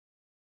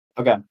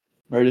Okay,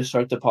 ready to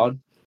start the pod?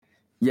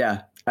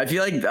 Yeah, I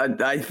feel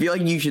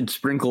like you should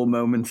sprinkle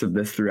moments of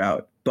this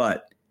throughout.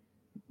 But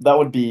That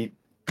would be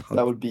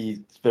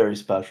very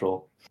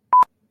special.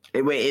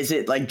 wait, is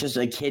it like just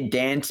a kid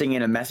dancing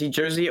in a Messi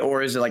jersey,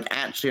 or is it like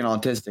actually an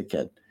autistic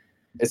kid?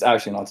 It's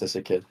actually an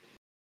autistic kid.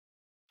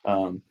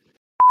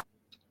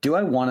 Do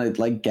I want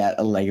to like get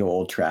a Lego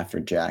Old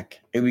Trafford,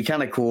 Jack? It'd be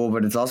kind of cool,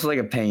 but it's also like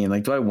a pain.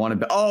 Like, do I want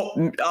to?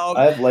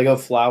 I have Lego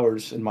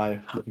flowers in my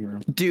living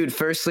room. Dude,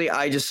 firstly,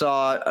 I just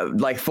saw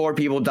like 4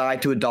 people die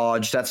to a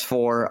Dodge. That's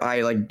 4.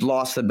 I like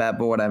lost the bet,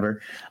 but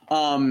whatever.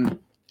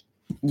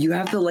 You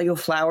have the Lego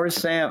flowers,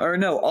 Sam? Or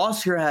no,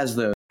 Oscar has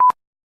those.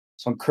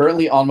 So I'm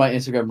currently on my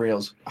Instagram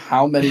reels.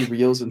 How many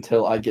reels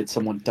until I get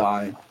someone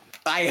die?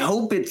 I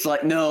hope it's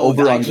like no.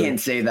 Over I under. can't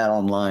say that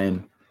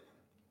online.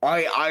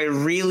 I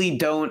really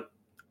don't.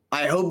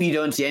 I hope you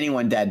don't see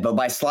anyone dead, but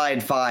by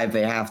slide 5,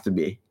 they have to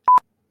be.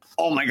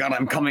 Oh my god,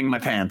 I'm coming in my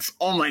pants.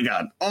 Oh my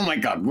god.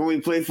 When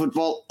we play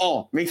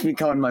football, makes me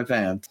come in my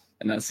pants.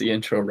 And that's the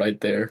intro right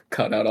there.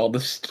 Cut out all the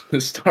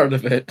start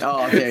of it.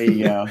 Oh, there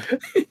you go.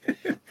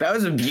 That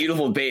was a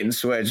beautiful bait and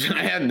switch.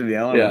 I had to be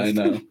honest.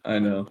 Yeah, I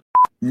know.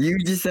 You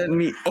just sent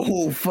me.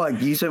 Oh fuck!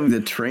 You sent me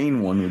the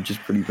train one, which is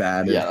pretty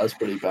bad. Yeah, that's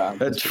pretty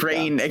bad. A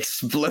train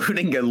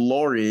exploding a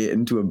lorry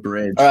into a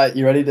bridge. All right,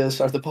 you ready to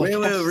start the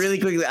podcast? Wait, really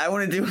quickly. I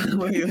want to do.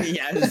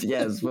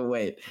 yes, but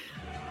wait.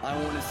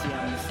 I want to see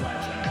how many slaps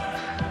I have.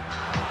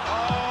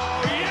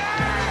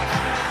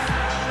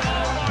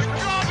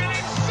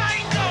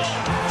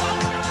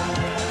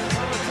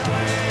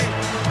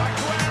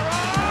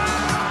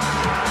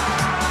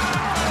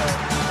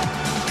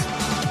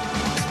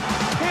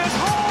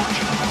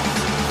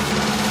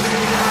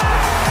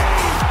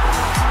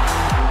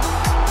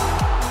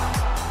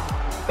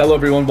 Hello,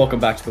 everyone. Welcome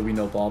back to the We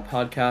Know Ball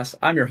podcast.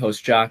 I'm your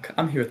host, Jack.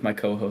 I'm here with my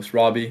co-host,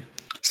 Robbie.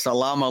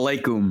 Salam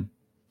alaikum.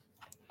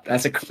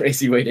 That's a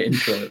crazy way to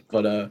intro it,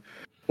 but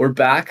we're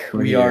back.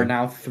 We are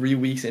now 3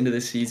 weeks into the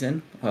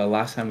season.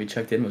 Last time we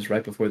checked in was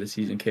right before the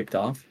season kicked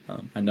off.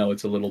 I know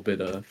it's a little bit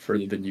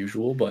further than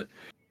usual, but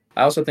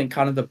I also think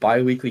kind of the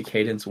bi-weekly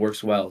cadence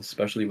works well,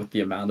 especially with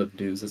the amount of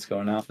news that's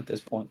going out at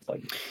this point.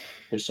 Like,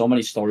 there's so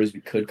many stories we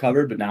could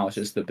cover, but now it's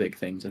just the big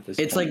things at this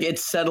point. It's like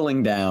it's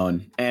settling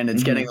down, and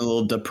it's getting a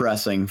little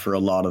depressing for a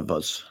lot of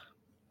us.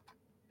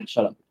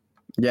 Shut up.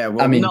 Yeah,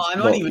 well, I'm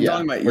not even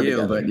talking about you,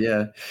 together. But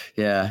yeah.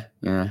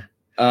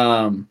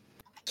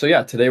 So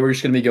yeah, today we're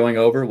just going to be going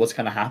over what's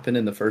kind of happened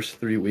in the first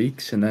 3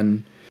 weeks, and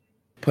then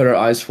put our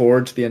eyes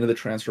forward to the end of the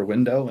transfer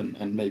window,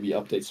 and maybe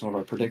update some of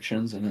our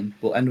predictions, and then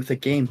we'll end with a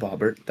game,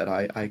 Bobbert, that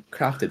I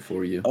crafted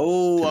for you.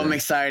 Oh, today. I'm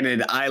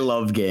excited. I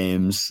love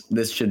games.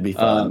 This should be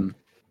fun.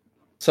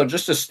 So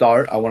just to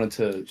start, I wanted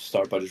to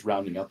start by just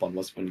rounding up on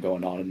what's been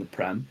going on in the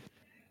Prem.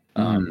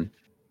 I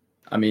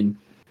mean,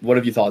 what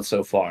have you thought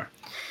so far?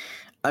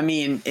 I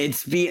mean,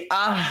 it's been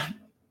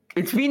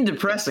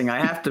depressing,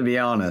 I have to be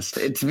honest.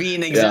 It's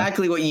been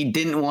exactly what you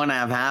didn't want to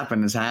have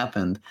happen has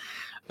happened.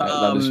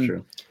 That is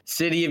true.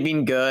 City have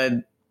been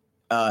good.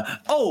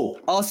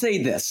 I'll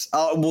say this.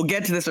 We'll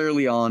get to this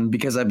early on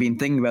because I've been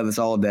thinking about this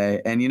all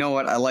day. And you know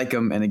what? I like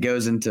them, and it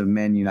goes into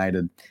Man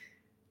United.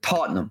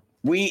 Tottenham.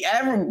 We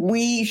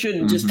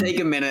should just take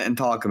a minute and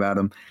talk about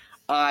them.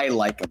 I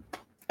like them.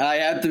 I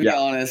have to be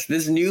honest.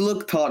 This new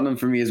look Tottenham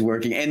for me is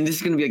working, and this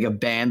is going to be like a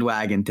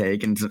bandwagon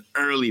take, and it's an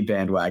early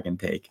bandwagon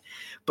take.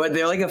 But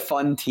they're like a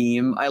fun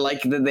team. I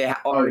like that they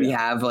already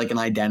have like an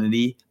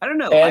identity. I don't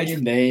know. And you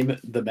name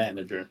the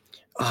manager.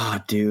 Oh,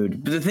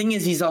 dude. But the thing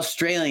is, he's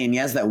Australian. He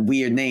has that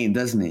weird name,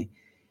 doesn't he?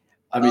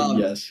 I mean,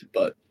 yes,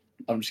 but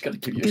I'm just going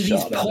to give you a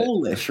shot. Because he's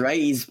Polish, right?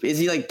 Is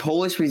he like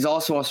Polish, but he's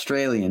also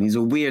Australian? He's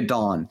a weird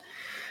Don.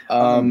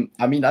 I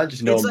mean, I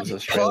just know him as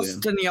Australian.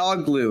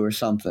 Postanioglu or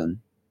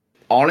something.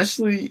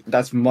 Honestly,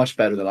 that's much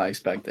better than I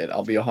expected.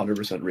 I'll be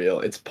 100% real.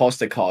 It's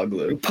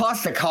Postacoglu.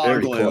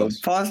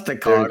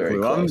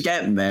 Postacoglu. I'm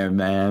getting there,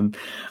 man.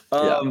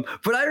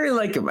 But I really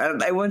like him.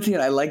 Once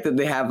again, I like that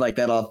they have like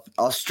that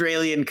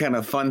Australian kind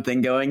of fun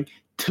thing going.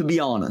 To be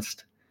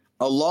honest,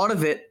 a lot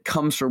of it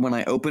comes from when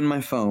I open my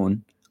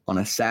phone on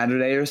a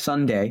Saturday or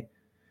Sunday.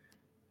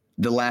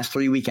 The last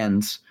 3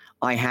 weekends,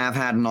 I have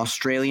had an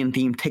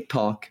Australian-themed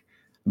TikTok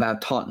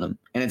about Tottenham,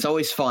 and it's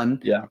always fun.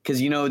 Yeah, because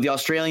the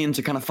Australians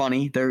are kind of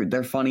funny.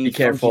 They're funny. Be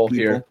careful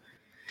here.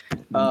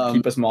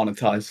 Keep us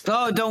monetized.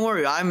 Oh, don't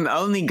worry. I'm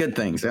only good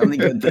things. Only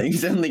good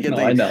things.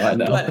 I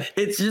know. But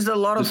it's just a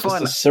lot of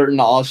fun. Just a certain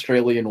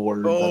Australian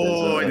word.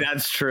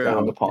 That's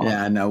true.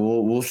 Yeah, no,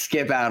 we'll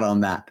skip out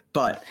on that.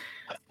 But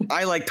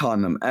I like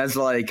Tottenham as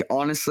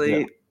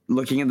honestly,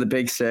 looking at the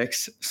Big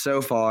Six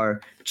so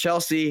far.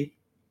 Chelsea,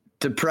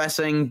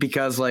 depressing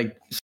because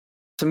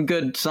some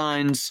good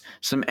signs,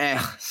 some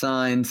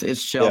signs.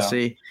 It's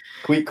Chelsea.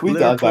 Can we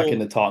dive back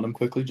into Tottenham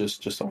quickly?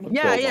 Just on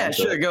the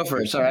sure. Go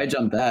for it. Sorry, I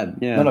jumped ahead.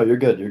 Yeah. No, you're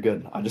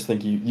good. I just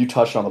think you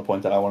touched on the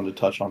point that I wanted to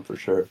touch on for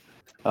sure.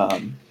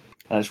 And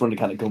I just wanted to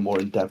kind of go more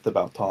in depth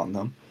about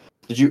Tottenham.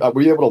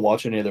 Were you able to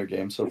watch any of their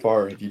games so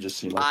far, or have you just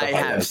seen I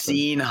have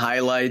seen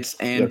highlights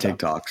and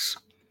TikToks.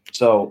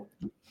 So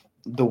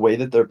the way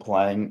that they're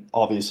playing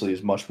obviously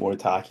is much more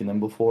attacking than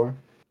before.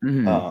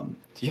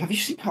 Have you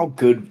seen how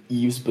good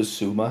Yves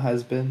Bissouma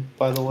has been,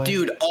 by the way?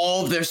 Dude,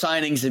 all of their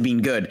signings have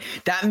been good.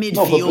 That No,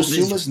 but midfield is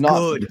Bissouma's not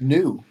good.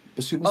 new.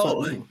 Bissouma's not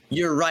Oh, new.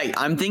 you're right.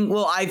 I'm thinking.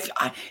 Well,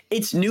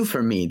 it's new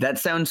for me. That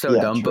sounds so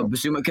Yeah, dumb, true. but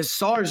Basuma, because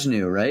Sar's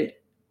new, right?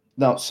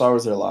 No, Sar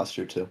was there last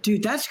year too.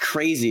 Dude, that's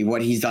crazy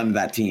what he's done to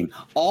that team.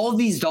 All of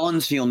these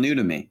Dons feel new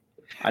to me.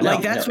 I know.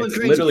 Like, that's what's it's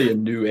crazy. Literally a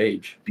new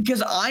age.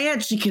 Because I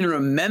actually can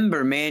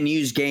remember Man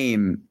U's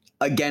game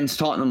against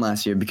Tottenham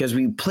last year because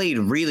we played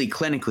really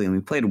clinically and we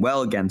played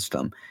well against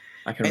them.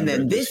 And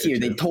then this year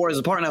they tore us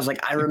apart, and I was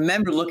like, I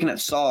remember looking at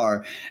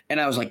Sar, and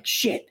I was like,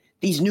 shit,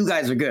 these new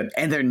guys are good,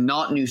 and they're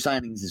not new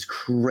signings. Is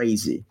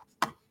crazy.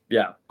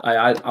 Yeah,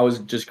 I was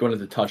just going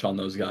to touch on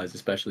those guys,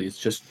 especially. It's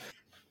just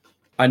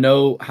I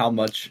know how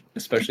much,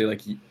 especially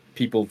like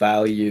people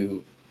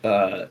value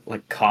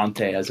like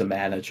Conte as a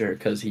manager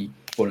because he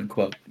quote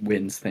unquote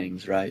wins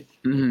things, right?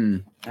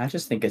 Mm-hmm. I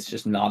just think it's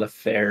just not a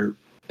fair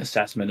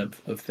assessment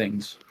of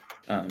things.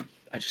 I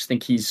just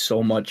think he's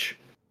so much.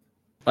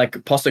 Like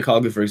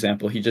Postecoglou, for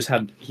example, he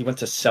went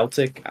to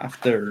Celtic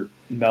after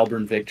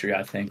Melbourne Victory,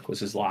 I think, was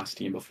his last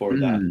team before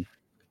that.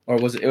 Or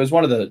it was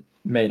one of the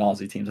main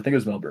Aussie teams. I think it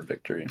was Melbourne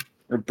Victory.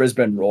 Or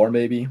Brisbane Roar,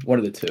 maybe. One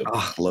of the two.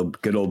 Oh,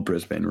 love good old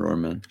Brisbane Roar,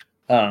 man.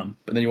 But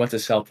then he went to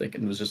Celtic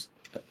and was just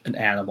an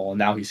animal, and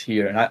now he's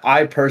here. And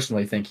I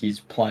personally think he's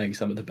playing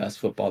some of the best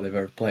football they've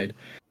ever played.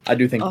 I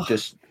do think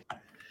just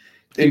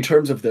in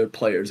terms of their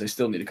players, they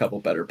still need a couple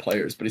better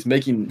players. But he's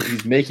making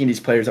these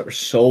players that were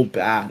so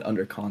bad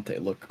under Conte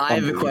look. I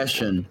have a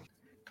question.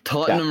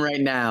 Tottenham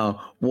right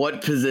now,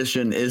 what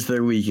position is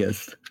their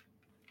weakest?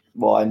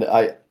 Well,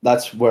 I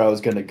that's where I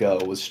was gonna go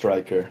was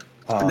striker.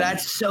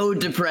 That's so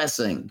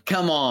depressing.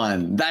 Come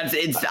on,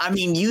 I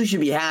mean, you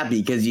should be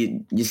happy because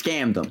you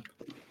scammed them.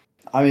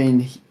 I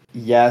mean,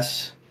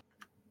 yes,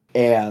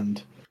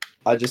 and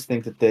I just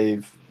think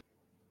that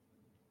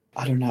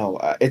I don't know.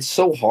 It's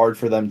so hard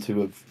for them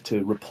to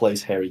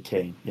replace Harry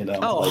Kane. You know.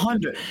 Oh,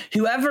 100.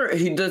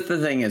 The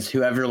thing is,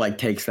 whoever like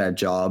takes that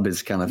job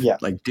is kind of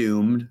like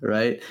doomed,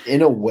 right?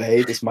 In a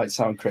way, this might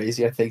sound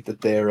crazy. I think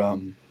that they're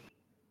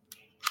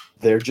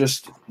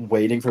just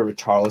waiting for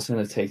Richarlison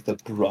to take the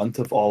brunt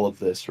of all of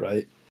this,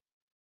 right?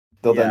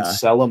 They'll then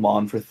sell him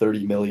on for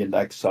 30 million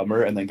next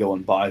summer and then go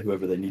and buy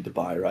whoever they need to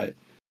buy, right?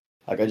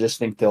 Like, I just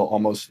think they'll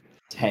almost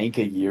tank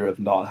a year of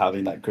not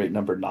having that great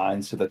number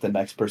 9 so that the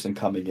next person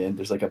coming in,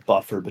 there's like a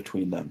buffer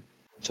between them.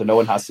 So no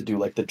one has to do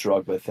like the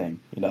Drogba thing,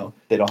 you know?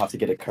 They don't have to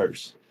get a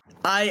curse.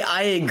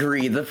 I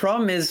agree. The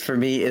problem is for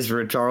me is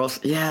Richarlison.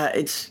 Yeah,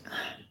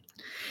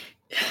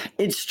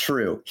 it's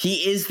true.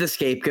 He is the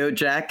scapegoat,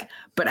 Jack.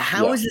 But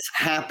how has this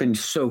happened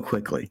so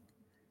quickly?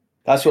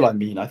 That's what I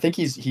mean. I think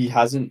he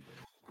hasn't.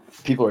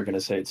 People are going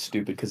to say it's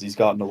stupid because he's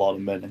gotten a lot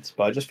of minutes,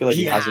 but I just feel like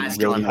he hasn't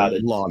really had a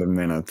lot of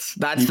minutes.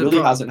 He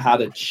really hasn't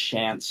had a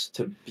chance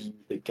to be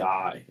the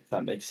guy, if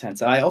that makes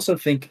sense. And I also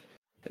think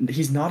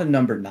he's not a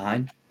number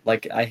 9.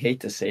 Like, I hate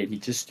to say it, he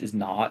just is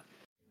not.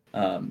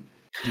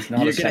 He's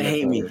not. You're gonna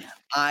hate me.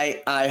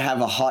 I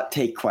have a hot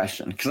take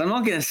question because I'm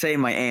not gonna say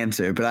my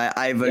answer, but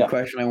I have a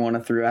question I want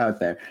to throw out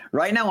there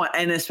right now,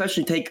 and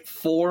especially take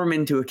form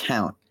into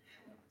account.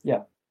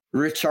 Yeah,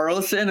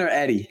 Richarlison or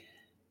Eddie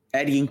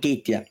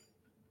Nketiah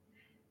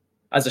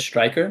as a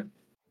striker.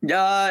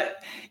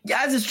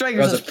 As a striker,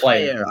 as a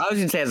player. I was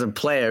gonna say as a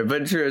player,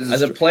 but sure,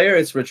 as a player,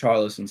 it's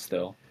Richarlison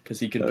still because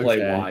he can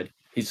play wide.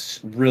 He's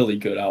really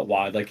good out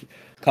wide. Like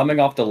coming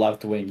off the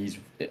left wing, he's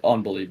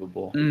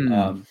unbelievable.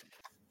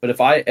 But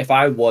if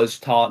I was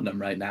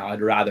Tottenham right now,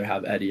 I'd rather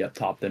have Eddie up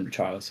top than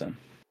Richarlison.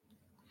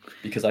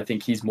 Because I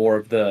think he's more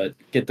of the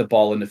get the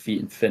ball in the feet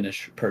and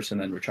finish person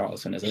than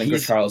Richarlison is. I think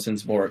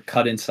Richarlison's more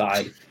cut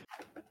inside,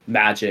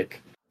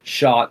 magic,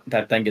 shot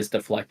that then gets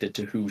deflected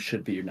to who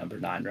should be your number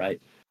 9, right?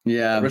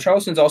 Yeah.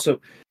 Richarlison's also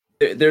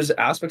there's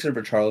aspects of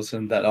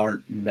Richarlison that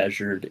aren't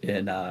measured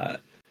in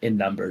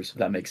numbers, if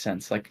that makes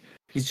sense. Like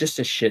he's just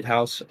a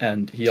shithouse,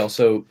 and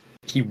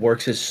he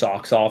works his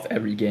socks off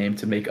every game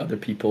to make other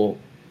people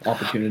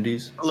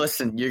opportunities.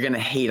 Listen, you're gonna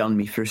hate on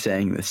me for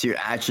saying this. You're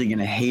actually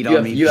gonna hate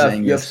on me for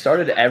saying this. You have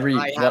started every.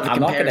 I'm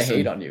not gonna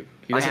hate on you.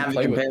 He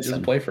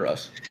doesn't play for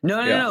us.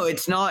 No.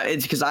 It's not.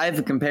 It's because I have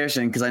a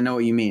comparison because I know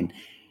what you mean.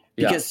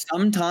 Because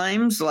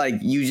sometimes, like,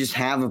 you just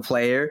have a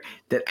player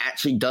that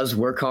actually does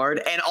work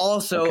hard and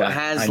also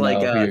has who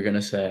you're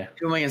gonna say.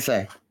 Who am I gonna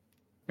say? You're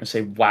gonna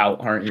say wow,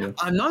 aren't you?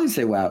 I'm not gonna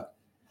say wow.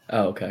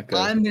 Oh, okay, good.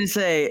 I'm gonna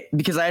say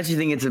because I actually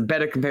think it's a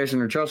better comparison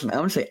to Richarlison. I'm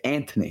gonna say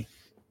Anthony.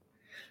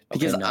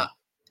 Because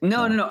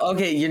No.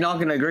 Okay, you're not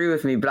going to agree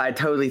with me, but I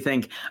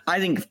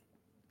think,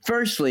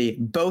 firstly,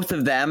 both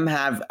of them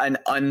have an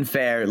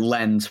unfair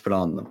lens put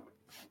on them.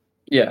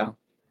 Yeah.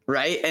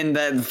 Right? And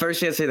the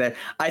first thing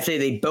I say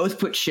they both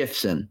put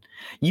shifts in.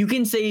 You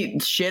can say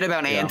shit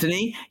about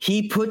Anthony.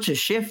 He puts a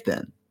shift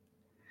in.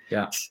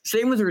 Yeah.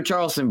 Same with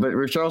Richarlison, but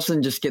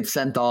Richarlison just gets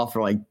sent off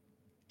or, like,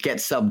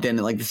 gets subbed in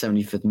at, like, the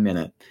 75th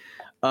minute.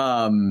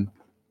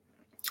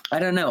 I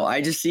don't know.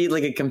 I just see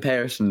like a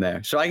comparison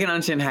there, so I can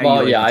understand how.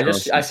 Well,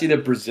 I see the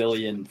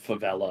Brazilian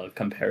favela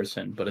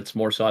comparison, but it's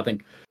more so. I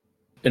think,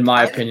 in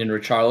my opinion,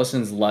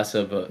 Richarlison's less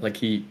of a like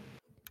he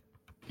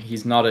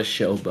he's not a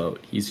showboat.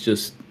 He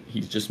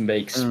just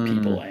makes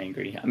people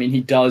angry. I mean,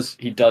 he does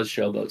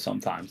showboat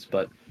sometimes,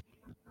 but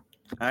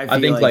I feel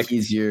think like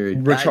he's your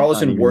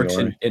Richarlison works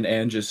in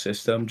Ange's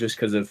system just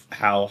because of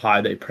how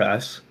high they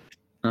press.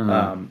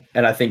 And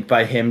I think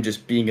by him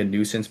just being a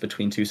nuisance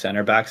between two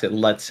center backs, it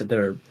lets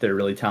their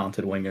really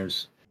talented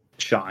wingers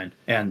shine,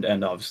 and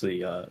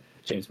obviously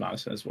James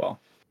Madison as well.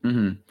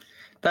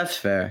 That's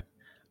fair.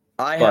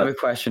 I have a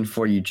question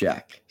for you,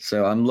 Jack.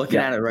 So I'm looking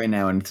at it right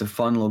now, and it's a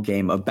fun little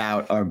game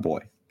about our boy.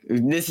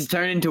 This is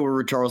turned into a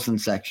Richarlison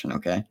section,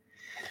 okay?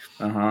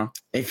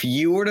 If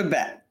you were to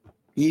bet,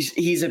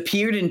 he's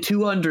appeared in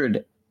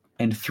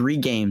 203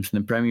 games in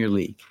the Premier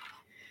League.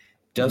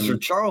 Does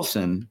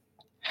Richarlison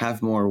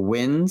have more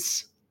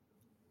wins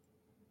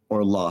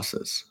or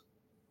losses?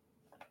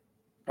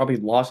 Probably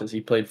losses.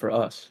 He played for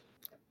us.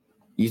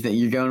 You think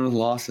you're going with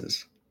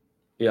losses?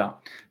 Yeah.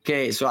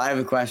 Okay, so I have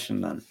a question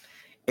then.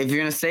 If you're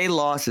going to say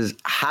losses,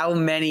 how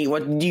many,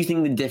 what do you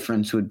think the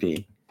difference would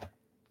be?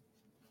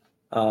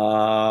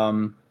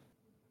 I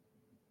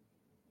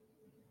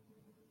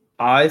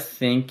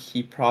think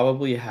he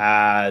probably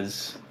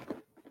has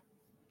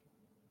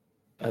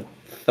a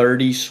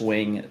 30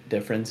 swing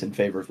difference in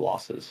favor of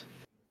losses.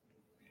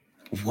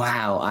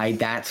 Wow,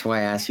 that's why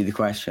I asked you the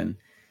question.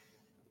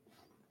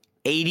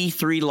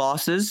 83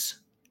 losses,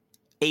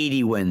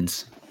 80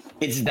 wins.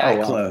 It's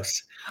that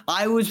close.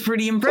 I was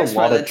pretty impressed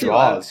by that too.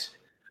 Draws.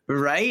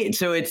 Right?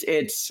 So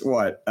it's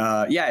what?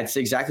 It's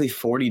exactly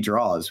 40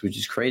 draws, which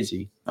is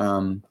crazy.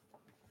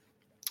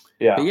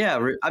 Yeah. But yeah,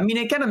 I mean,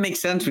 it kind of makes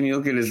sense when you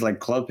look at his like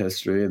club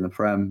history in the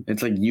Prem.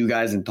 It's like you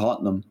guys in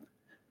Tottenham.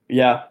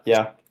 Yeah,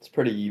 it's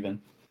pretty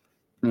even.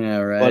 Yeah,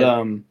 right.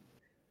 But do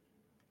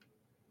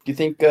you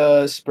think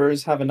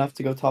Spurs have enough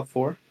to go top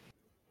 4?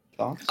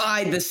 Thoughts?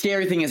 The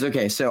scary thing is,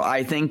 okay, so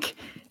I think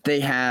they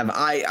have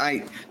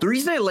the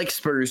reason I like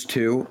Spurs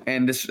too,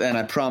 and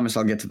I promise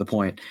I'll get to the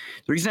point.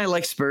 The reason I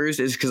like Spurs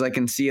is because I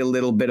can see a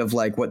little bit of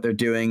like what they're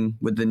doing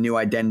with the new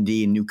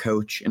identity and new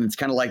coach, and it's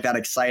kind of like that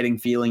exciting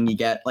feeling you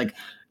get. Like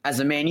as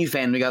a Man U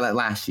fan, we got that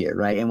last year,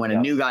 right? And when a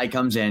new guy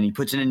comes in, he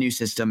puts in a new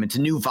system, it's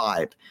a new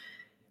vibe.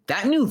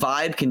 That new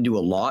vibe can do a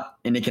lot,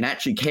 and it can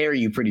actually carry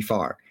you pretty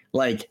far.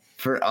 Like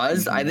for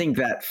us, I think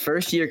that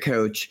first-year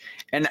coach,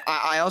 and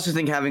I also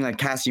think having like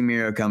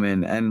Casemiro come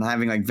in and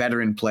having like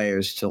veteran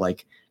players to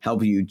like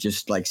help you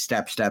just like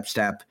step,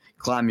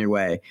 climb your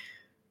way.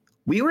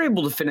 We were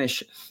able to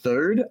finish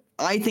third.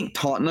 I think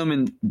Tottenham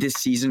in this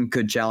season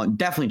could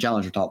definitely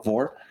challenge the top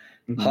 4.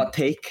 Hot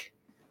take.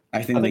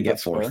 I think they get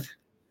fourth.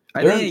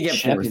 I think they get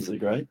Champions fourth.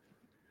 League, right?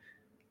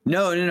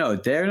 No.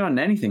 They're not in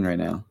anything right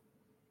now.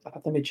 I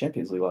thought they made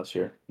Champions League last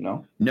year.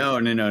 No. No.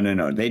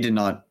 They did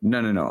not.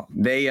 No.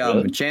 They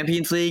really?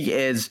 Champions League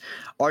is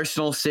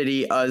Arsenal,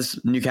 City, us,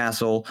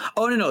 Newcastle.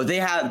 Oh no.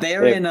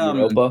 They're in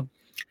Europa.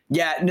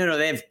 Yeah, no.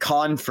 They have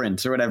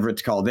conference or whatever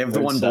it's called. They have the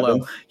one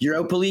below.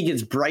 Europa League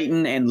is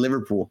Brighton and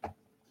Liverpool.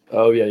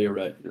 Oh yeah, you're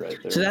right.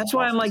 So that's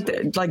why I'm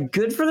like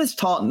good for this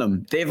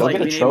Tottenham. They've like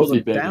been able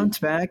to bounce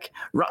back.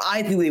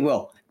 I think they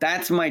will.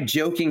 That's my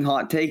joking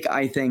hot take.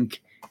 I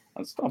think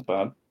that's not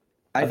bad.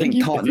 I think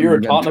if you're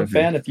a Tottenham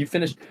fan,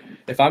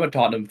 if I'm a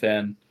Tottenham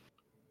fan,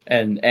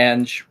 and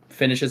Ange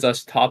finishes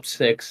us top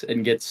 6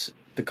 and gets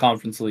the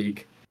Conference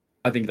League,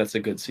 I think that's a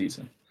good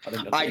season. I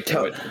think that's a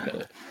good way to look at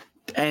it.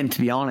 And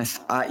to be honest,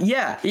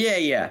 yeah.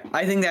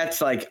 I think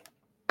that's like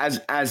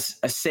as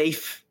a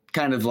safe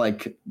kind of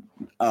like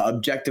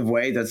objective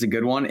way. That's a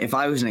good one. If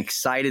I was an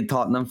excited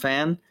Tottenham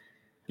fan,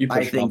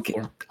 I think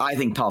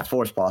top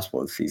 4 is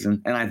possible this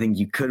season, and I think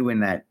you could win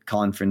that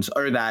conference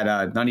or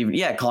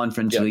that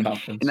conference league.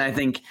 Conference. And I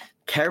think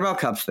Carabao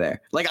Cup's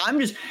there. Like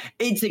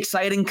it's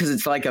exciting because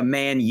it's like a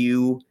Man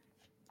U.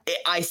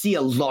 I see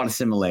a lot of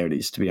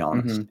similarities, to be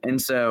honest,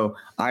 and so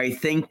I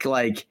think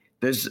like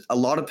there's a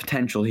lot of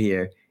potential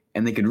here,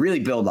 and they could really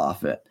build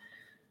off it.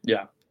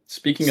 Yeah.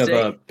 Speaking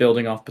of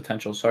building off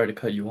potential, sorry to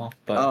cut you off,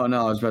 but oh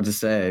no, I was about to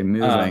say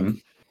moving.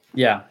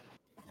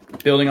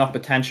 Building off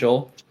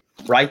potential.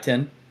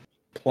 Brighton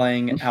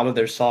playing out of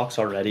their socks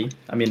already.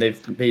 I mean,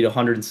 they've paid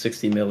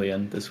 160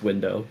 million this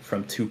window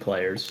from 2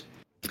 players,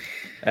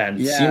 and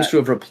seems to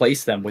have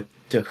replaced them with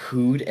De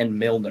Hood and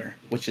Milner,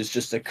 which is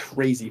just a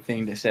crazy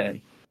thing to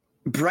say.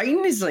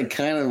 Brighton is like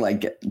kind of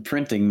like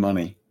printing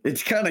money.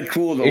 It's kind of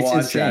cool to watch.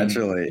 Insane.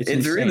 Actually,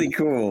 it's really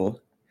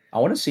cool. I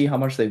want to see how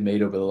much they've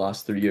made over the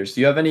last 3 years.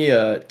 Do you have any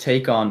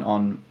take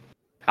on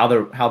how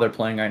they're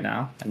playing right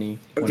now?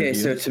 Okay,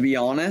 so to be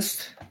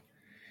honest,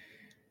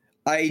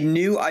 I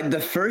knew the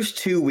first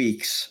 2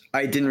 weeks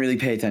I didn't really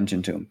pay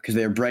attention to them because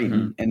they were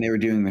Brighton and they were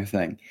doing their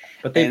thing.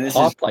 But they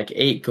popped like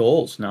 8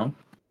 goals, no?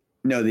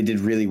 No, they did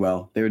really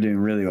well. They were doing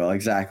really well.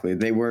 Exactly.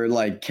 They were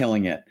like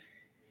killing it.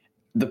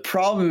 The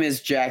problem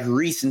is, Jack,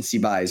 recency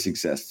bias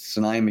exists,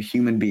 and I am a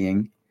human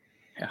being.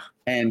 Yeah.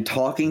 And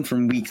talking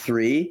from week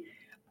 3,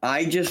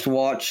 I just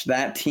watched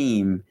that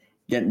team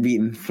get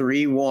beaten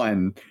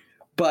 3-1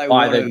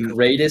 by the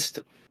greatest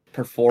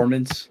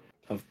performance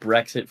of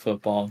Brexit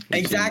football.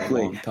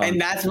 Exactly. And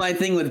that's my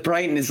thing with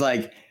Brighton is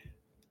like,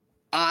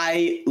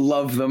 I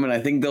love them, and I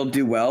think they'll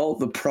do well.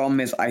 The problem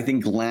is, I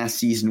think last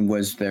season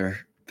was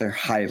their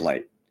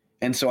highlight,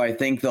 and so I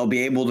think they'll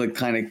be able to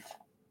kind of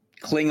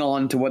cling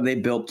on to what they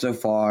built so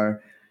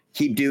far,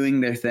 keep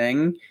doing their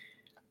thing.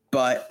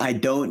 But I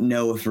don't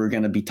know if we're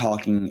going to be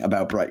talking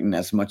about Brighton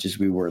as much as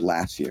we were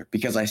last year,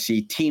 because I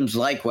see teams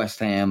like West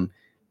Ham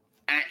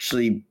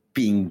actually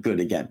being good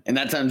again. And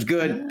that sounds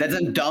good. That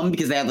sounds dumb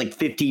because they had like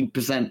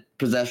 50%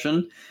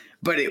 possession,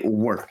 but it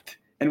worked.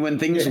 And when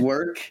things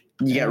work,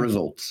 you get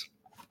results.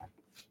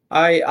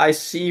 I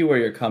see where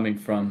you're coming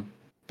from,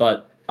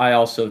 but I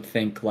also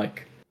think,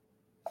 like,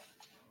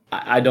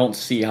 I don't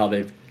see how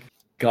they've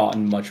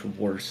gotten much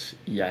worse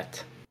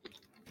yet.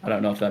 I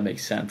don't know if that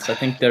makes sense. I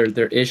think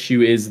their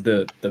issue is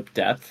the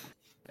depth.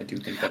 I do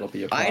think that'll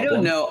be a problem. I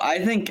don't know. I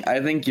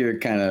think you're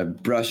kind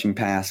of brushing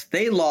past.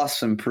 They lost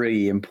some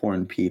pretty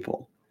important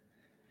people.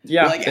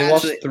 Yeah, like, they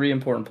lost 3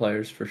 important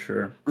players for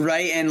sure.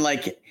 Right, and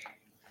like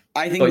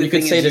I think but you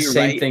could say the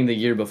same thing the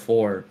year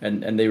before,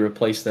 and they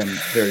replaced them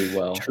very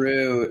well.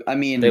 True. I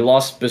mean, they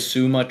lost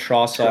Basuma,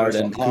 Trossard,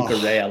 and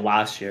Cucurella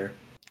last year.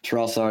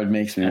 Trossard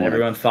makes me. And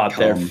everyone thought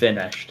they're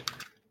finished.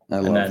 I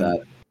love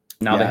that.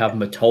 Now they have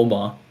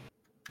Matoma,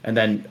 and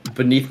then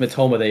beneath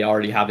Matoma they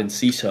already have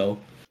Enciso.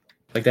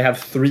 Like, they have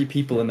 3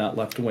 people in that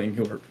left wing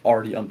who are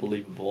already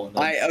unbelievable.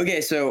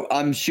 Okay, so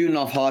I'm shooting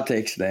off hot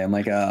takes today. I'm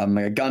like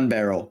a gun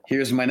barrel.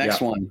 Here's my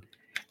next one.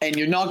 And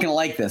you're not going to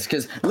like this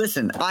because,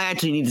 listen, I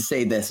actually need to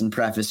say this in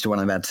preface to what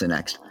I'm about to say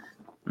next.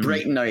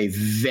 Brighton are a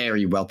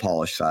very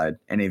well-polished side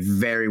and a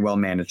very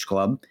well-managed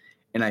club.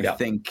 And I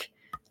think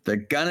they're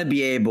going to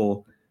be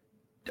able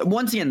 –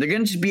 once again, they're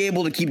going to just be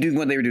able to keep doing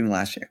what they were doing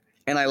last year.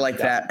 And I like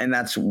that. And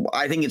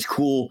I think it's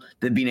cool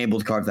that being able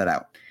to carve that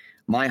out.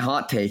 My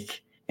hot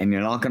take, and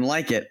you're not going to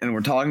like it, and we're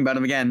talking about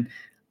them again,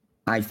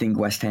 I think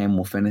West Ham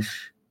will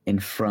finish in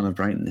front of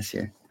Brighton this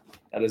year.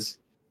 That is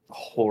 –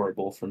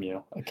 horrible from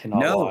you. I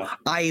cannot lie.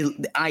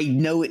 I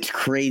know it's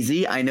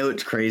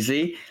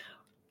crazy.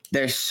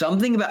 There's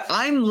something about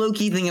I'm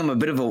low-key thinking I'm a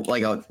bit of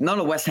not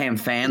a West Ham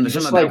fan. There's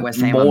something about West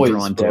Ham I'm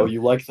drawn to.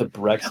 You like the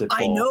Brexit ball.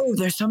 I know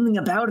there's something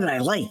about it I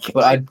like.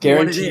 But I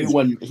guarantee you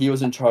when he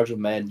was in charge of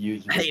Man U,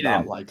 you did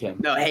not like him.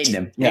 No, hating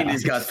him. Hating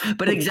his guts.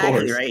 But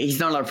exactly, right? He's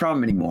not our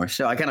problem anymore.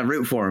 So I kind of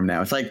root for him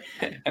now. It's like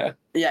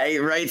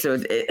right?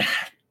 So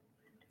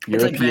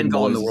it's like Van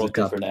Gaal in the World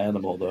Cup. Different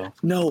animal, though.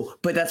 No,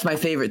 but that's my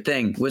favorite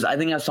thing. I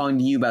think I was talking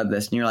to you about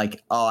this, and you're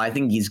like, "Oh, I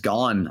think he's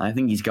gone. I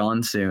think he's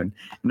gone soon."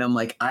 And I'm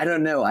like, "I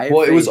don't know."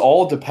 It was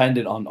all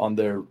dependent on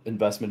their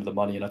investment of the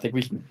money, and I think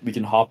we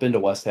can hop into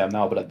West Ham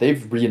now, but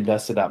they've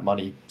reinvested that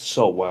money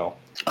so well.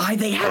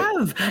 They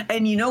have,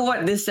 and you know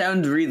what? This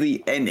sounds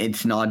really, and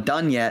it's not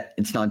done yet.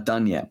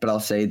 But I'll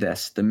say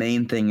this: the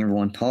main thing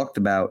everyone talked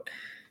about,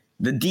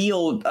 the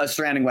deal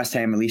surrounding West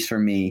Ham, at least for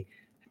me,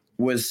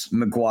 was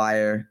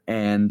Maguire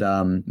and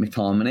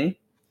McTominay.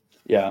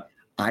 Yeah.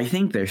 I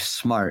think they're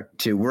smart,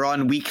 too. We're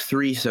on week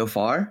 3 so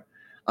far.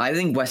 I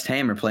think West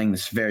Ham are playing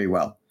this very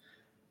well.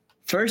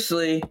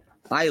 Firstly,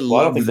 I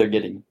don't think they're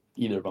getting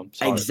either of them.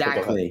 Sorry,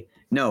 exactly.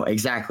 No,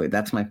 exactly.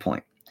 That's my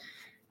point.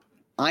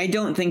 I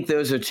don't think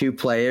those are 2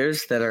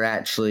 players that are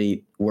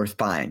actually worth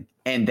buying.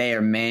 And they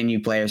are Man U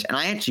players. And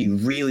I actually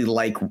really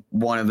like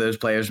one of those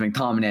players,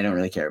 McTominay, I don't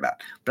really care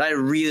about. But I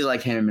really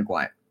like Harry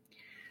Maguire.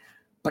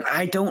 But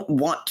I don't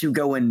want to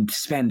go and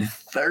spend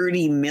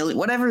 30 million,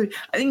 whatever.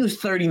 I think it was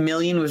 30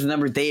 million was the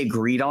number they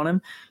agreed on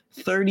him.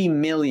 30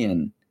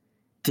 million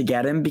to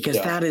get him, because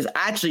that is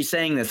actually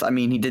saying this. I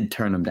mean, he did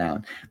turn him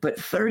down, but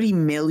 30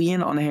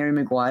 million on Harry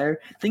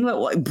Maguire. Think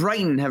about what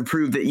Brighton have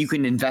proved that you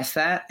can invest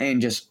that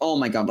and just, oh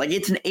my God, like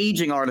it's an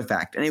aging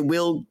artifact and it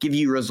will give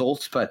you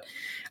results, but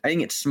I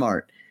think it's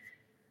smart.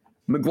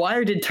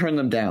 Maguire did turn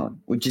them down,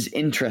 which is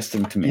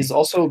interesting to me. He's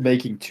also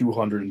making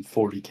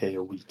 $240K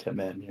a week at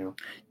Man U.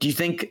 Do you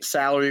think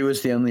salary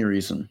was the only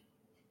reason?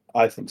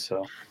 I think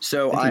so.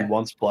 So he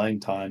wants playing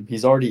time.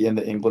 He's already in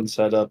the England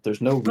setup. There's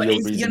no real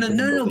reason.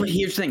 No. But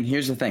here's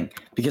the thing.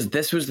 Because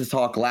this was the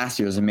talk last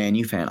year as a Man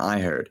U fan.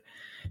 I heard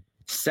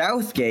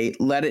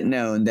Southgate let it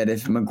known that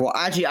if Maguire,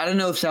 actually, I don't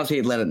know if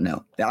Southgate let it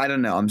know. I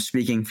don't know. I'm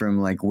speaking from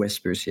like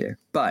whispers here,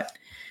 but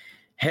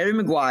Harry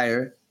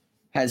Maguire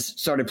has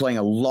started playing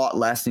a lot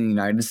less in the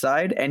United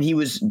side, and he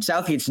was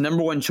Southgate's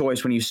number 1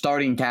 choice when he was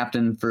starting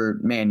captain for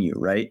Man U,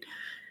 right?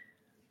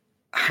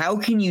 How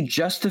can you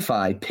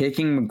justify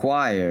picking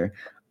Maguire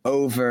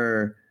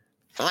over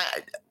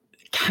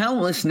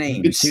countless names?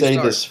 You could say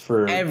this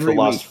for the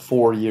last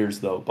 4 years,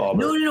 though, Bob.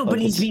 No, but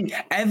he's been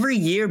every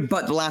year,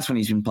 but the last one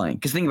he's been playing.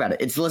 Because think about it,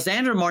 it's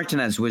Lisandro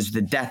Martinez was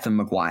the death of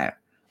Maguire.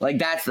 Like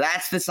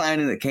that's the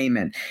signing that came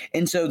in,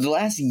 and so the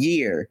last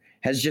year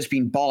has just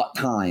been bought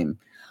time.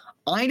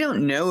 I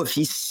don't know if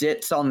he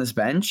sits on this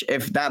bench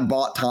if that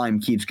bought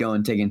time keeps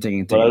going,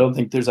 ticking. But I don't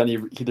think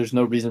there's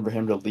no reason for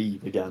him to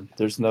leave again.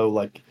 There's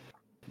no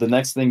the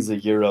next thing's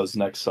the Euros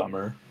next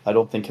summer. I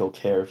don't think he'll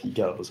care if he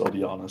goes, I'll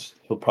be honest.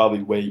 He'll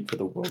probably wait for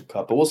the World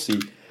Cup, but we'll see.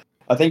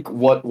 I think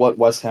what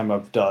West Ham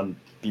have done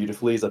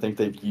beautifully is I think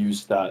they've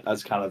used that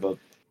as kind of a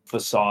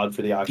facade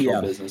for the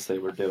actual business they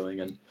were doing,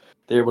 and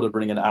they're able to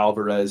bring in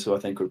Alvarez, who I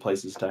think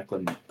replaces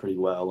Declan pretty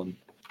well, and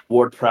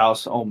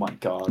Ward-Prowse. Oh my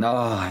God!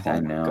 Oh, I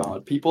know.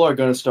 God, people are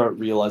going to start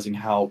realizing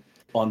how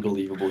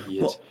unbelievable he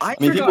is. Well, I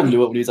mean, people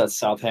knew it when he was at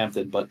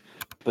Southampton, but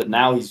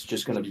now he's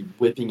just going to be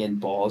whipping in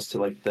balls to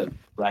like the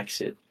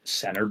Brexit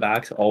center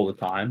backs all the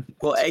time.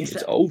 Well,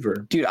 it's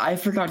over. Dude, I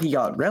forgot he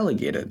got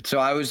relegated. So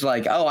I was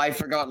like, oh, I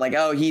forgot, like,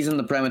 oh, he's in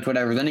the Prem,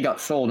 whatever. Then he got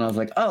sold, and I was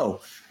like,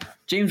 oh,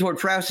 James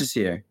Ward-Prowse is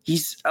here.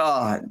 He's,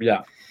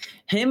 yeah.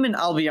 Him, and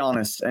I'll be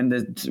honest, and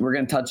we're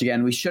going to touch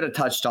again. We should have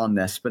touched on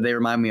this, but they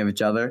remind me of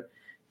each other.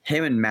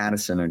 Him and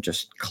Madison are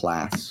just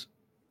class.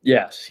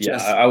 Yes,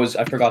 yeah.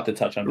 I forgot to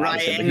touch on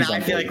Madison. Right, and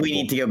I feel like we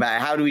need to go back.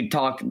 How do we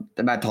talk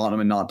about Tottenham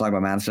and not talk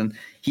about Madison?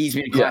 He's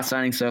been a class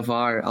signing so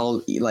far.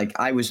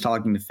 I was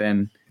talking to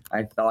Finn.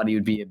 I thought he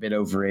would be a bit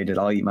overrated.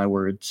 I'll eat my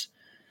words.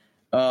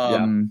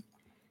 But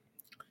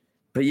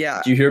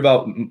yeah. Do you hear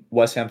about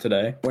West Ham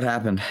today? What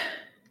happened?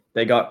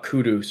 They got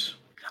Kudus.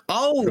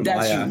 Oh,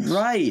 that's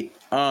right.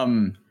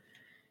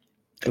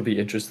 It'll be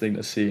interesting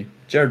to see.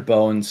 Jared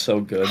Bowen's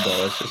so good,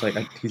 though. It's just like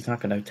he's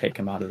not going to take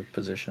him out of the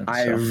position.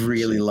 I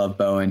really love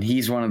Bowen.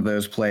 He's one of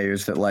those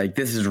players that, like,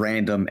 this is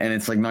random, and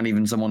it's like not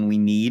even someone we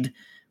need.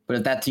 But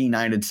if that's a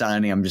United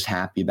signing, I'm just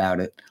happy about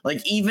it.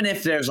 Like, even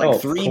if there's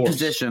like 3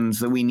 positions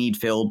that we need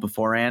filled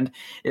beforehand,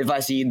 if I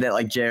see that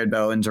like Jared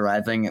Bowen's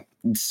arriving,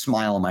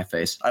 smile on my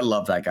face. I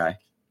love that guy.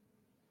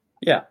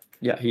 Yeah,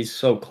 he's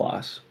so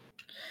class.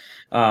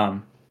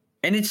 And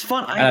it's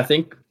fun. I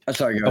think.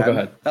 Sorry, go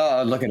ahead.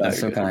 Oh, look at us,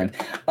 so kind.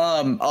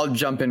 I'll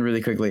jump in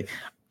really quickly.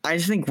 I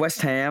just think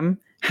West Ham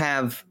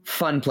have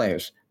fun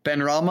players.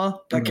 Benrahma,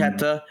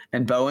 Paqueta,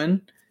 and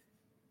Bowen.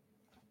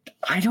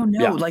 I don't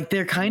know. Like,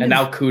 they're kind of... And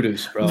now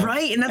Kudus, bro.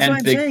 Right, and that's what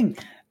I'm saying.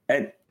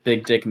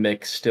 Big Dick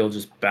Mick still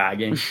just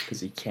bagging because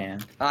he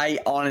can. I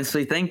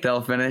honestly think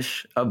they'll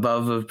finish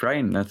above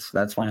Brighton.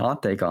 That's my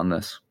hot take on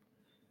this.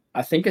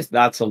 I think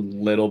that's a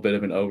little bit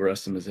of an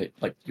overestimate.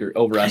 Like, you're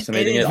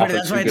overestimating it.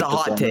 That's why it's a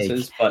hot take.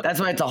 That's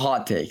why it's a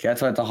hot take.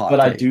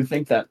 But I do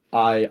think that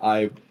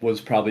I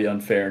was probably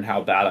unfair in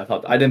how bad I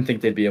thought. I didn't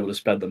think they'd be able to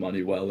spend the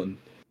money well, and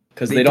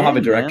because they don't have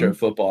a director of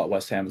football at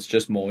West Ham. It's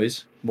just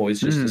Moyes. Moyes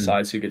just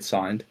decides who gets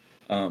signed.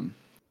 And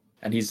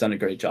he's done a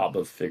great job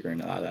of figuring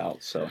that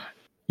out. So,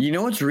 you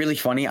know what's really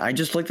funny? I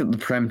just looked at the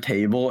Prem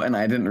table and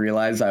I didn't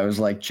realize I was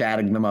like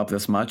chatting them up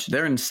this much.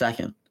 They're in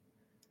second.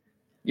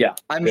 Yeah,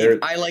 I mean,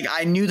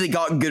 I knew they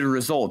got good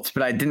results,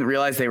 but I didn't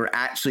realize they were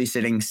actually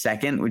sitting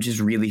second, which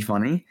is really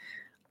funny.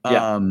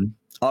 Yeah.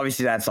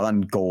 Obviously that's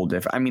on goal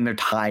difference. I mean, they're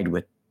tied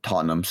with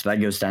Tottenham, so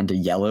that goes down to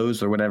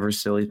yellows or whatever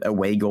silly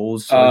away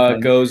goals.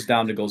 Goes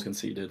down to goals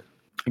conceded.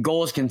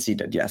 Goals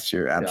conceded. Yes,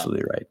 you're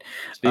absolutely right.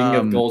 Speaking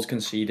of goals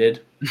conceded,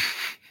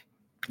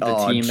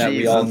 the team that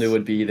we all knew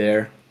would be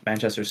there,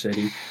 Manchester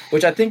City,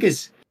 which I think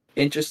is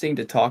interesting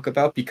to talk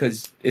about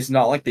because it's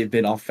not like they've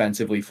been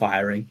offensively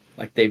firing.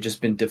 Like, they've just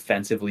been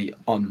defensively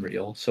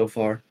unreal so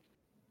far.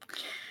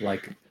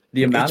 Like,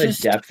 the amount of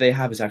depth they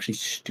have is actually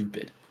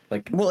stupid.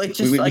 Like, it's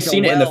just we've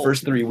seen it in the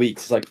first 3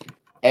 weeks. It's like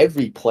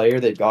every player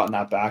they've got in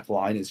that back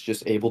line is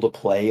just able to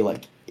play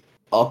like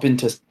up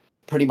into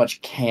pretty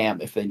much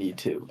cam if they need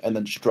to, and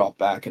then just drop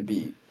back and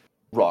be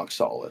rock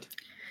solid.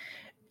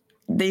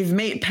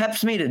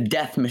 Pep's made a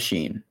death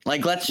machine.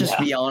 Like, let's just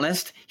be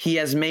honest. He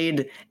has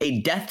made a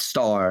Death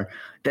Star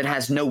that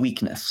has no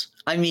weakness.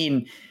 I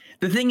mean,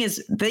 the thing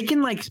is, they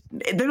can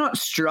they're not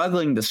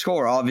struggling to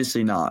score,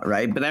 obviously not,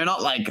 right? But they're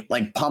not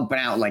like pumping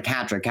out like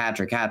hat trick,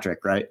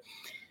 right?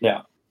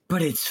 Yeah.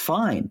 But it's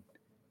fine.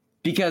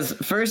 Because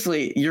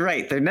firstly, you're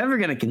right, they're never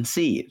going to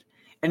concede.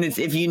 And it's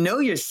if you know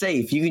you're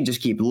safe, you can just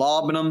keep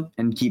lobbing them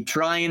and keep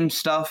trying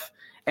stuff.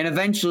 And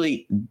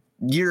eventually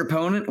your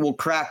opponent will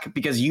crack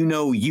because you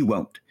know you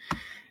won't.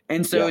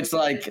 And so it's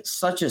like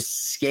such a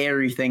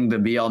scary thing to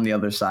be on the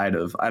other side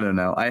of. I don't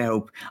know. I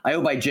hope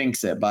I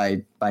jinx it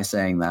by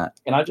saying that.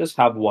 Can I just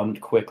have one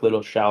quick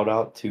little shout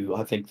out to,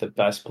 I think, the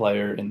best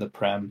player in the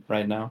Prem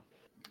right now?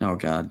 Oh,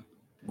 God.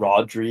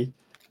 Rodri.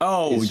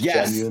 Oh,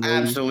 yes,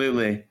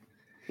 absolutely.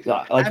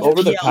 Like, FPL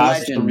over the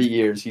past 3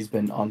 years, he's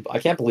been on. I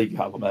can't believe you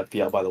have him at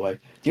FPL, by the way. Do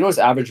you know what his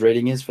average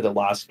rating is for the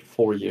last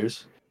 4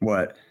 years?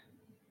 What?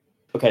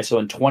 Okay, so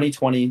in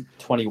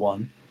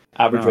 2020-21,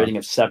 average rating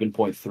of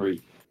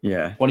 7.3.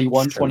 Yeah.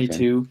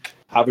 21-22,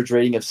 average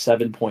rating of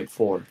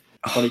 7.4.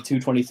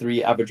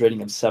 22-23, average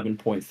rating of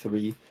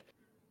 7.3.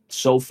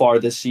 So far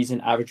this season,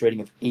 average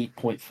rating of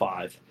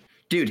 8.5.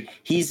 Dude,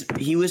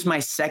 he was my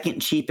second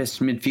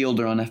cheapest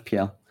midfielder on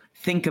FPL.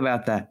 Think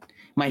about that.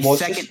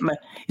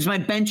 He's my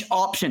bench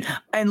option.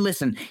 And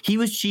listen, he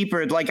was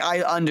cheaper. Like,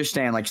 I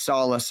understand, like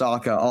Salah,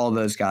 Saka, all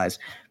those guys.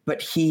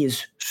 But he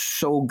is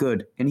so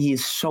good, and he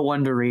is so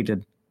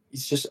underrated.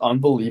 He's just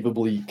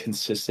unbelievably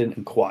consistent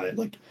and quiet.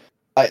 Like,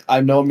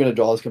 I know I'm going to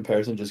draw this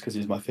comparison just because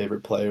he's my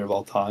favorite player of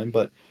all time,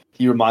 but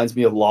he reminds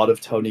me a lot of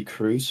Toni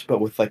Kroos,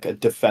 but with like a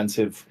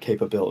defensive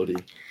capability.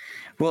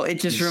 Well, it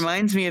just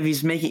reminds me of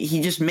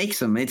he just makes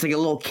them. It's like a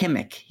little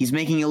Kimmich. He's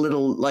making a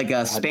little, like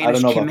a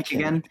Spanish Kimmich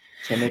again.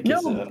 Kimmich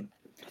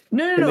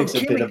is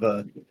a bit of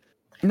a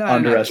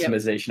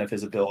underestimation of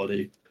his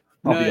ability.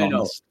 I'll be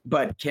honest.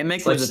 But Kimmich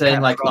It's like was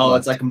saying like, oh,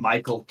 it's like like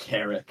Michael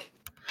Carrick.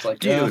 It's like,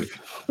 dude.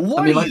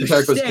 What I mean, are you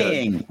Carrick was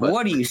saying? good, but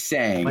What are you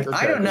saying? Michael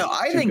I don't Carrick know. was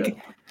I too think.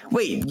 good.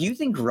 Wait, you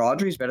think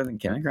Rodri's better than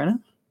Kimmich right now?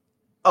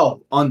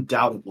 Oh,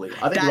 undoubtedly.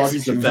 I think That's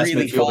Rodri's the best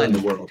really midfielder in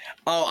fun. the world.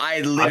 Oh, I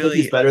I think literally.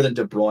 he's better than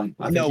De Bruyne.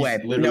 I think No he's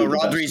way. literally No, the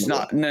best Rodri's in the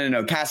not.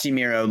 No.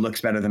 Casemiro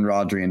looks better than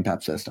Rodri in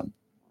Pep's system.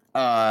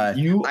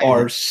 You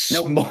are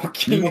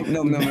smoking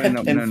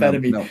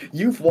methamphetamine. No.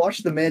 You've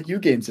watched the Man U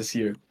games this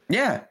year.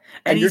 Yeah.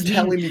 And you're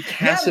telling me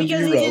Casemiro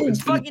because he's in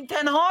is fucking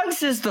Ten Hag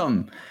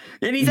system.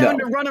 And he's having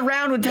to run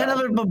around with 10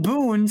 other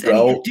baboons.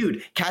 Bro, and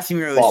dude,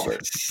 Casemiro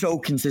is so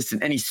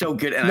consistent and he's so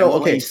good. And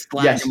yes,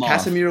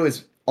 Casemiro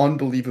is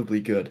unbelievably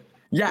good.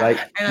 Yeah, right?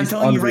 And I'm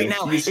telling you right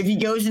now, if he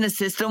goes in a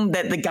system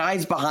that the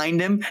guys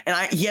behind him,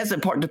 and he has a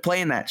part to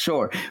play in that,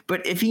 sure.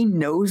 But if he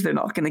knows they're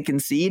not going to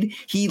concede,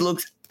 he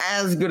looks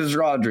as good as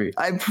Rodri.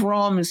 I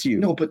promise you.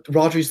 No, but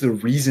Rodri's the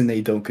reason they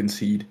don't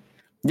concede.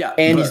 Yeah,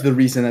 and he's the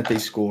reason that they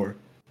score.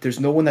 There's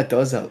no one that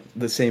does that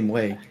the same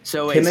way.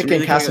 So Kimmich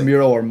and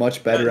Casemiro are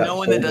much better at no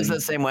one that does that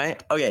the same way?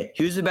 Okay,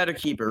 who's the better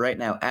keeper right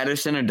now,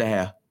 Ederson or De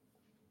Gea?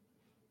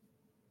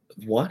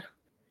 What?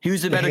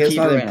 Who's the better keeper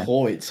keeper right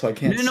employed, so I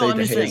can't say De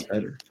Gea's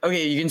better.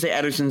 Okay, you can say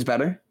Ederson's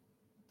better?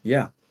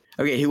 Yeah.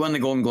 Okay, who won the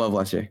Golden Glove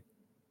last year?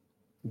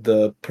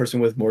 The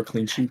person with more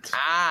clean sheets.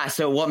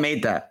 So what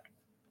made that?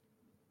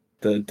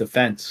 The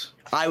defense.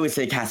 I would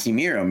say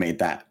Casemiro made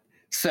that.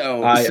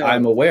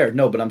 I'm aware.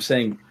 No, but I'm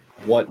saying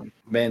what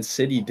Man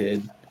City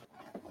did.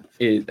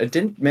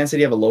 Didn't Man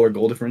City have a lower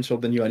goal differential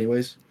than you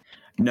anyways?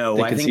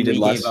 No, I think we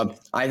gave up.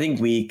 I think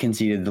we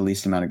conceded the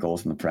least amount of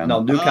goals in the Prem.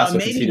 No, Newcastle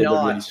conceded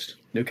the least.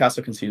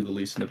 Newcastle conceded the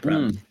least in the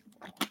Prem.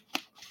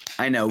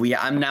 I know.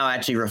 I'm now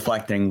actually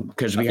reflecting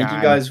because I think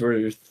you guys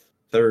were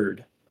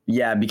third.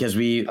 Yeah, because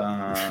we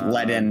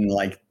let in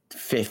like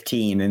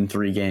 15 in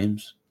 3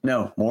 games.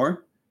 No,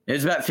 more? It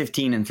was about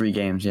 15 in 3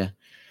 games, yeah.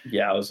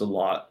 Yeah, it was a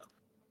lot.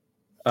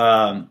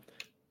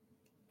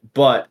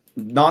 But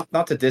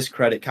not to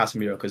discredit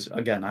Casemiro, because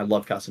again, I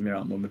love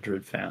Casemiro. I'm a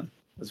Madrid fan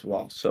as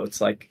well. So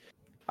it's like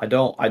I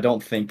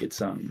don't think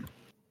it's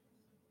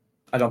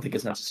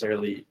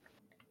necessarily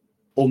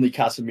only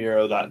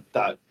Casemiro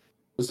that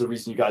was the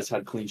reason you guys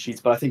had clean sheets.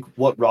 But I think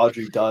what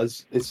Rodri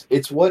does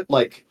it's what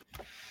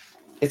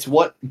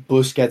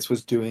Busquets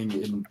was doing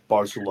in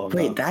Barcelona.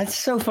 Wait, that's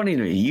so funny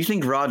to me. You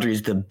think Rodri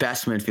is the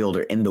best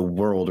midfielder in the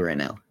world right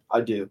now?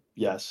 I do.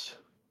 Yes,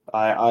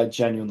 I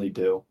genuinely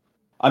do.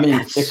 I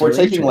mean, if we're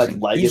taking like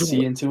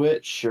legacy into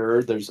it,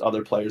 sure, there's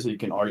other players that you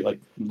can argue,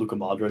 like Luka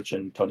Modric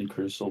and Toni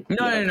Kroos.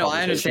 No,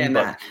 I understand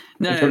that.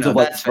 In terms of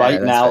like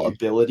right now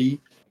ability,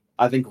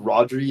 I think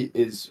Rodri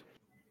is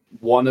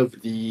one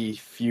of the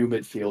few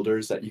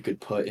midfielders that you could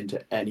put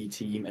into any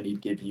team and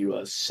he'd give you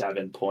a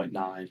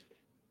 7.9.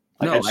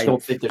 I just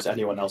don't think there's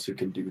anyone else who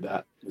can do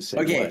that the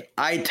same way.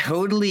 I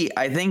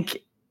think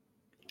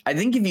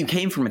if you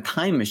came from a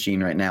time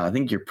machine right now, I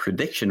think your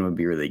prediction would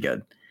be really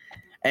good.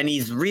 And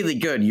he's really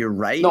good. You're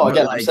right. No,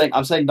 again,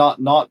 I'm saying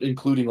not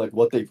including like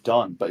what they've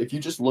done, but if you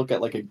just look at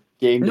like a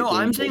game. No,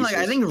 I'm saying like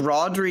I think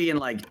Rodri in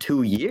like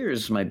 2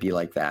 years might be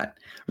like that.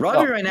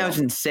 Rodri now is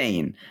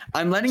insane.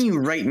 I'm letting you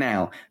right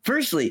now.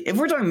 Firstly, if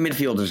we're talking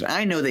midfielders,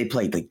 I know they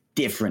play like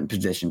different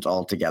positions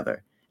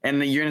altogether, and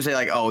then you're gonna say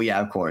like, oh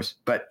yeah, of course,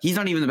 but he's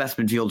not even the best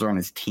midfielder on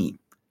his team.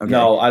 Okay?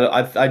 No,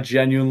 I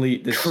genuinely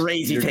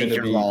crazy take.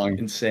 You're wrong.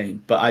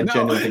 Insane, but I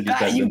genuinely think he's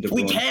better than De Bruyne.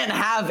 We can't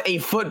have a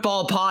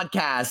football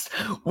podcast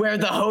where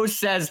the host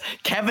says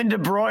Kevin De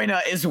Bruyne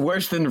is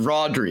worse than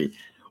Rodri.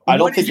 I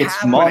don't think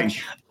it's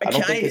much.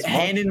 Can I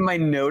hand in my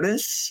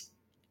notice?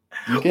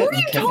 What are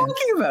you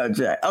talking about,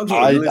 Jack?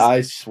 Okay,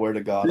 I swear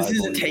to God, this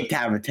is a take to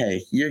have a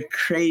take. You're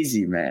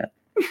crazy, man.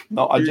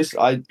 No, I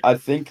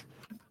think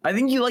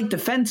you like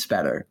defense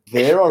better.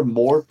 There are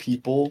more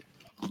people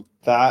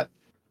that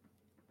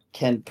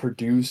can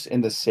produce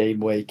in the same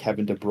way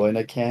Kevin De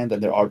Bruyne can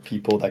than there are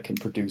people that can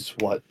produce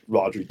what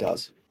Rodri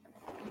does.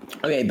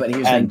 Okay, but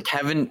here's the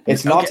Kevin.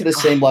 It's not to the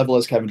same level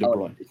as Kevin De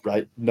Bruyne,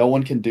 right? No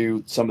one can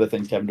do some of the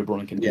things Kevin De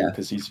Bruyne can do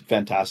because he's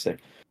fantastic.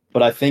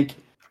 But I think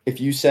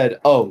if you said,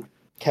 "Oh,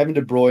 Kevin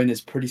De Bruyne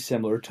is pretty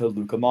similar to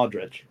Luka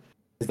Modric,"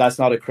 because that's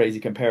not a crazy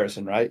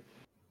comparison, right?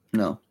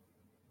 No.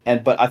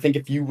 But I think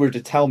if you were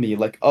to tell me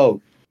like,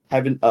 "Oh,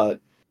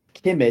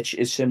 Kimmich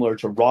is similar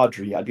to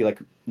Rodri," I'd be like,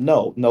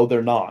 "No,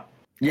 they're not."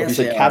 Yes,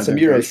 like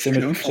Casemiro is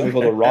similar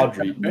to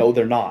Rodri. No,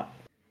 they're not,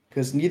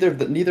 because neither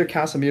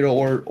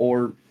Casemiro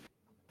or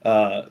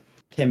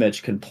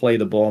Kimmich can play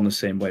the ball in the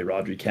same way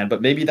Rodri can.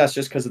 But maybe that's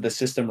just because of the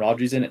system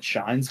Rodri's in. It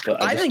shines.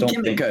 But I think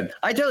Kimmich could.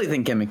 I totally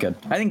think Kimmich could.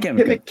 I think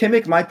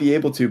Kimmich might be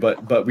able to,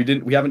 but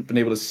we haven't been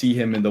able to see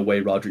him in the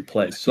way Rodri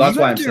plays. So that's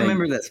why I'm saying.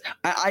 Remember this.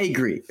 I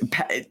agree.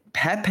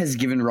 Pep has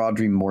given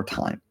Rodri more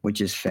time,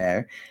 which is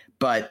fair,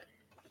 but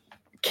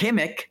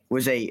Kimmich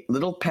was a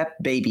little Pep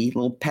baby,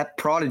 little Pep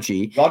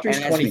prodigy. Rodri's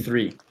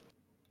 23.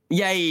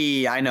 Yeah,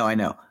 I know.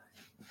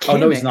 Kimmich, oh,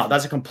 no, he's not.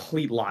 That's a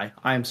complete lie.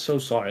 I am so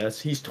sorry.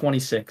 He's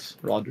 26,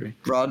 Rodri.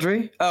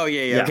 Rodri? Oh,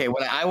 yeah. Okay,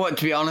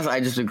 to be honest, I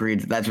just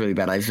agreed. That's really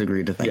bad. I just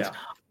agreed to things.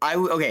 Yeah.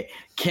 Okay,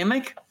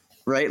 Kimmich,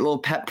 right, little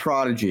Pep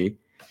prodigy.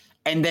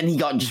 and then he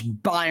got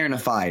just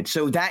Bayernified.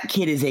 So that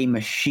kid is a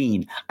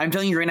machine. I'm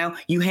telling you right now,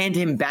 you hand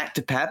him back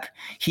to Pep,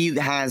 he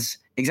has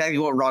exactly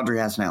what Rodri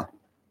has now.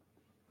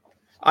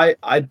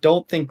 I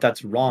don't think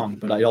that's wrong,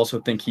 but I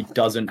also think he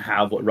doesn't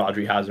have what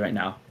Rodri has right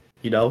now.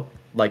 You know,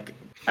 like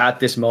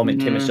at this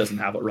moment, Kimmich doesn't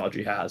have what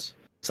Rodri has.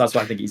 So that's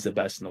why I think he's the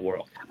best in the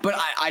world. But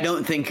I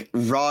don't think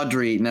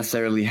Rodri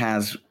necessarily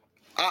has.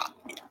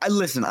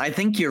 Listen, I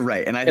think you're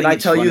right, and I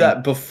tell you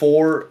that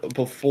before.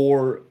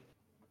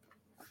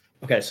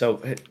 Okay, so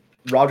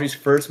Rodri's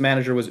first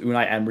manager was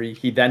Unai Emery.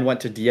 He then went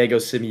to Diego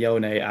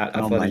Simeone at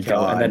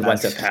Atletico, and then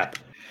went to Pep.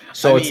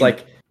 So it's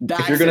like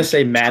if you're gonna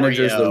say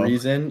manager's the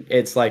reason,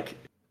 it's like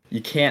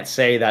you can't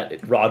say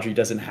that Rodri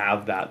doesn't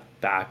have that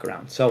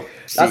background. So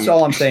that's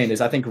all I'm saying is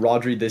I think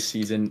Rodri this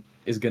season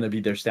is going to be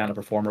their stand-up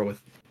performer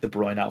with De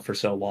Bruyne out for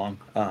so long,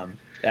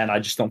 and I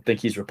just don't think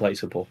he's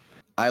replaceable.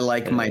 I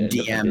like my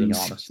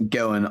DMs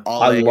going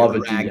all I love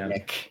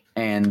Ragnick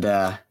and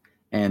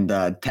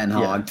Ten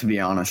Hag, to be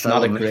honest.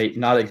 Not a great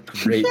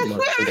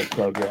look for the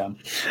program.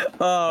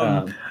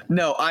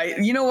 No,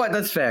 you know what?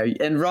 That's fair.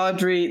 And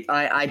Rodri,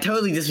 I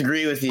totally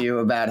disagree with you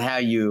about how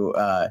you.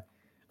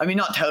 I mean,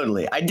 not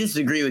totally. I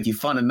disagree with you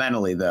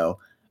fundamentally, though,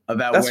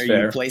 about where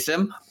you place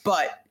him.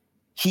 But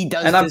he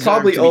does. And I'm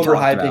probably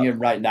overhyping him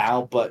right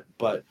now, but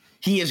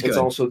he is good. It's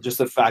also just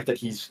the fact that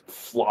he's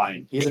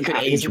flying. He has an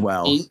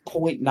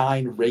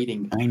 8.9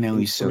 rating. I know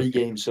he's 3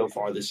 games so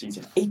far this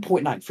season.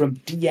 8.9 from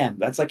DM.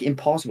 That's like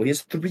impossible. He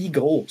has 3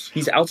 goals.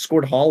 He's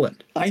outscored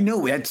Haaland. I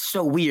know. That's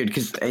so weird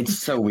because it's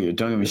so weird.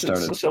 Don't get me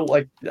started. So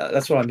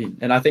that's what I mean.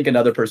 And I think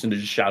another person to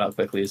just shout out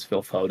quickly is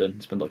Phil Foden.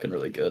 He's been looking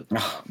really good.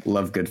 Oh,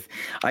 love good.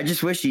 I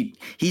just wish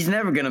he's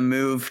never gonna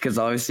move because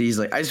obviously he's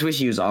like. I just wish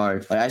he was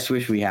ours. Like I just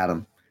wish we had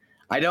him.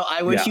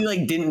 I wish you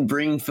didn't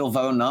bring Phil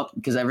Foden up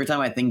because every time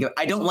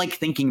I don't like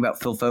thinking about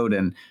Phil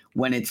Foden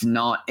when it's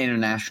not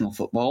international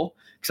football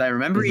because I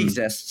remember he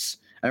exists.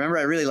 I remember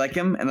I really like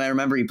him and I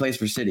remember he plays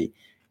for City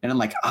and I'm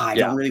like, I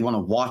don't really want to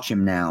watch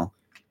him now.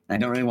 I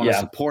don't really want to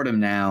support him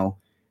now.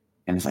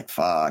 And it's like,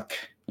 fuck.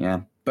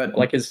 Yeah. But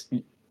like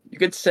you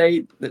could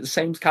say the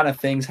same kind of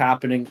things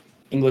happening.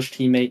 English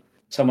teammate,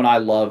 someone I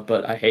love,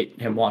 but I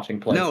hate him watching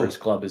play for his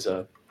club is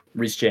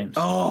Reece James.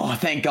 Oh,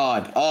 thank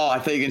God. Oh, I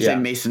thought you were going to say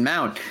Mason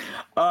Mount.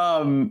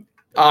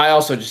 I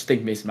also just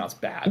think Mason Mount's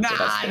bad.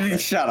 Nah,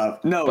 shut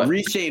up. No,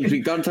 Reece James. We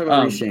got to talk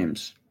about Reece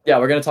James. Yeah,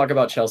 we're going to talk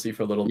about Chelsea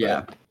for a little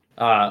bit.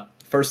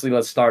 Firstly,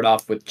 let's start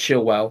off with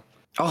Chilwell.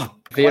 Oh,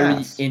 very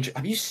interesting.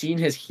 Have you seen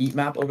his heat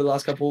map over the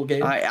last couple of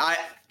games?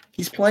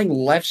 He's playing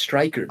left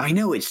striker. I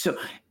know it's so,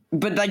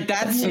 but like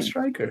that's a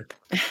striker.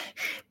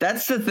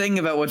 That's the thing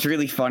about what's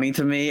really funny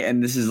to me,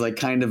 and this is like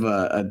kind of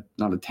a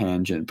not a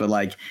tangent, but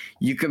like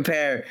you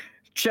compare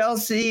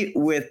Chelsea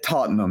with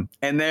Tottenham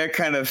and their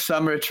kind of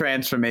summer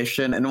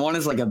transformation, and one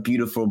is like a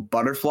beautiful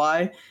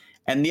butterfly,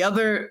 and the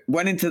other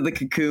went into the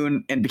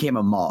cocoon and became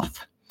a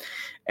moth.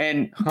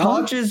 And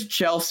Poch's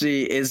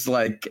Chelsea is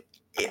like,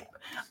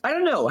 I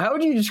don't know. How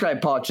would you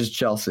describe Poch's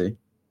Chelsea?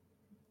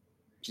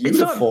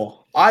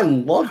 Beautiful. I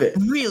love it.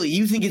 Really?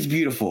 You think it's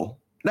beautiful?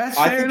 That's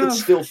fair enough. I think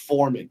it's still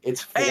forming.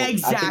 It's forming.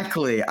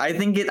 Exactly. I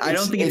don't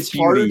think it's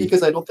harder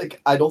because I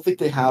don't think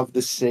they have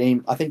the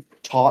same. I think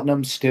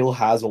Tottenham still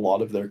has a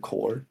lot of their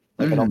core.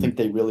 Like I don't think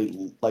they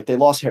really they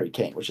lost Harry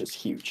Kane, which is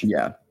huge.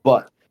 Yeah.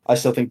 But I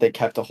still think they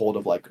kept a hold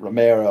of like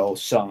Romero,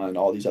 Son, and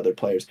all these other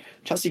players.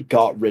 Chelsea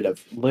got rid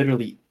of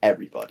literally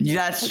everybody.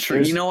 Yeah, that's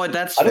true. You know what?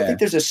 That's I don't think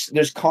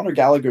there's Conor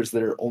Gallagher's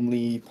that are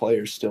only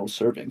players still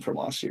serving from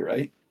last year,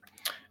 right?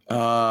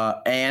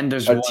 And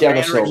there's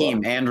Thiago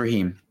Silva.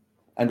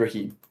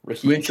 Raheem.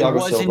 Which Thiago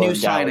was Silva, a new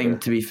signing,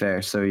 to be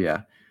fair. So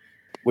yeah,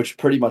 which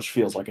pretty much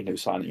feels like a new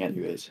signing,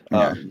 anyways.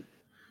 Yeah.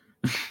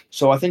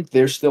 So I think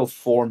they're still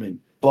forming,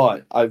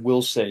 but I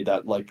will say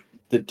that like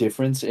the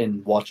difference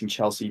in watching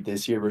Chelsea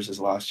this year versus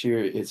last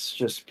year, it's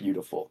just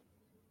beautiful.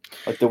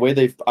 Like the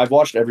way I've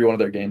watched every one of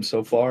their games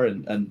so far,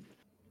 and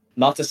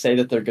not to say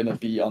that they're gonna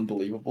be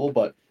unbelievable,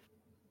 but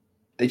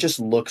they just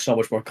look so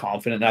much more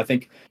confident. And I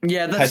think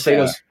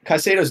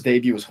Caicedo's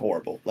debut was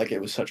horrible. Like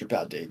it was such a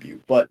bad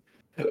debut. But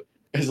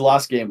his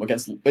last game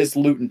it's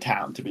Luton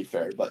Town, to be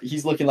fair. But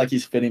he's looking like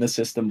he's fitting the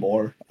system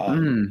more.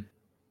 I'm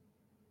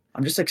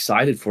just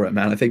excited for it,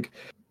 man. I think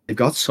they've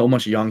got so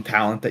much young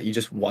talent that you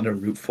just want to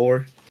root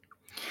for.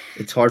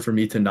 It's hard for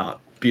me to not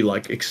be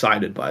like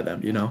excited by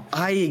them, you know?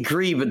 I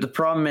agree, but the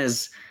problem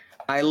is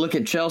I look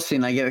at Chelsea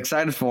and I get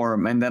excited for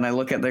them, and then I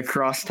look at their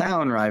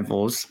cross-town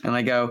rivals and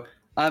I go,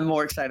 I'm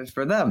more excited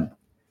for them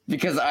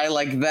because I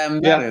like them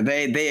better.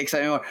 Yeah. They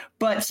excite me more.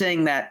 But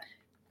saying that,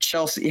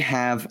 Chelsea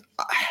have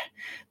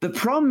the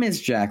problem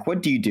is, Jack,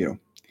 what do you do?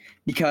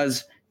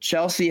 Because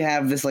Chelsea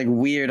have this like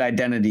weird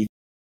identity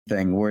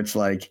thing where it's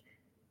like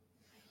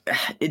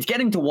it's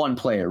getting to one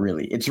player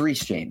really. It's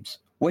Reece James.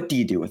 What do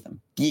you do with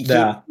him? Do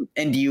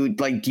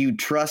you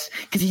trust?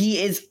 Because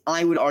he is,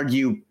 I would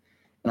argue,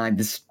 and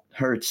this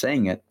hurts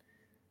saying it.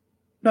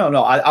 No,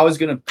 I was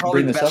going to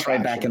probably bring the this best up,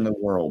 right back in the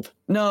world.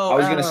 No, I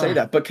was going to say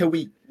that, but can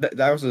we?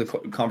 That was the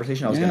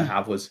conversation I was going to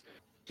have was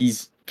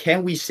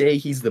can we say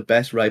he's the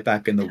best right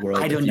back in the world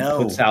I don't if he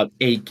know. puts out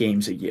 8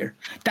 games a year?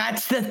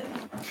 That's the.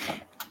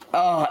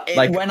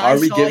 When are I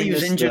we saw giving he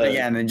was this injured the-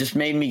 again, it just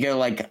made me go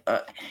like.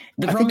 The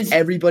I problem think is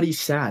everybody's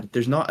sad.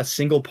 There's not a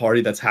single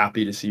party that's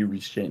happy to see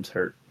Reece James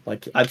hurt.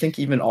 Like, I think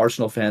even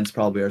Arsenal fans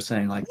probably are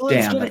saying, like, Well,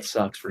 damn, that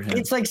sucks for him.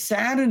 it's like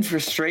sad and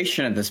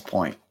frustration at this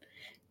point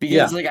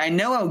because Yeah. like I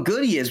know how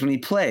good he is when he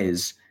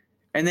plays,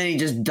 and then he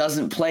just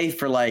doesn't play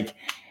for like.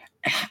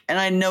 And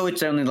I know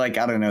it's only like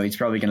I don't know. He's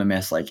probably gonna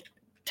miss like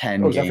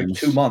 10 It's after games.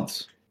 2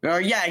 months. Or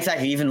yeah,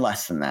 exactly. Even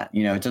less than that.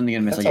 You know, it's only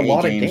gonna miss That's like a 8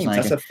 lot of games. games. Like,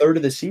 That's a third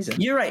of the season.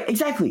 you're right,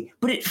 exactly.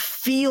 But it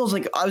feels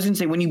like I was gonna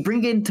say when you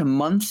bring it into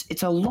months,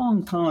 it's a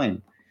long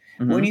time.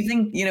 Mhm. When you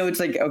think, you know,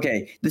 it's like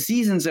okay, the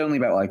season's only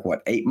about like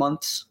what 8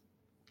 months.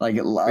 Like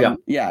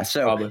yeah.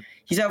 So Probably.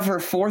 he's out for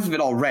a fourth of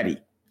it already.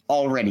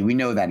 Already, we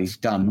know that he's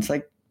done. It's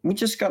like we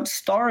just got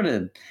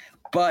started.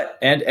 But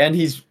And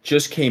he's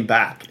just came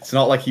back. It's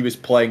not like he was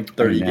playing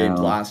 30 games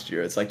know. last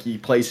year. It's like he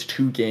plays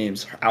 2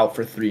 games out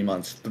for 3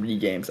 months, 3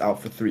 games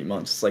out for 3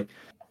 months. It's like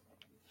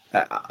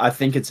I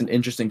think it's an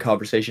interesting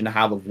conversation to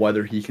have of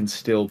whether he can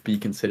still be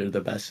considered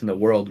the best in the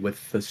world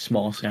with the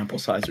small sample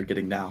size we're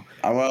getting now.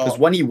 Because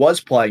when he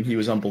was playing, he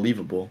was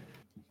unbelievable.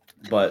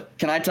 But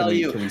can I tell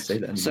you? Can we say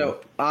that anymore?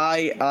 So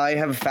I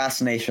have a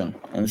fascination,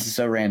 and this is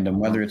so random.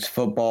 Whether it's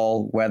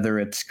football, whether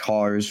it's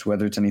cars,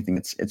 whether it's anything,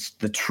 it's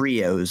the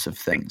trios of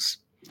things.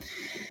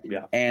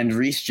 Yeah. And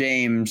Reece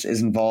James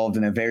is involved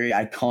in a very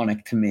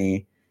iconic to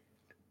me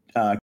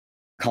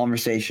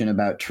conversation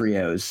about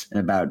trios and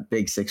about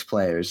big 6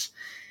 players.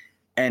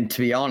 And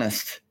to be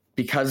honest,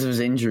 because of his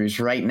injuries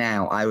right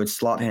now, I would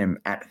slot him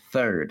at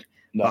 3rd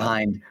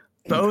behind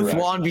both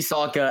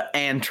Wan-Bissaka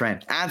and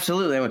Trent.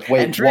 Absolutely.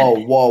 Wait,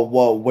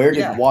 whoa. Where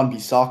did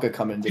Wan-Bissaka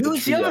come into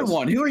Who's the other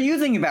one? Who are you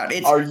thinking about?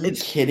 Are you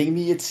kidding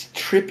me? It's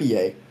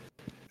Trippier.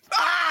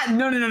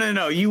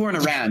 No. You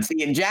weren't around.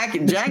 See, and Jack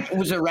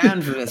was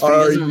around for this, but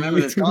he doesn't remember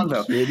this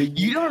convo.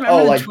 You don't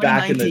remember like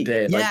back in the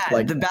day.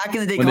 Like the back in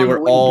the day when they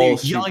were all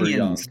super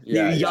young.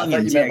 Yeah, I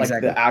thought you meant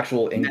like the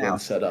actual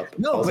England setup.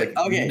 No, but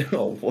okay.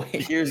 No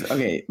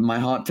way. My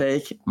hot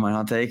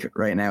take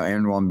right now,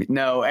 Aaron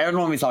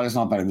Wan-Bissaka is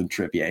not better than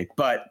Trippier,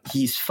 but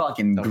he's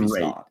fucking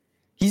great.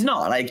 He's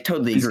not. I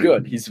totally agree. He's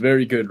good. He's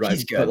very good, right?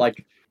 He's good. But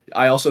like,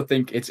 I also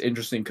think it's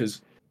interesting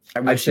because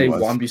I'd say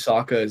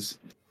Wan-Bissaka is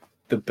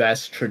the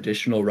best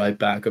traditional right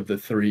back of the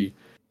 3.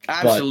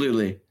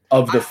 Absolutely.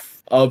 Of the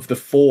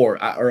 4,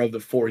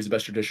 he's the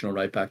best traditional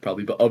right back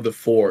probably. But of the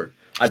 4,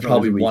 I'd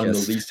probably want him the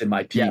least in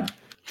my team. Yeah.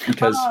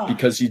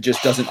 Because he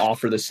just doesn't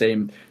offer the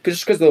same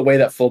because of the way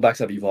that fullbacks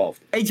have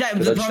evolved.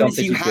 Exactly. The problem is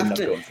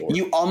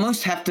you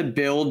almost have to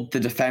build the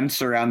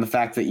defense around the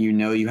fact that you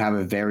know you have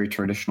a very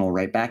traditional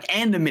right back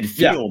and a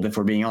midfield, if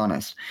we're being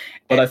honest.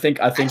 But I think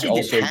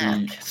also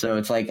so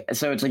it's like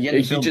that's what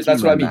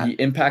I mean. He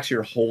impacts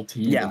your whole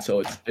team, and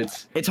so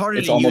it's harder.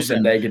 It's almost a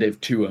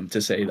negative to him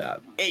to say that.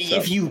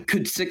 If you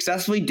could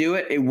successfully do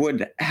it, it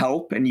would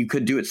help, and you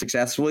could do it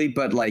successfully.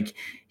 But like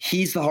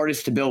he's the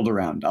hardest to build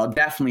around. I'll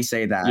definitely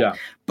say that. Yeah.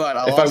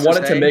 But if I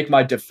wanted to make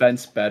my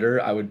defense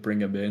better, I would bring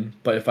him in.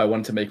 But if I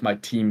wanted to make my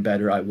team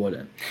better, I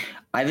wouldn't.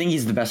 I think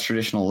he's the best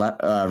traditional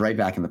right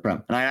back in the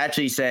Prem, and I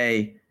actually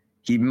say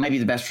he might be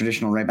the best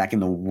traditional right back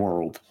in the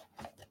world.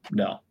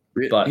 No.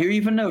 But who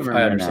even over him?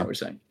 I understand what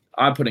you're saying.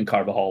 I'm putting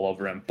Carvajal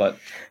over him, but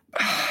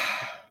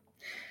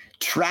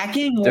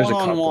tracking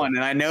one-on-one,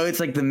 and I know it's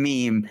like the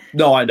meme.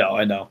 No, I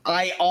know.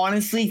 I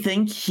honestly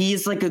think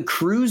he's like a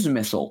cruise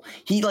missile.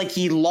 He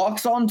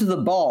locks onto the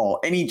ball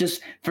and he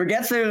just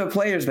forgets there are the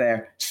players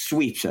there,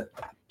 sweeps it,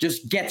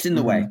 just gets in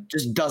the way,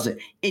 just does it.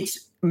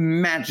 It's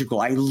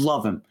magical. I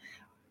love him.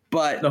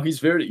 But no,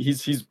 he's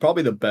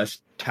probably the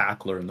best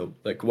tackler one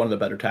of the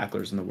better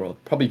tacklers in the world.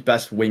 Probably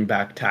best wing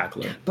back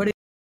tackler. But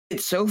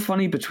it's so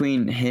funny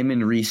between him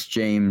and Reece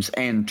James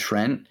and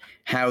Trent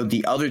how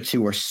the other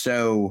two are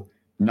so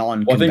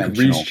non-conventional. I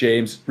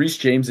think Reece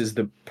James is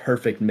the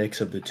perfect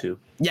mix of the two.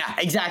 Yeah,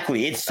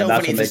 exactly. It's so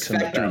funny.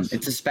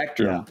 It's a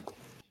spectrum. Yeah.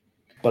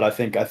 But I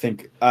think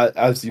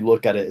as you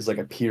look at it, it's like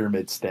a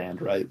pyramid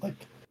stand, right? Like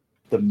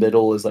the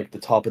middle is like the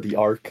top of the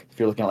arc. If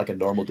you're looking at like a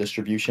normal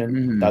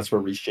distribution, that's where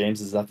Reece James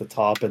is at the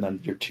top, and then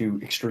your 2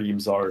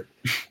 extremes are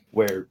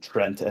where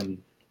Trent and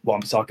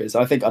Wan-Bissaka is.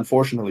 I think,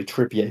 unfortunately,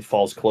 Trippier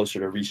falls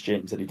closer to Reece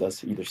James than he does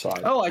to either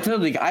side. Oh, I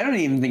don't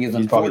even think it's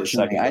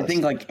unfortunately. I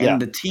think in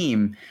the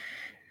team,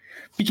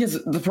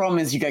 because the problem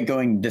is you got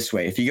going this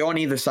way. If you go on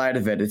either side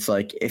of it, it's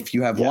like if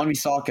you have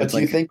Wan-Bissaka, it's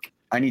like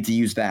I need to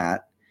use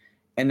that.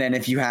 And then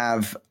if you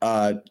have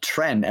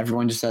Trent,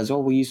 everyone just says,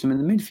 we'll use him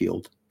in the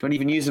midfield. Don't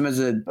even use him as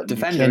a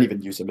defender. You can't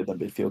even use him in the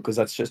midfield because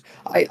that's just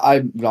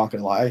I'm not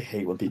going to lie. I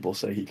hate when people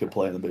say he could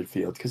play in the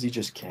midfield because he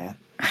just can't.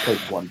 He played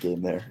 1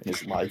 game there in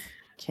his life.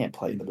 Can't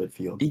play in the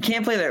midfield. He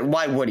can't play there.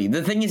 Why would he?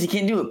 The thing is, he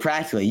can't do it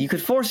practically. You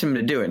could force him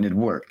to do it and it'd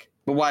work.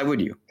 But why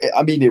would you?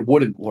 I mean, it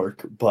wouldn't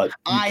work, but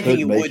I think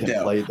it would,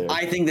 though.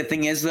 I think the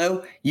thing is,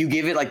 though, you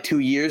give it like 2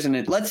 years,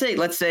 and let's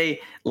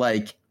say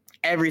like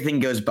everything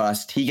goes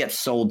bust. He gets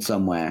sold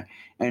somewhere,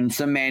 and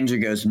some manager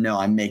goes, "No,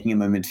 I'm making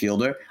him a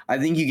midfielder." I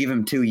think you give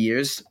him 2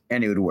 years,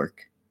 and it would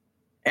work.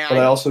 And But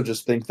I also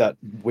just think that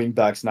wing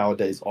backs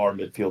nowadays are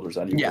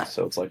midfielders anyway. Yeah.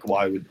 So it's like,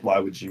 why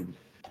would you?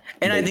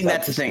 And I make think that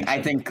that's the thing.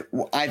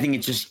 distinction? I think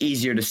it's just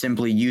easier to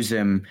simply use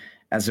him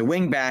as a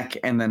wing back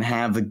and then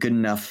have a good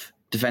enough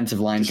defensive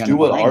line Just kind do of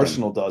what behind him.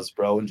 Arsenal does,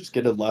 bro, and just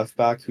get a left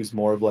back who's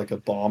more of like a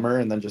bomber,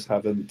 and then just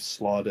have him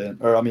slot in,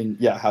 or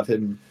have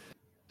him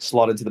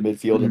slot into the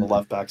midfield and the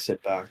left back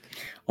sit back.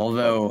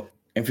 Although,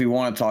 if we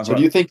want to talk So about,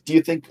 do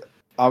you think?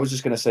 I was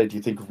just gonna say, do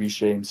you think Reece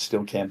James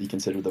still can be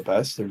considered the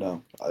best, or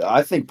no?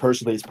 I think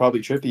personally, it's probably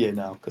Trippier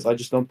now because I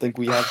just don't think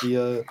we have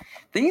the.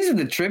 things with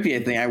the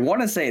Trippier thing, I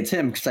want to say it's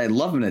him because I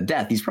love him to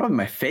death. He's probably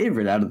my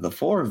favorite out of the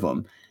four of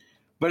them.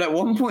 But at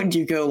one point,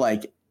 you go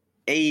like,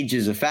 age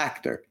is a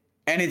factor,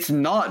 and it's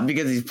not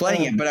because he's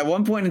playing it. But at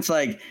one point, it's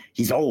like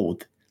he's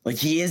old. Like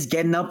he is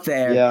getting up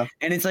there, Yeah.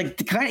 And it's like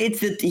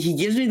he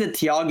gives me the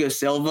Thiago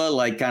Silva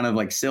like kind of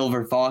like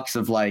silver fox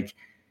of like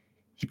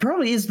he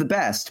probably is the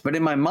best, but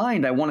in my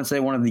mind I want to say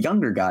one of the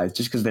younger guys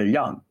just because they're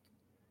young,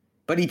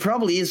 but he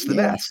probably is the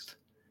best.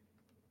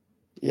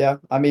 Yeah,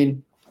 I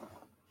mean,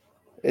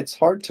 it's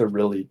hard to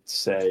really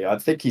say. I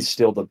think he's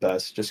still the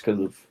best just because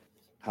of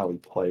how he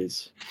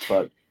plays,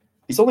 but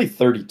he's only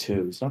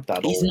 32. He's not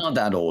that old. He's not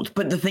that old,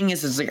 but the thing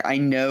is, it's like I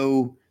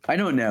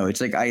don't know.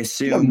 It's like I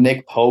assume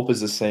Nick Pope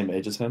is the same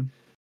age as him.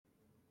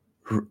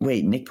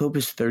 Wait, Nick Pope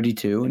is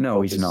 32? No,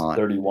 Pope he's is not.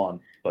 31,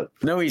 but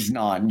no, he's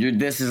not.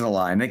 This is a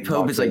lie. Nick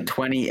Pope is like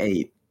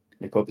 28.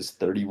 Nick Pope is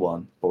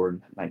 31,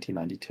 born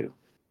 1992.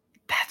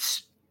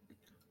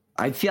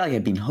 I feel like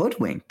I've been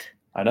hoodwinked.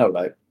 I know,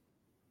 right?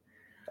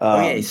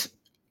 Okay.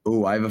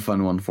 I have a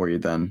fun one for you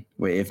then.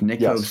 Wait, if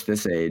Nick Pope's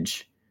this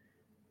age.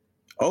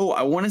 Oh,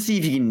 I want to see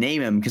if you can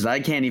name him because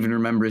I can't even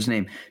remember his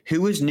name.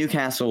 Who was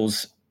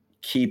Newcastle's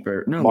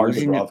keeper? No,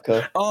 Martin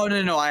Dubravka. Oh,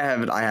 no, I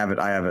have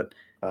it.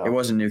 It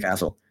wasn't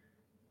Newcastle.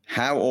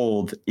 How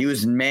old? He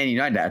was in Man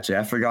United, actually.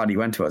 I forgot he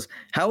went to us.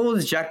 How old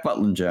is Jack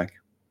Butland, Jack?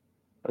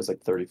 I was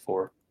like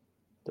 34,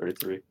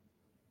 33.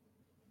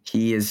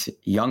 He is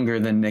younger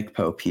than Nick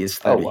Pope. He is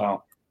 30. Oh,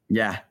 wow.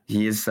 Yeah,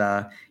 he's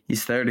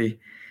 30,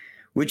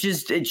 which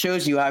it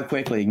shows you how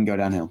quickly he can go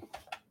downhill.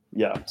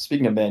 Yeah.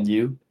 Speaking of Man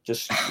U,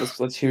 just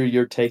let's hear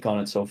your take on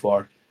it so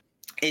far.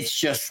 It's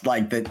just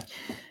like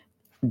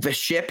the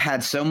ship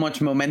had so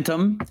much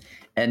momentum,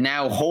 and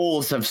now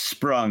holes have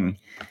sprung,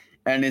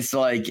 and it's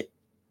like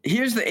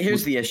here's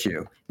the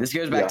issue. This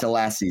goes back to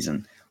last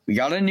season. We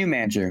got a new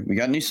manager. We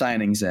got new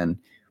signings in.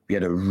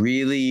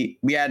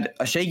 We had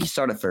a shaky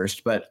start at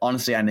first, but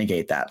honestly, I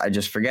negate that. I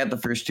just forget the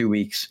first 2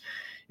 weeks.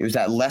 It was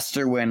that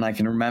Leicester win. I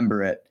can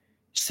remember it.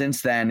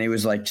 Since then, it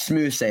was like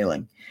smooth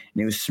sailing.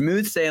 And it was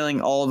smooth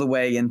sailing all the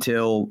way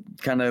until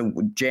kind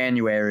of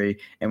January,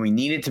 and we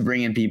needed to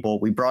bring in people.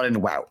 We brought in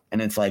Wout,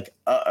 and it's like,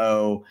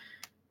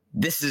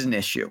 this is an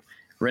issue.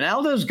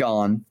 Ronaldo's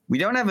gone. We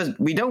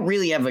don't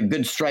really have a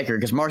good striker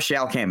because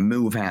Martial can't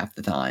move half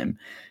the time,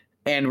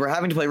 and we're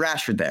having to play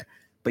Rashford there.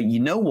 But you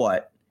know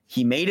what?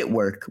 He made it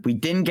work. We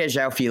didn't get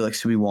João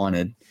Felix who we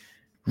wanted.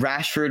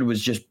 Rashford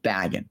was just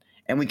bagging.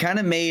 And we kind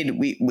of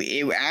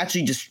it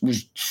actually just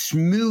was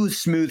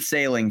smooth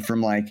sailing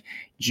from like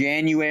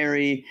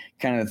January,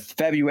 kind of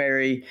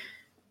February.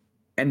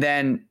 And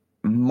then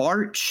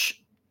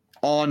March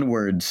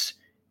onwards,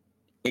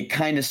 it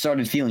kind of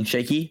started feeling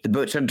shaky. The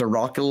boat started to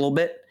rock a little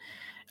bit.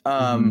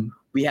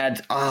 We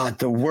had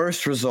the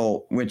worst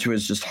result, which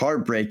was just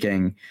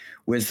heartbreaking,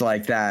 was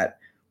like that.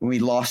 We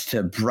lost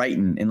to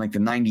Brighton in like the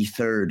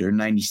 93rd or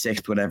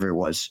 96th, whatever it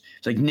was.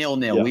 It's like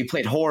 0-0. Yeah. We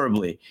played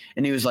horribly.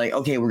 And he was like,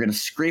 okay, we're going to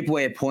scrape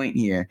away a point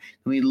here.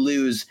 And we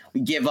lose. We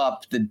give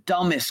up the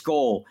dumbest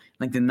goal,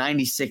 like the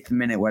 96th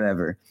minute,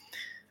 whatever.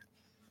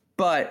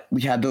 But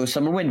we had the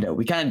summer window.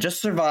 We kind of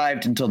just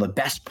survived until the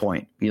best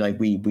point.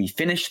 We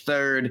finished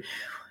third.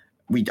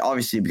 We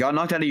got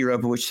knocked out of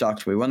Europa, which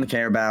sucked. We won the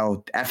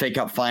Carabao. FA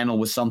Cup final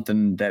was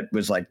something that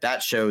was like,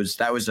 that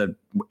was a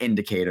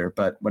indicator,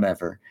 but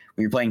whatever.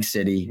 We were playing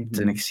City. Mm-hmm. It's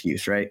an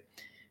excuse, right?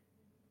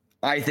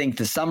 I think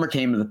the summer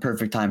came at the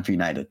perfect time for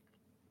United.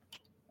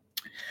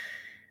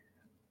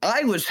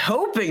 I was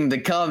hoping to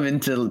come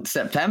into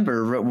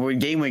September,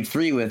 game week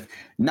 3 with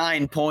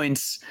 9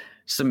 points,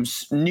 some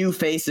new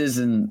faces,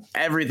 and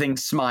everything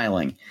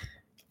smiling.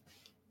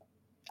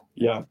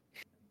 Yeah.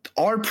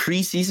 Our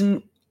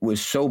preseason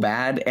was so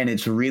bad, and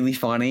it's really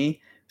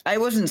funny. I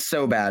wasn't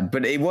so bad,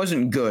 but it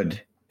wasn't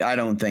good, I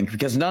don't think,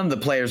 because none of the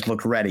players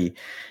look ready.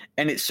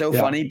 And it's so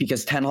funny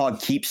because Ten Hag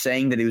keeps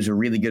saying that it was a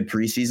really good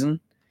preseason.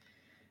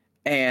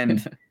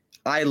 And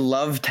I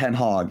love Ten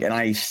Hag, and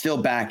I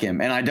still back him.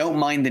 And I don't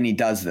mind that he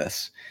does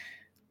this.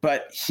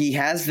 But he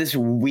has this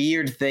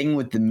weird thing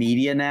with the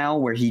media now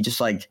where he just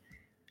like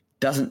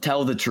doesn't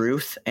tell the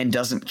truth and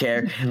doesn't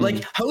care. Mm-hmm.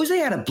 Like Jose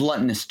had a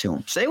bluntness to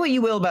him. Say what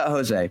you will about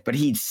Jose, but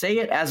he'd say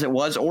it as it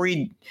was, or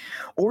he'd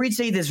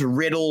say this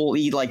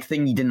riddle-y like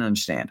thing he didn't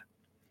understand.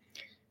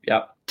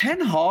 Yeah.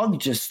 Ten Hag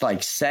just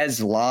like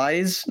says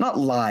lies, not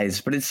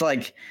lies, but it's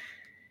like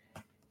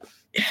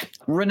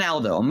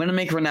Ronaldo. I'm going to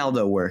make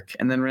Ronaldo work.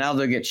 And then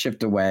Ronaldo gets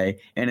shipped away.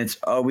 And it's,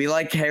 we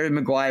like Harry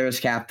Maguire as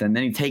captain.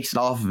 Then he takes it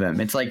off of him.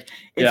 It's like,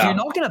 if you're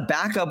not going to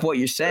back up what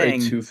you're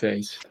saying. Very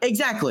two-faced.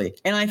 Exactly.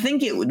 And I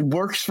think it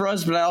works for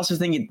us, but I also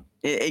think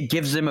it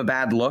gives him a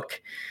bad look.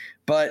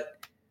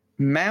 But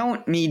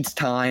Mount needs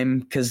time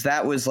because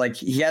that was like,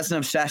 he has an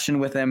obsession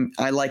with him.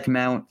 I like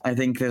Mount. I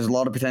think there's a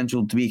lot of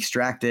potential to be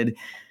extracted.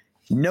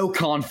 No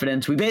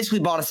confidence. We basically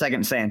bought a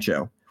second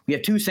Sancho. We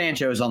have 2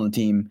 Sanchos on the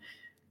team.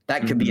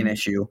 That could be an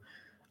issue.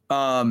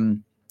 I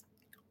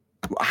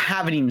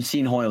haven't even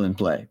seen Højlund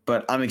play,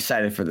 but I'm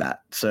excited for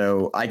that.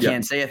 So I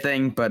can't say a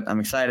thing, but I'm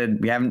excited.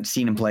 We haven't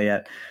seen him play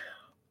yet.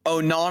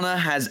 Onana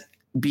has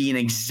been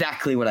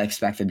exactly what I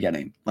expected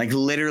getting. Like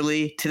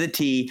literally to the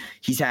T.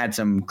 He's had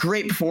some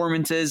great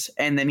performances,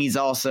 and then he's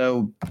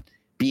also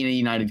being a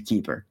United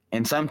keeper.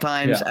 And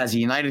sometimes as a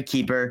United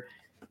keeper,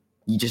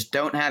 you just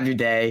don't have your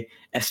day,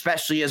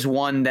 especially as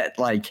one that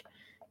like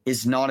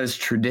is not as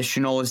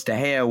traditional as De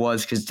Gea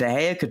was, because De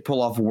Gea could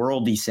pull off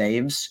worldly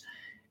saves,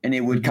 and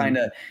it would kind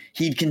of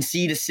he'd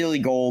concede a silly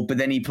goal, but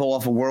then he'd pull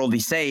off a worldly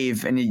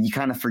save, and you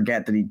kind of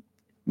forget that he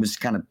was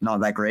kind of not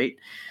that great.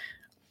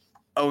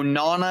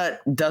 Onana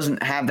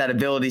doesn't have that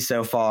ability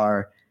so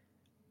far,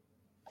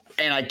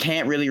 and I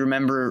can't really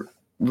remember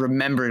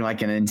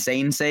like an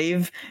insane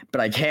save, but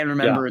I can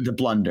remember the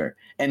blunder,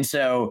 and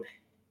so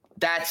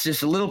that's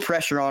just a little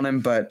pressure on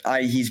him, but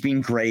he's been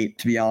great,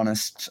 to be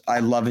honest. I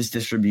love his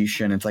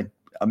distribution. It's like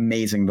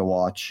amazing to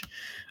watch.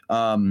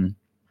 And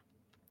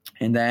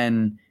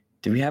then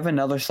do we have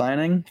another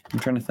signing? I'm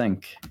trying to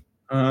think.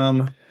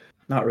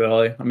 Not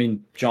really. I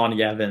mean,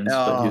 Johnny Evans,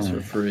 but he's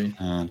for free.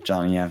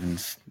 Johnny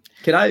Evans.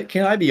 Can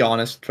I be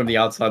honest from the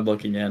outside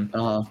looking in?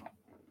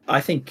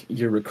 I think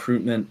your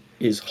recruitment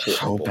is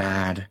horrible. So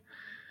bad.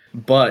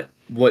 But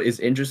what is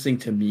interesting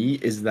to me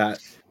is that,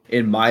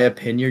 in my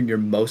opinion, your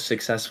most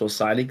successful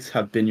signings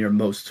have been your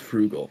most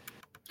frugal,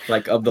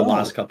 like of the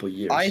last couple of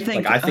years. I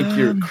think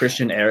your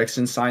Christian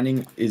Eriksen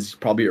signing is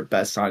probably your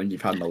best signing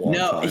you've had in a long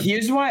time. No,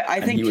 here's why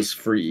I think he was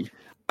free.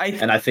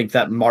 And I think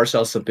that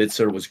Marcel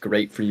Sabitzer was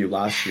great for you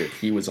last year.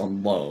 He was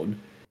on loan,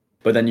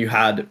 but then you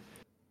had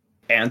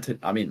Anthony.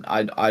 I mean,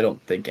 I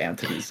don't think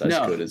Anthony's as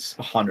good as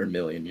 100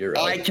 million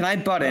euros. Can I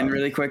butt in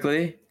really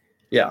quickly?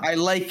 Yeah, I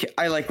like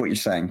what you're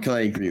saying because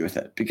I agree with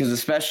it. Because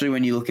especially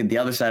when you look at the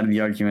other side of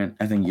the argument,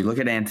 I think you look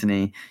at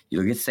Anthony,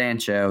 you look at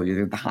Sancho, you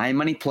look at the high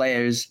money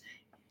players,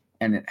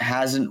 and it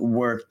hasn't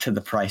worked to the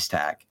price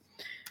tag.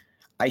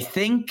 I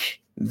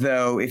think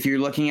though, if you're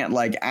looking at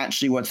like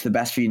actually what's the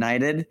best for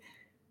United,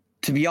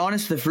 to be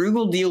honest, the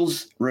frugal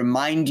deals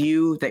remind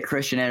you that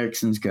Christian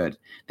Eriksen's good.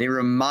 They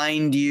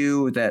remind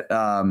you that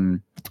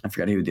I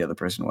forgot who the other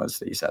person was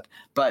that you said,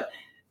 but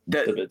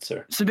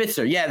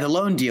Sabitzer, yeah, the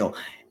loan deal.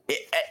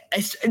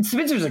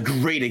 Sabitzer's a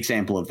great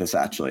example of this,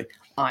 actually.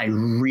 I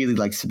really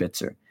like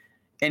Sabitzer.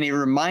 And it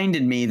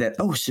reminded me that,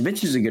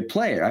 Sabitzer's a good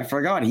player. I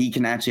forgot he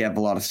can actually have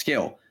a lot of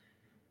skill.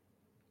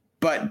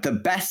 But the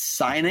best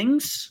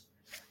signings,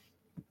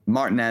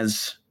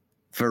 Martinez,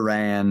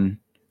 Varane,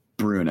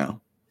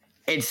 Bruno.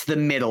 It's the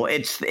middle.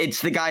 It's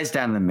the guys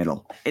down in the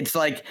middle. It's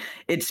like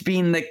it's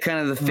been the kind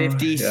of the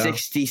 50,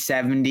 60,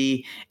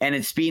 70, and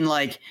it's been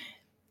like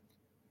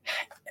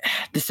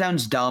this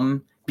sounds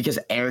dumb because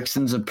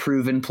Eriksen's a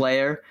proven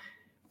player,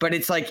 but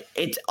it's like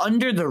it's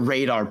under the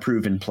radar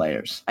proven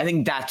players. I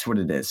think that's what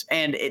it is.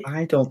 And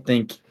I don't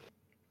think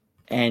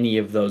any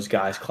of those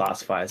guys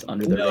classify as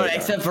under the radar. No,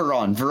 except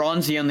Varane.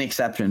 Varane's the only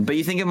exception. But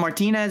you think of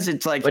Martinez,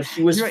 it's like... But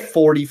he was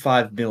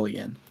 45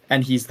 million,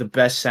 and he's the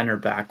best center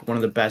back, one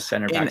of the best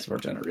center backs of our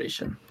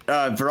generation.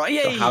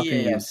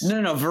 Varane,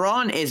 No,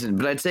 Varane isn't.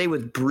 But I'd say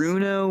with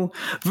Bruno...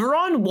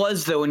 Varane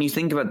was, though, when you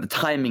think about the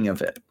timing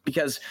of it,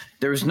 because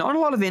there was not a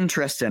lot of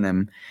interest in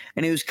him.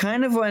 And it was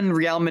kind of when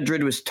Real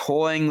Madrid was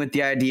toying with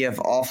the idea of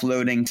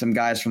offloading some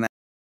guys from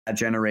that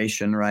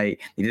generation, right?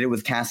 They did it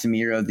with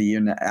Casemiro the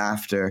year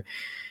after.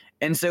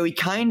 And so he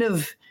kind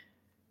of,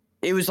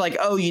 it was like,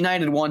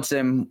 United wants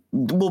him.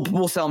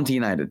 We'll sell him to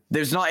United.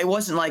 It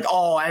wasn't like,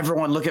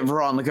 everyone look at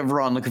Varane, look at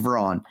Varane, look at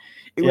Varane.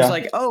 It was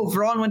like,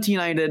 Varane went to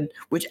United,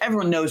 which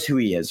everyone knows who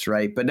he is,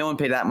 right? But no one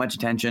paid that much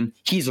attention.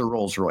 He's a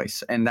Rolls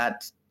Royce. And I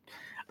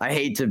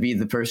hate to be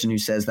the person who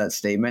says that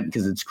statement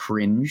because it's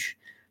cringe,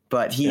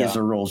 but he is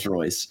a Rolls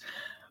Royce.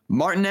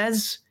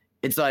 Martinez,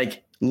 it's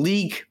like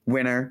league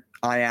winner,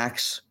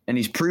 Ajax, and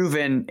he's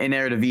proven in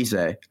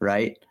Eredivisie,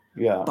 right?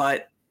 Yeah.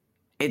 But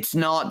it's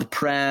not the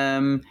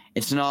Prem,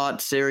 it's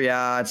not Serie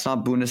A, it's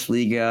not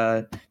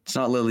Bundesliga, it's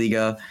not La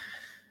Liga.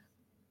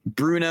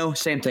 Bruno,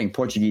 same thing,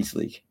 Portuguese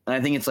league. And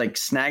I think it's like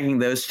snagging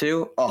those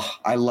two.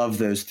 I love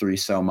those three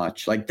so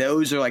much. Like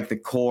those are like the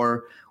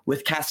core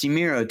with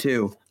Casemiro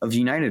too of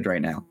United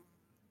right now.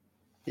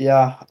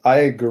 Yeah, I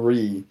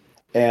agree.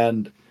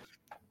 And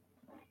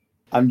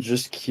I'm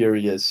just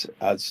curious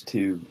as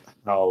to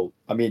how,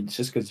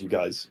 just because you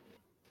guys,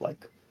 I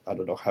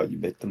don't know how you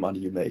make the money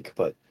you make,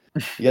 but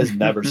you guys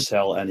never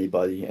sell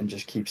anybody and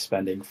just keep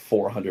spending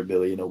 400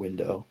 million a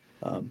window,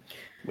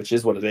 which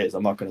is what it is.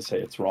 I'm not going to say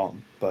it's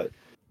wrong, but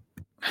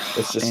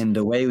It's just And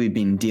the way we've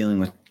been dealing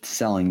with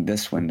selling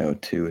this window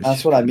too is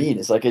that's what I mean.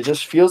 It's like it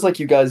just feels like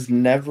you guys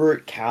never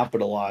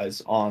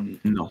capitalize on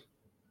no.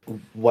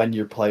 when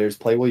your players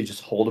play well. You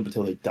just hold them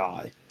until they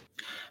die.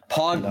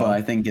 Pogba, No.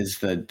 I think, is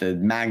the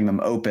magnum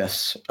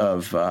opus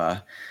of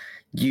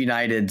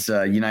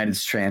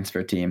United's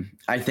transfer team.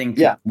 I think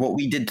what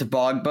we did to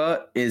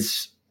Pogba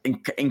is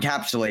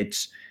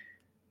encapsulates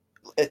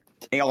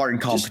our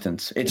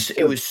incompetence.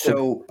 It was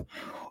so.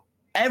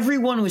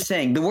 Everyone was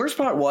saying the worst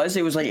part was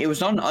it was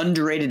not an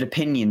underrated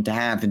opinion to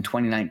have in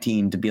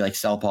 2019 to be like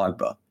sell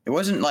Pogba. It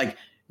wasn't like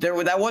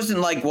that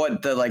wasn't like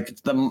what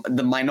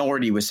the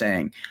minority was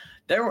saying.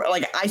 There were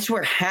I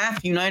swear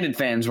half United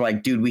fans were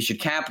like, dude, we should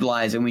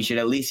capitalize and we should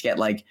at least get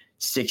like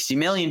 60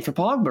 million for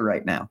Pogba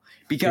right now.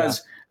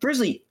 Because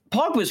firstly,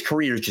 Pogba's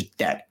career is just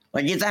dead.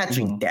 Like it's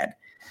actually dead.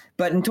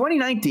 But in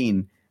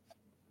 2019,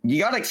 you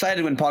got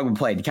excited when Pogba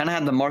played. You kind of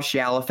had the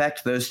Martial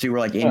effect. Those two were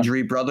like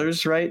injury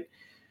brothers, right?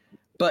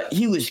 But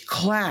he was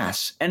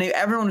class. And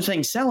everyone was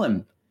saying, sell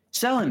him,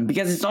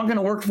 because it's not going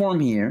to work for him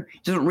here. He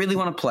doesn't really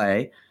want to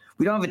play.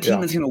 We don't have a team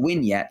that's going to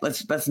win yet.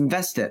 Let's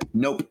invest it.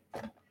 Nope.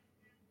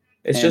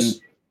 It's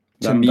just,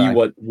 to me,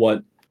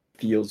 what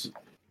feels,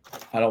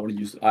 I don't want to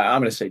use, I'm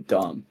going to say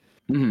dumb,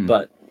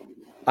 but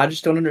I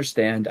just don't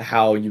understand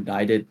how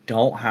United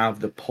don't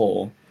have the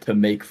pull to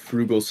make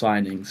frugal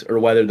signings, or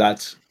whether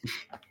that's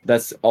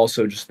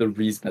also just the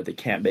reason that they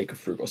can't make a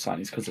frugal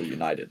signings because of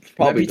United. It's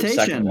probably the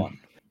second one.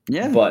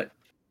 Yeah.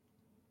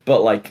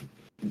 But like,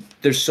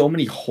 there's so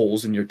many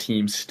holes in your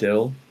team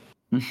still,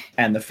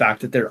 and the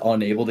fact that they're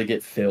unable to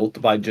get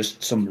filled by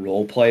just some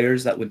role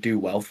players that would do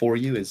well for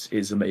you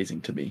is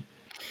amazing to me.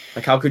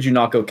 Like, how could you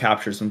not go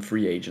capture some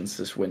free agents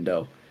this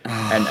window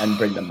and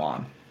bring them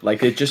on?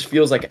 Like, it just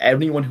feels like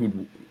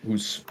anyone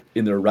who's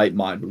in their right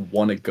mind would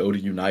want to go to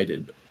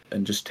United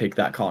and just take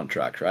that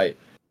contract, right?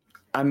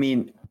 I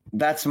mean,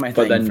 that's my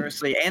thing. Then,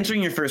 firstly,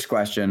 answering your first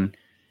question,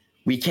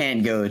 we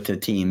can't go to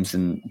teams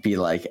and be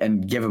like,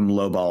 and give them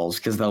low balls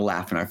because they'll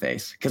laugh in our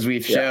face. Because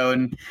we've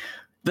shown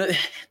the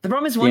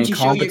problem is once you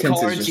show your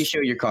cards, you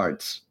show your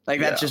cards. Like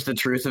that's just the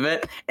truth of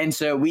it. And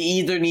so we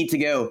either need to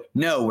go,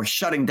 no, we're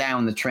shutting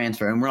down the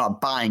transfer and we're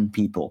not buying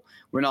people.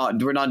 We're not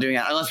doing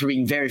that unless we're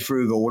being very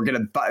frugal. We're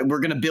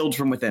gonna build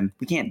from within.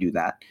 We can't do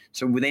that.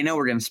 So they know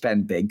we're gonna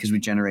spend big because we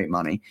generate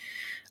money.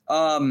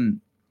 I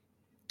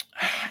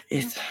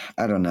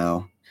don't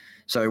know.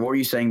 Sorry, what were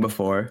you saying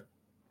before?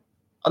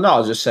 No, I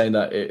was just saying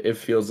that it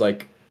feels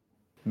like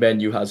Man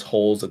U has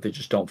holes that they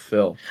just don't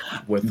fill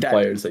with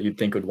players that you'd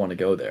think would want to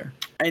go there.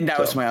 And that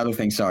was my other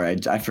thing. Sorry,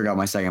 I forgot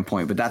my second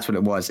point, but that's what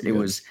it was. It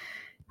was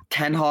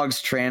Ten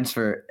Hag's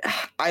transfer.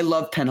 I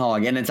love Ten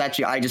Hag, and it's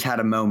actually I just had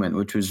a moment,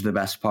 which was the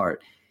best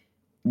part.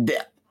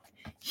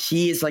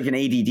 He is like an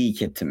ADD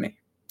kid to me.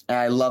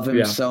 I love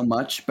him so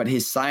much, but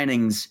his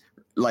signings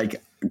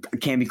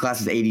can be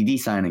classed as ADD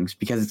signings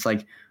because it's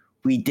like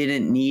we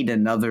didn't need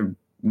another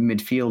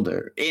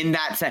midfielder in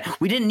that sense.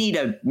 We didn't need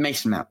a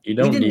Mason Mount. You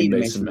don't need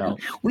Mason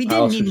Mount. We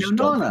didn't need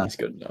Onana. He's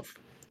good enough.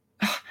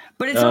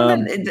 But it's not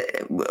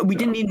that we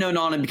didn't need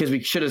Onana because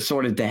we should have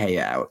sorted De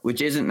Gea out,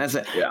 which isn't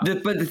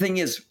necessarily. But the thing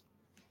is,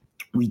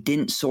 we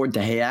didn't sort De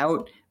Gea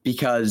out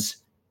because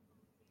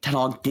Ten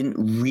Hag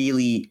didn't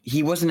really.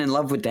 He wasn't in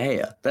love with De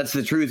Gea. That's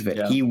the truth of it.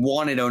 Yeah. He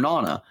wanted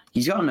Onana.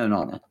 He's got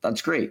Onana.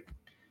 That's great.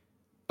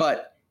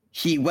 But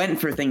he went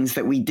for things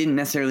that we didn't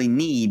necessarily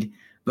need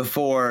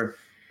before.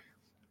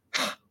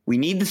 We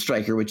need the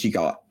striker, which he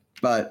got,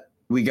 but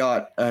we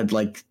got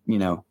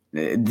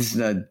this is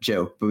a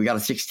joke, but we got a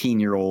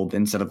 16-year-old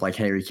instead of like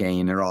Harry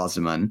Kane or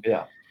Osimhen.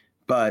 Yeah,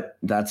 but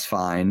that's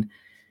fine.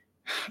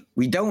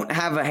 We don't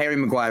have a Harry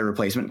Maguire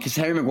replacement because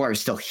Harry Maguire is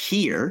still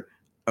here.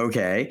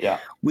 Okay. Yeah.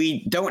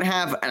 We don't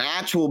have an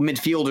actual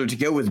midfielder to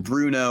go with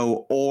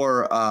Bruno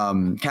or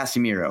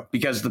Casemiro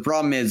because the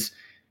problem is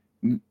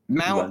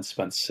Mount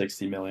spent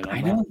 60 million on that.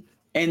 I know.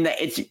 And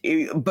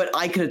but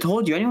I could have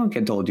told you. Anyone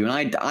could have told you.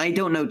 And I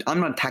don't know.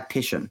 I'm not a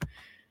tactician.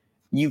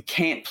 You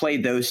can't play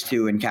those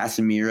two in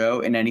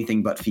Casemiro in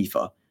anything but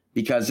FIFA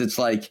because it's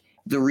like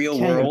the real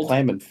world. You can't play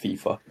him in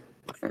FIFA.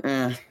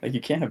 Like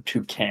you can't have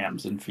two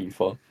cams in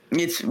FIFA.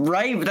 It's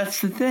right, but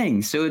that's the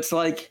thing. So it's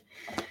like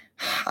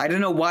I don't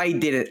know why he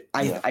did it.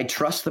 I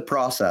trust the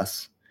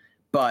process,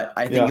 but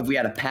I think if we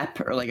had a Pep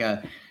or like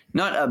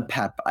not a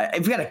Pep,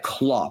 if we had a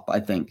Klopp, I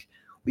think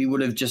we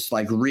would have just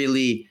like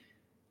really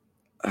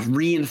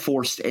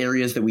reinforced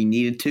areas that we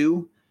needed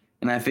to,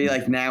 and I feel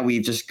like now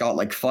we've just got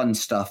like fun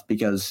stuff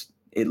because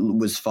it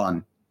was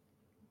fun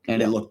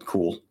and it looked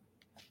cool.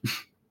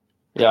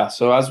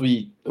 So as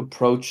we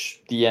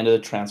approach the end of the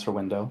transfer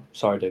window,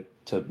 sorry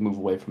to move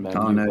away from that.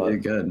 Oh no, you're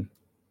good.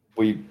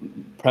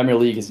 Premier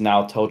League is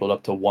now totaled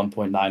up to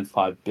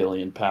 £1.95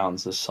 billion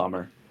this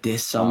summer.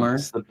 This summer,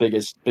 it's the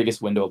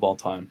biggest window of all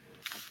time.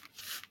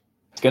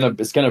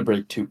 It's gonna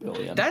break 2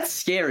 billion. That's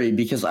scary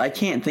because I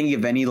can't think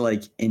of any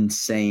like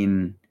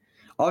insane.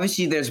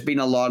 Obviously, there's been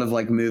a lot of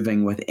like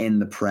moving within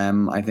the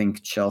Prem. I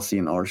think Chelsea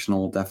and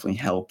Arsenal definitely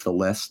helped the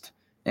list,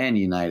 and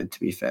United, to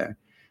be fair.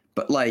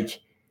 But like,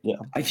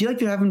 I feel like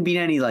there haven't been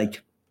any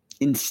like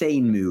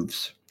insane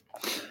moves.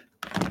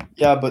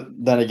 Yeah, but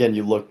then again,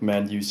 you look,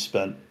 man, you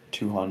spent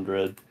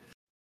 200.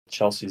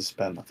 Chelsea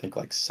spent, I think,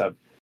 like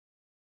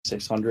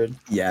 600.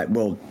 Yeah,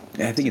 well,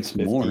 I think it's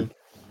 650. more.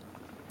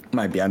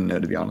 Might be, I don't know,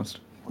 to be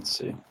honest. Let's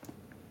see.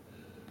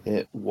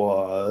 It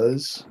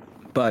was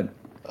But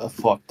a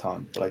fuck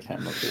ton, but I can't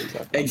remember the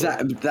exact number.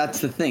 exactly, that's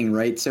the thing,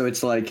 right? So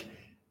it's like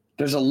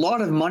there's a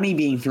lot of money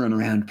being thrown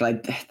around,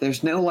 but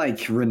there's no like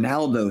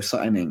Ronaldo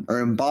signing or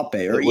Mbappe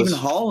or It was even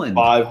Holland.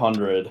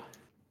 500.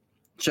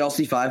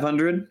 Chelsea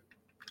 500.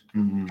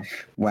 Mm-hmm.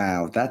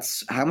 Wow,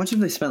 that's how much have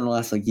they spent in the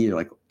last like year?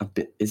 Like a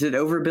bit? Is it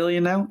over $1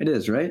 billion now? It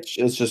is, right?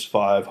 It's just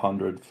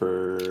 500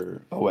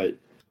 for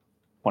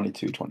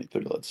 22,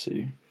 23. Let's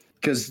see.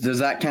 Because does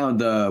that count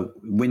the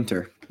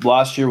winter?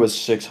 Last year was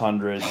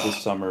 600.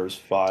 This summer is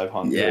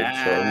 500.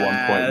 Yes.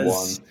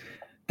 So 1.1.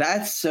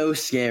 That's so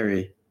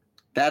scary.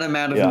 That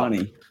amount of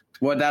money.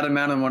 What that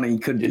amount of money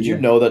could be. Did you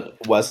know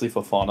that Wesley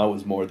Fofana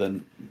was more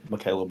than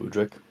Michaela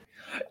Mudryk?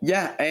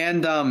 Yeah,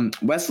 and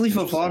Wesley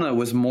Fofana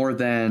was more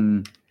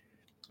than.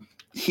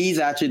 He's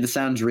actually, this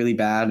sounds really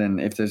bad,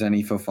 and if there's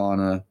any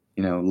Fofana,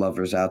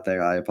 lovers out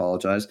there, I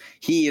apologize.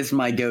 He is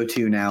my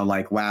go-to now.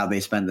 Like, wow, they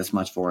spent this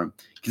much for him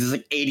because it's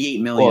like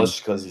 $88 million. Well, it's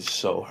because he's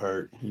so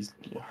hurt. He's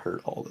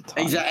hurt all the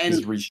time. Exactly.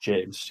 He's Reece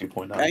James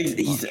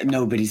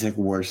 2.9. But he's like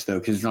worse though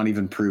because it's not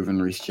even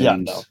proven Reece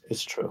James. Yeah, no,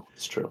 it's true.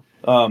 It's true.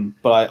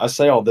 But I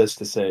say all this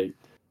to say,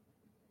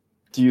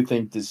 do you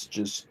think this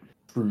just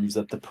proves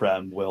that the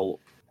Prem will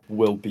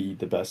be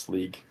the best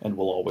league and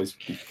will always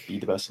be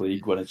the best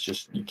league when it's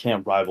just you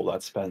can't rival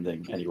that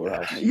spending anywhere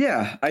else?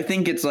 Yeah, I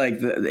think it's like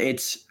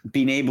it's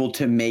been able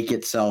to make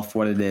itself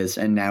what it is,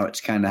 and now it's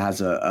kind of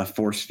has a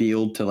force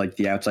field to like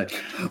the outside.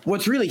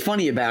 What's really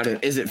funny about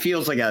it is it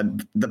feels like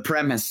the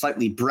Prem has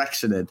slightly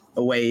Brexited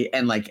away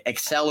and like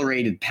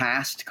accelerated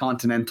past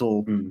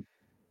continental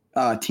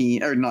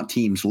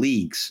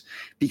leagues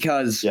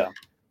because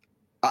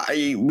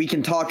we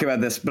can talk about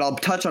this, but I'll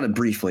touch on it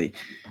briefly.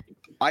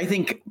 I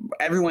think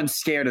everyone's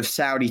scared of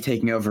Saudi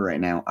taking over right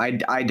now.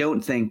 I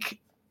don't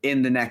think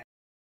in the next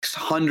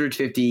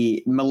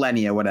 150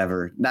 millennia,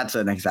 whatever, that's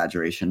an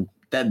exaggeration,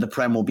 that the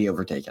Prem will be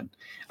overtaken.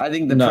 I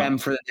think the Prem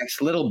for the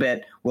next little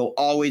bit will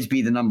always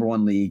be the number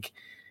one league,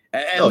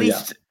 at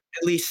least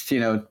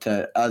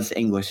to us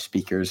English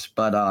speakers.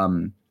 But I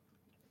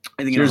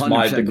think here's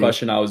the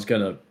question I was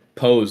gonna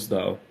pose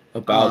though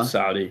about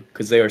Saudi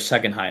because they are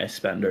second highest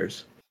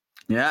spenders.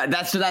 Yeah,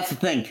 that's the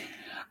thing.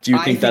 Do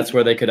you think that's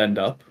where they could end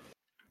up?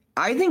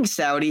 I think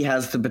Saudi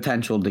has the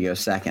potential to go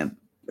second,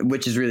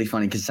 which is really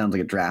funny because it sounds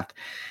like a draft.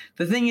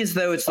 The thing is,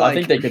 though, it's like... I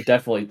think they could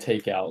definitely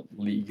take out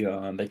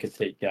Liga. They could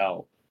take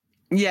out...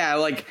 Yeah,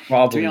 like...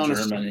 Probably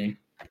Germany.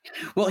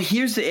 Well,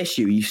 here's the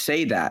issue. You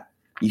say that,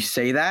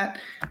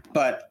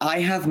 but I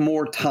have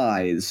more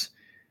ties.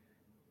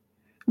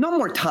 Not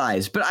more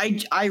ties, but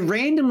I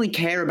randomly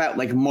care about,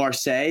 like,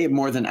 Marseille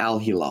more than Al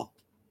Hilal.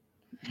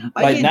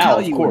 Right now,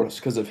 of course,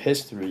 because of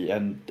history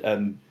and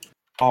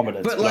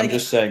dominance. But I'm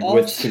just saying,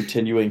 with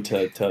continuing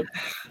to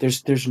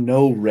there's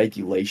no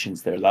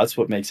regulations there. That's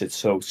what makes it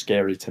so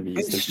scary to me.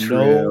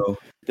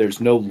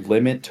 There's no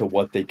limit to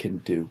what they can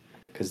do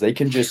because they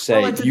can just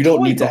say you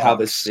don't need to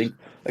have a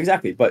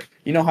exactly. But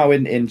you know how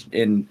in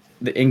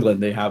the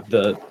England they have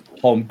the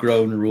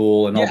homegrown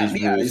rule and all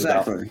these rules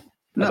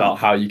about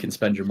how you can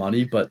spend your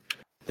money, but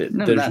there's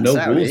no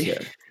rules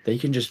there. They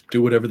can just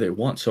do whatever they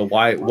want. So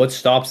what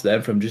stops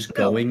them from just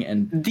going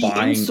and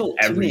buying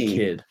every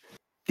kid?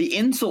 The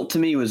insult to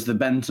me was the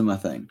Benzema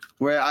thing,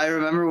 where I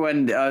remember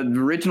when the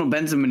original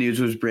Benzema news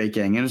was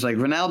breaking, and it was like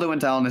Ronaldo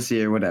went to Al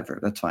Nassr, whatever,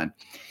 that's fine.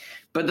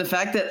 But the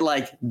fact that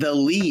like the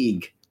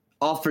league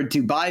offered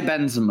to buy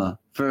Benzema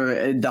for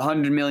the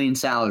 100 million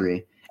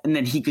salary, and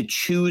then he could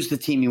choose the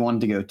team he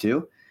wanted to go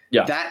to,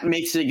 that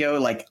makes it go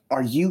like,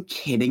 are you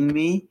kidding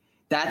me?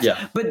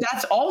 But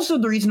that's also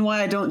the reason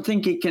why I don't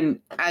think it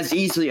can as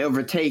easily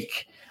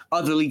overtake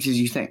other leagues as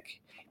you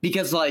think,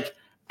 because like.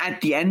 At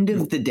the end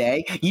of the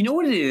day, you know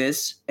what it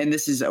is? And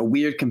this is a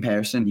weird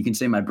comparison. You can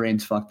say my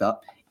brain's fucked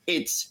up.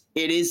 It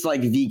is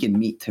like vegan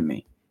meat to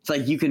me. It's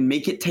like you can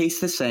make it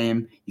taste the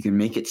same. You can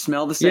make it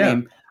smell the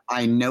same. Yeah.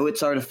 I know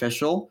it's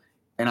artificial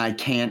and I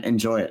can't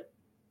enjoy it.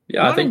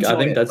 Yeah, I think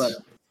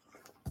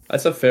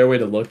that's a fair way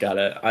to look at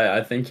it.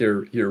 I think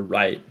you're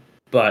right.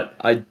 But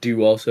I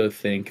do also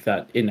think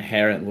that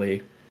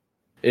inherently,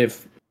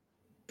 if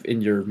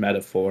in your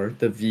metaphor,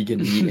 the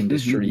vegan meat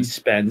industry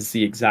spends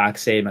the exact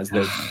same as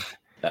the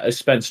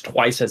spends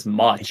twice as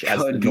much as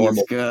the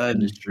normal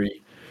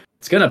industry.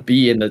 It's gonna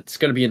be in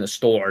the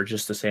store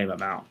just the same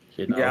amount.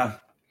 Yeah,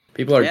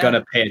 people are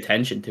gonna pay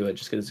attention to it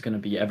just because it's gonna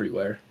be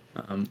everywhere.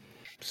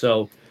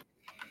 So,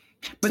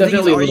 but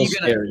definitely a little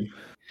scary.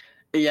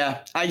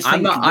 Yeah, I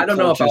don't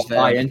know if I'll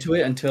buy into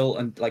it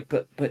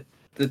but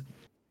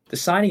the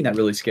signing that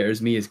really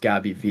scares me is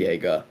Gabby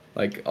Veiga.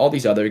 Like all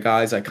these other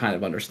guys, I kind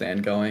of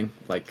understand going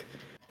like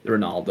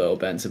Ronaldo,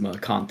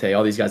 Benzema, Conte,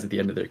 all these guys at the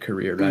end of their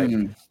career, right?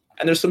 Mm.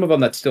 And there's some of them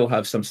that still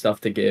have some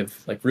stuff to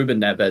give. Like Ruben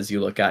Neves,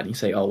 you look at and you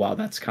say, oh, wow,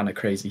 that's kind of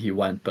crazy he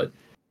went. But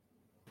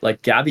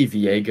like Gabby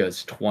Veiga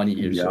is 20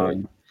 years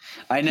old.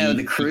 I know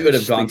he could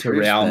have gone to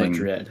Real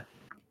Madrid.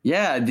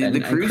 Yeah, the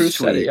And Cruz Cruz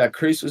said it. tweet. Yeah,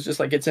 Cruz was just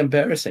like, it's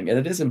embarrassing, and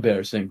it is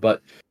embarrassing.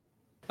 But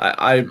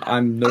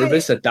I'm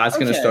nervous that that's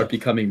going to start Okay.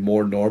 becoming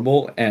more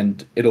normal,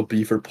 and it'll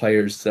be for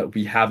players that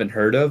we haven't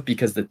heard of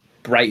because the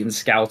Brighton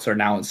scouts are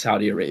now in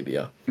Saudi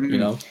Arabia. You Mhm.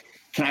 know?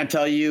 Can I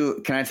tell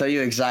you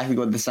exactly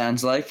what this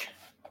sounds like?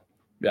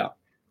 Yeah.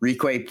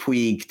 Requay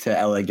Puig to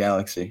LA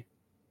Galaxy.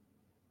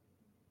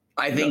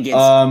 I think it's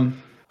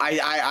Um.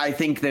 I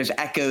think there's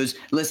echoes.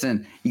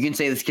 Listen, you can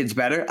say this kid's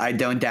better. I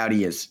don't doubt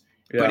he is.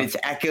 But Yeah. it's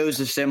echoes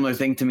a similar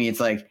thing to me.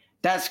 It's like,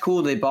 that's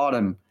cool they bought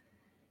him.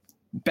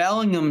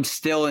 Bellingham's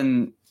still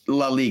in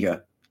La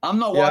Liga. I'm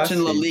not Yeah, I watching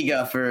La see.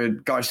 Liga for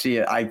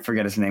Garcia. I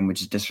forget his name,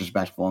 which is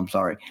disrespectful. I'm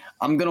sorry.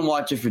 I'm going to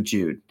watch it for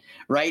Jude.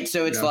 Right?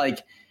 So it's Yeah. like,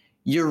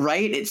 you're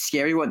right. It's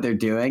scary what they're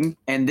doing.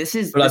 And this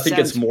is. But I this think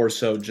it's sounds- more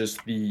so just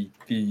the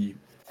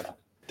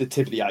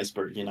tip of the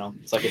iceberg. You know,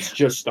 it's like it's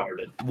just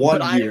started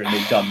 1 year and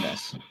they've done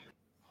this,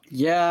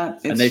 Yeah,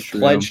 it's and they've true.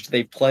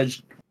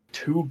 pledged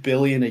 $2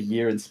 billion a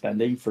year in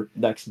spending for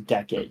next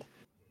decade.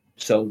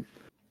 So,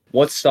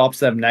 what stops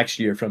them next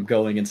year from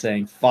going and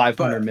saying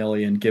 500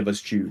 million, give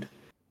us Jude?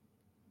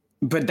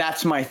 But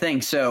that's my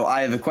thing. So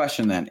I have a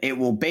question then. It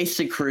will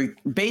basically,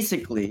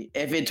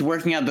 if it's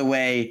working out the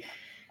way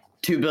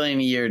 $2 billion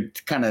a year,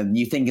 kind of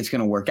you think it's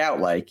going to work out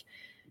like,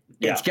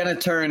 it's going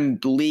to turn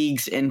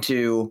leagues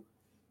into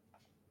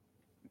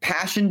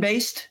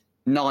passion-based,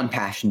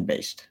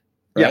 non-passion-based.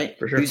 Right? Yeah,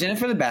 for sure. Who's in it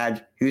for the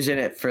bag? Who's in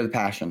it for the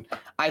passion?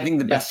 I think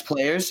the best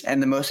players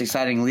and the most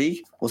exciting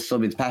league will still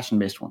be the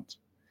passion-based ones.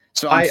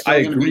 So I'm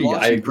still going to be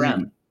watching I agree.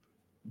 Prem.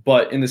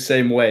 But in the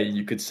same way,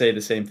 you could say the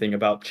same thing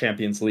about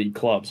Champions League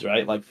clubs,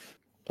 right? Like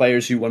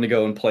players who want to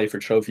go and play for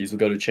trophies will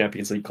go to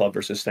Champions League club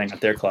versus staying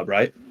at their club,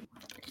 right?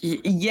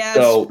 Yes,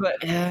 So, but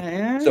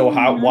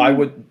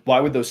why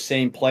would those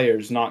same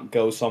players not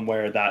go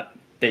somewhere that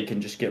they can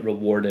just get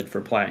rewarded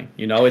for playing?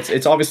 You know,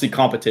 it's obviously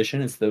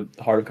competition. It's the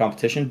heart of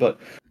competition. But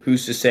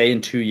who's to say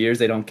in 2 years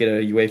they don't get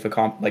a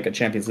UEFA like a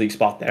Champions League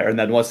spot there? And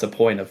then what's the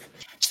point of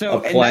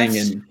playing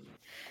in?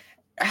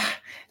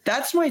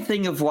 That's my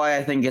thing of why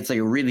I think it's like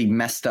a really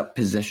messed up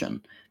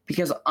position,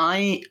 because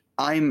I'm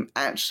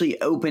actually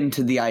open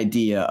to the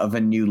idea of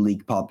a new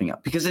league popping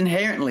up, because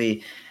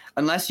inherently,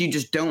 unless you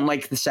just don't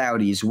like the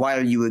Saudis, why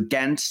are you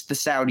against the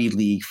Saudi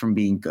league from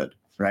being good?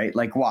 Right?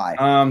 Like why?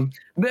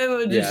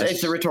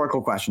 It's a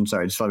rhetorical question.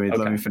 Sorry, just let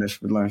me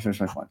finish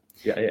my point.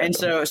 Yeah. And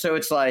so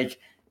it's like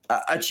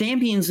a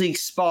Champions League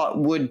spot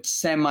would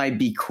semi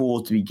be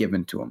cool to be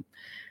given to them.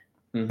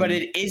 Mm-hmm. But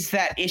it is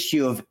that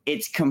issue of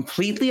it's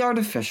completely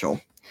artificial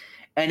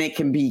and it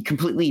can be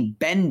completely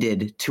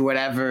bended to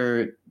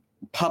whatever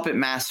puppet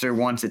master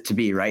wants it to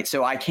be, right?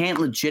 So I can't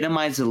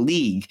legitimize a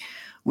league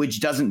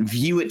which doesn't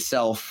view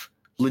itself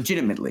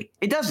legitimately.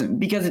 It doesn't,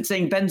 because it's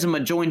saying,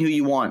 Benzema, join who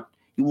you want.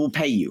 We will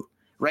pay you,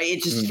 right?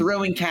 It's just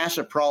throwing cash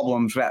at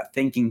problems without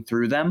thinking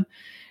through them.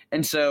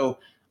 And so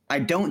I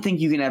don't think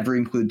you can ever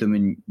include them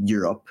in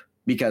Europe,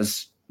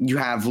 because you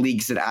have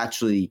leagues that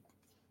actually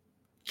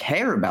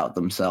care about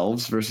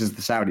themselves versus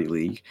the Saudi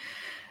league.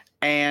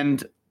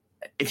 And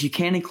if you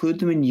can't include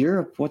them in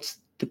Europe,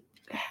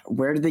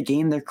 where do they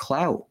gain their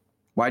clout?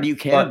 Why do you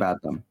care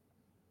about them?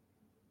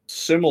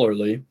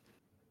 Similarly,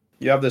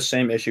 you have the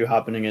same issue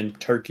happening in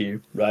Turkey,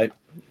 right?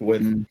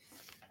 With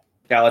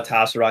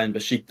Galatasaray and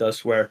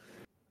Besiktas, where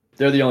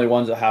they're the only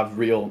ones that have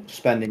real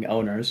spending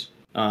owners.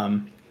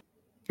 And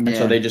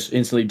so they just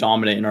instantly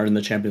dominate and are in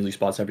the Champions League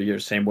spots every year.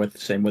 Same with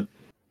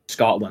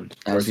Scotland,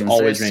 where it's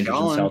always Rangers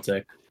and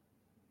Celtic.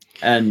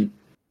 And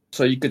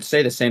so you could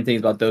say the same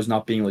things about those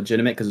not being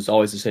legitimate, because it's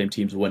always the same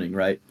teams winning,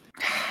 right?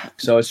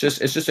 So it's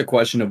just a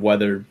question of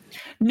whether.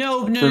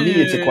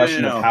 It's a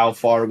question of how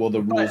far will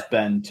the rules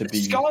bend to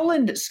be.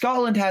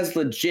 Scotland has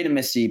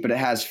legitimacy, but it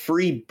has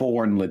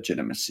free-born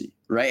legitimacy,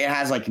 right? It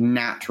has like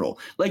natural.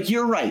 Like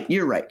you're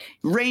right.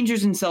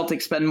 Rangers and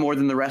Celtic spend more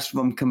than the rest of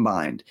them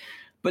combined.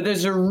 But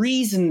there's a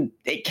reason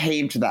it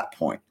came to that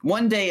point.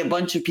 One day, a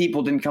bunch of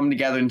people didn't come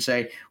together and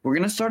say, we're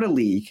going to start a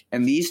league,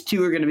 and these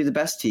two are going to be the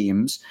best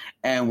teams,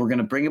 and we're going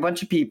to bring a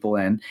bunch of people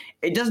in.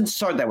 It doesn't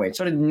start that way. It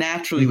started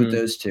naturally with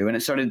those two, and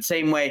it started the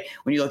same way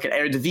when you look at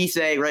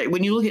Eredivisie, right?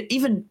 When you look at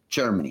even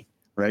Germany,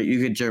 right? You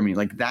get Germany,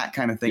 like that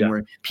kind of thing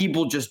where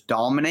people just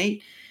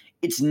dominate.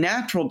 It's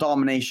natural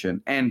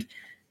domination, and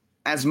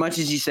as much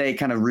as you say it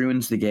kind of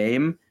ruins the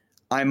game,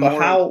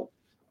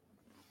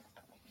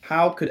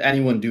 How could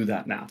anyone do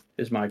that now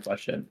is my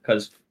question.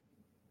 Because,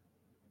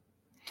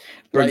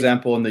 for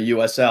example, in the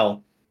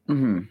USL,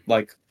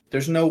 like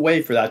there's no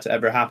way for that to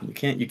ever happen.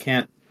 You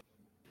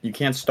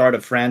can't start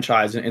a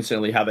franchise and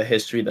instantly have a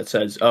history that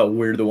says, oh,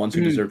 we're the ones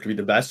who deserve to be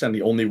the best. And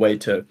the only way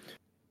to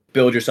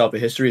build yourself a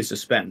history is to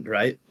spend,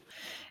 right?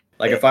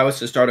 Like if I was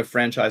to start a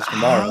franchise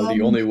tomorrow,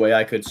 the only way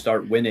I could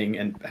start winning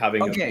and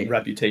having a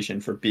reputation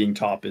for being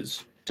top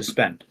is to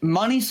spend.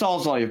 Money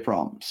solves all your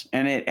problems,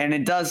 and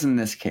it does in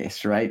this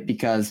case, right?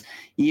 Because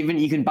even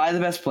you can buy the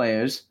best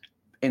players.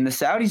 In the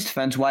Saudis'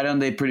 defense, why don't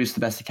they produce the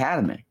best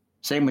academy?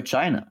 Same with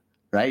China,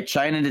 right?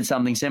 China did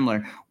something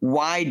similar.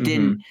 Why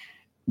didn't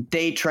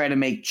they try to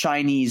make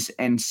Chinese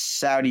and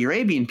Saudi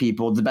Arabian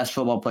people the best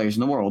football players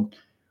in the world?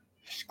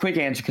 Quick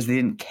answer, because they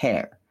didn't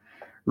care,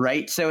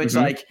 right? So it's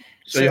Mhm. like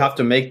So you have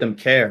to make them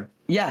care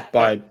yeah.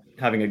 by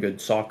having a good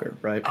soccer,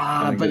 right?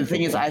 Having But the good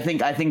thing is,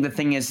 football. I think the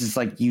thing is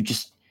like you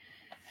just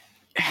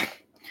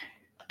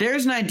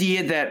there's an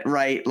idea that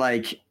right,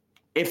 like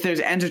if there's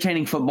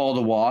entertaining football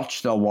to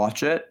watch, they'll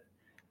watch it.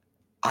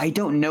 I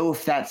don't know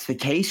if that's the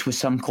case with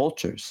some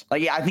cultures.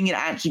 Like, I think it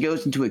actually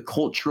goes into a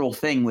cultural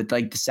thing with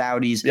like the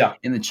Saudis Yeah.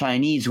 and the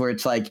Chinese, where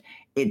it's like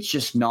it's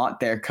just not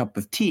their cup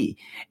of tea.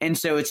 And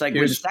so it's like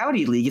with the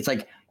Saudi league, it's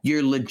like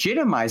you're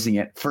legitimizing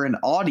it for an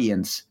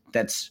audience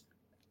that's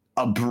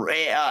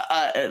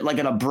like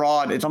an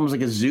abroad. It's almost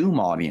like a Zoom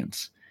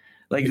audience.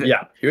 Like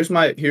yeah. Here's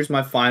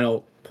my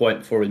final point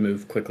before we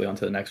move quickly on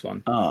to the next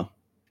one.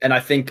 And I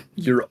think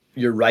you're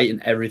right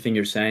in everything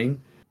you're saying,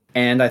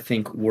 and I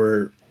think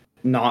we're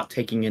not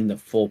taking in the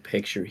full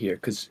picture here,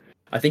 because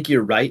I think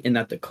you're right in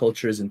that the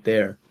culture isn't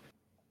there,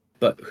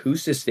 but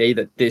who's to say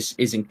that this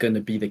isn't going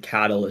to be the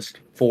catalyst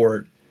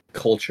for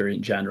culture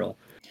in general?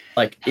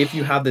 Like, if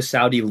you have the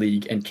Saudi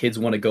league and kids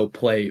want to go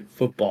play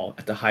football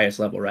at the highest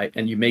level, right,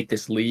 and you make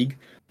this league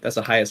that's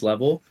the highest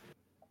level,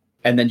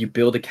 and then you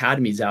build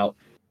academies out,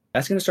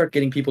 that's going to start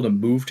getting people to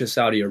move to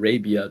Saudi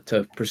Arabia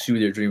to pursue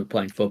their dream of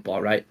playing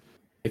football, right?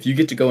 If you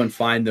get to go and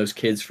find those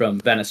kids from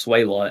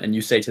Venezuela and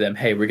you say to them,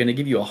 hey, we're going to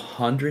give you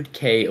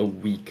 $100K a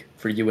week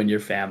for you and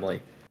your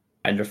family,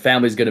 and your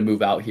family's going to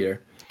move out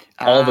here,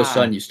 all of a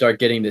sudden you start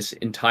getting this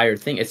entire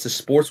thing. It's the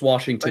sports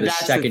washing to the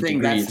second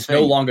degree. It's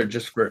no longer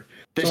just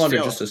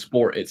just a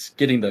sport. It's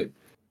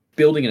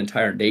building an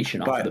entire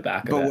nation off of the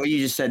back of it. But what you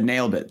just said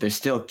nailed it. There's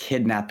still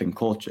kidnapping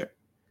culture.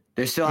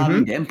 They're still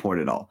having to import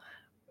it all.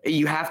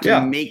 You have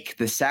to make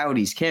the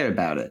Saudis care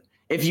about it.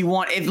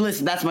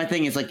 Listen, that's my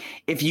thing. It's like,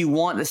 if you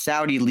want the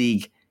Saudi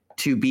league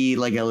to be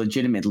like a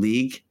legitimate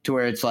league, to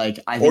where it's like,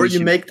 or you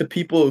make the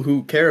people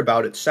who care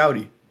about it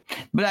Saudi.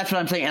 But that's what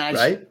I'm saying.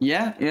 Right?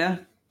 Yeah.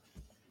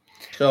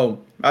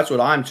 So that's what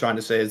I'm trying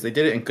to say is they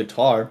did it in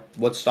Qatar.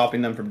 What's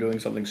stopping them from doing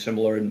something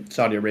similar in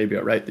Saudi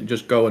Arabia, right? They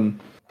just go and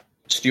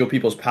steal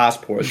people's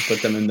passports,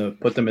 put them in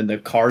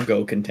the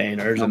cargo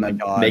containers, and then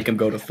make them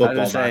go to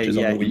football matches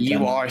on the weekend.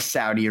 You are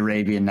Saudi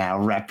Arabia now.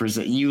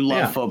 Represent. You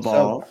love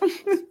football.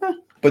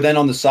 But then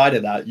on the side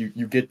of that,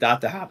 you get that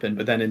to happen.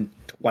 But then in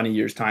 20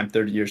 years' time,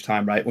 30 years'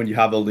 time, right, when you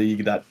have a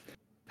league that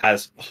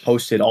has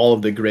hosted all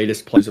of the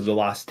greatest players of the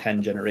last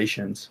 10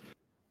 generations,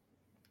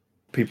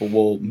 people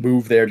will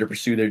move there to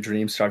pursue their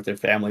dreams, start their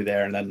family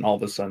there, and then all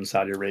of a sudden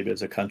Saudi Arabia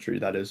is a country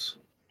that is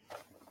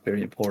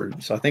very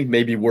important. So I think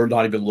maybe we're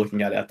not even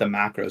looking at the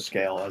macro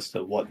scale as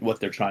to what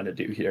they're trying to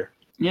do here.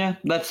 Yeah,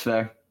 that's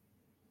fair.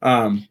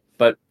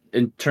 But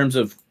in terms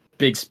of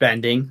big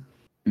spending,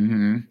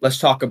 let's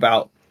talk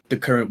about the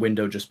current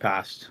window just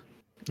passed.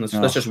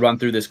 Let's just run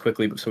through this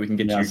quickly so we can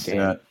get to your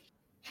game.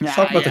 Let's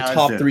talk about the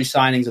top 3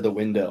 signings of the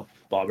window,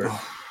 Bobber.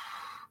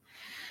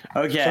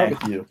 Okay. Start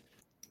with you.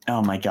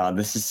 Oh my God,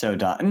 this is so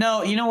dumb.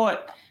 No, you know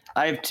what?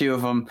 I have 2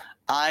 of them.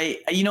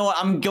 You know what?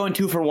 I'm going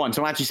 2 for 1,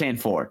 so I'm actually saying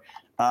 4.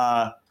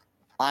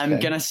 I'm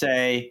gonna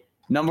say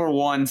number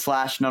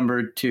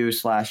 1/number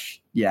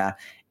 2/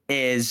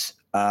 is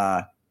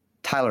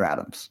Tyler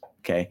Adams.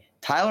 Okay.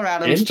 Tyler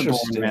Adams to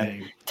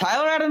Bournemouth.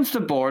 Tyler Adams to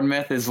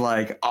Bournemouth is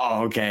like,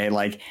 oh, okay.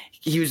 Like,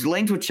 he was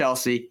linked with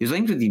Chelsea. He was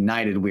linked with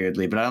United,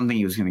 weirdly, but I don't think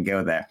he was going to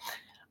go there.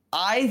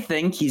 I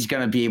think he's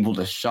going to be able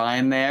to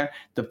shine there.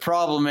 The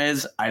problem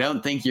is, I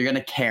don't think you're going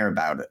to care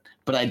about it.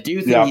 But I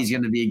do think he's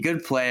going to be a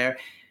good player.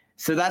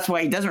 So that's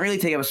why he doesn't really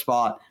take up a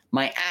spot.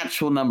 My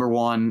actual number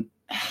 1,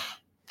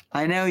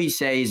 I know you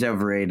say he's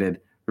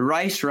overrated.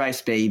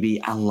 Rice, baby.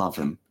 I love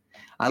him.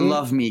 I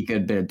love me a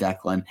good bit of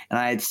Declan,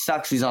 and it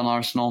sucks he's on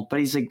Arsenal, but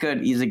he's a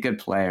good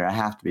player. I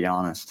have to be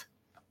honest.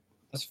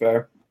 That's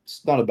fair.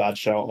 It's not a bad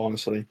shout,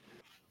 honestly.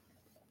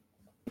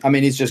 I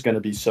mean, he's just going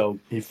to be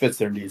he fits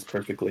their needs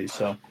perfectly.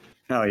 So.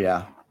 Oh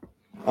yeah.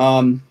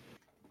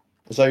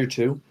 Was that your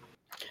 2?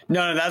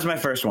 No, that was my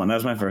first one.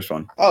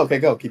 Oh, okay,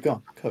 go. Keep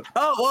going.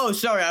 Oh, whoa,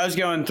 sorry, I was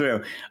going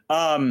through.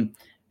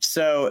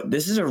 So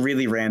this is a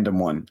really random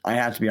one. I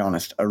have to be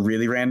honest, a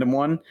really random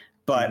one.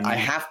 But I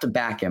have to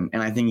back him,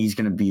 and I think he's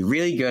going to be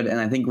really good, and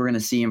I think we're going to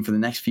see him for the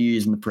next few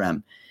years in the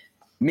Prem.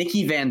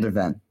 Mickey van der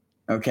Ven,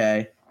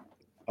 okay?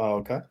 Oh,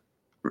 okay.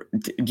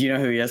 Do you know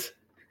who he is?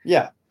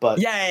 Yeah, but...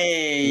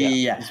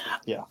 Yeah.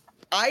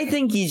 I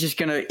think he's just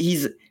going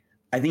to...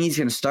 I think he's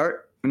going to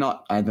start...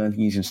 I don't think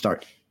he's going to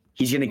start.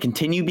 He's going to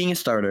continue being a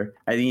starter.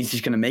 I think he's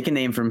just going to make a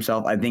name for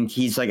himself. I think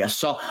he's like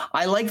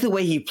I like the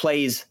way he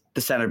plays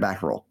the center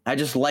back role. I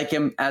just like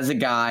him as a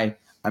guy.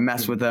 I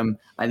mess with him.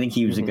 I think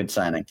he was a good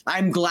signing.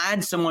 I'm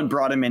glad someone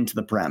brought him into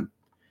the Prem.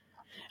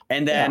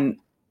 And then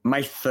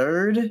my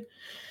 3rd,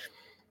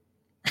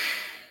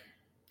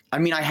 I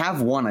mean, I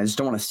have one. I just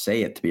don't want to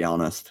say it, to be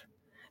honest.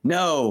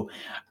 No.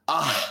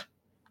 I'm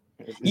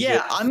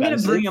going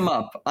to bring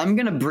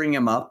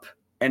him up.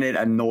 And it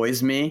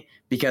annoys me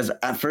because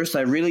at first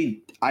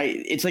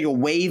it's like a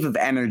wave of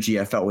energy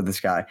I felt with this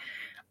guy.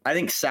 I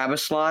think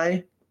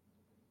Szoboszlai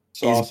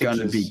is going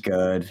to be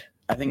good.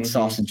 I think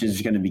Sausage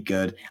is going to be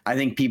good. I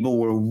think people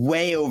were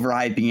way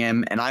overhyping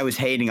him, and I was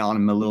hating on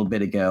him a little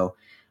bit ago.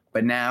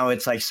 but now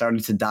it's like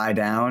starting to die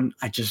down.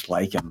 I just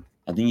like him.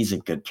 I think he's a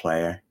good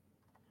player.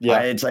 Yeah.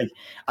 It's like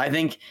I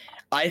think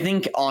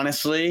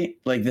honestly,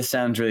 like this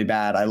sounds really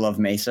bad. I love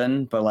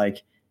Mason, but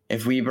like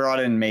if we brought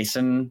in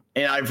Mason,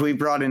 and if we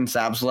brought in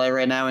Sabsolai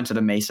right now instead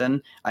of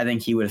Mason, I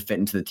think he would have fit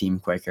into the team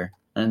quicker.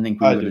 I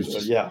think we would have just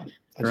I just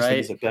right? think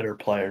he's a better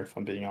player, if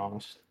I'm being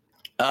honest.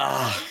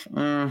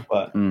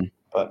 But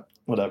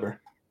whatever.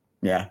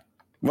 Yeah.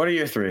 What are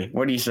your three?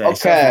 What do you say?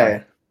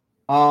 Okay.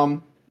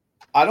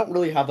 I don't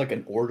really have like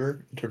an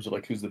order in terms of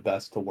like who's the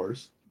best to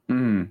worst.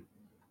 Mm.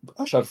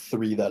 I should have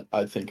three that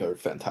I think are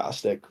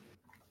fantastic.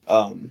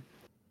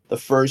 The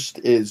first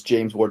is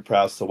James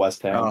Ward-Prowse to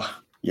West Ham. Oh,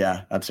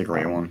 yeah, that's a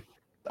great one.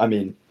 I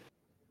mean,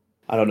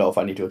 I don't know if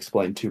I need to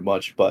explain too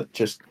much, but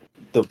just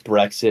the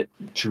Brexit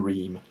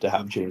dream to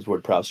have James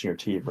Ward-Prowse in your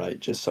team, right?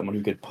 Just someone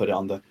who could put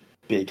on the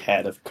big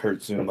head of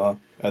Kurt Zuma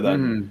and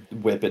then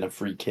whip in a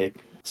free kick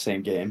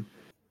same game.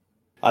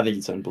 I think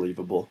it's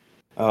unbelievable.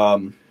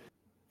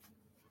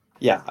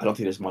 Yeah, I don't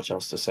think there's much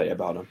else to say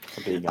about him,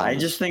 for being honest. I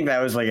just think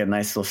that was like a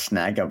nice little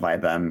snag up by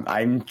them.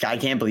 I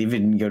can't believe he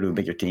didn't go to a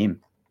bigger team.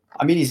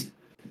 I mean,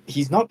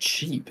 he's not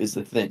cheap, is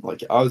the thing.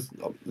 Like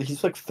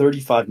he's like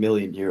 35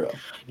 million euro.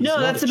 No,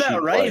 that's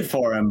about right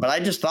for him. But I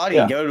just thought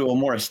he'd go to a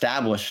more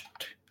established.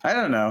 I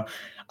don't know.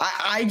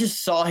 I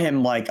just saw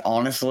him like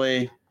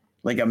honestly,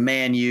 like a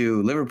Man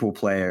U Liverpool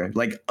player,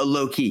 like a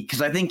low key.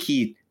 Because I think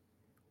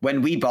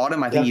when we bought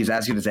him, I think he was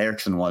as good as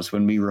Eriksen was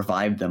when we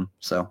revived him.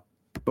 So.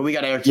 But we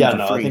got Eriksen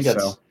for free, I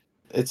think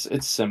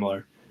it's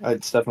similar.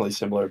 It's definitely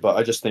similar, but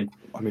I just think,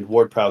 I mean,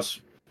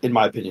 Ward-Prowse, in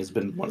my opinion, has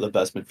been one of the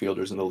best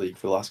midfielders in the league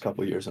for the last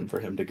couple of years, and for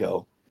him to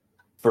go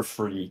for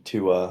free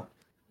to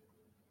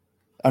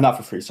not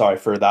for free, sorry,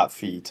 for that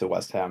fee to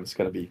West Ham is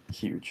going to be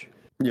huge.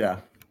 Yeah.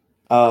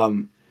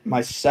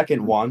 My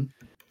second one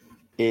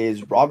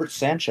is Robert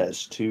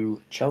Sanchez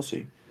to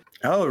Chelsea.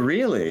 Oh,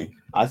 really?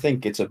 I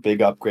think it's a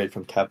big upgrade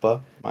from Kepa,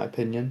 in my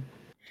opinion.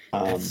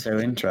 That's so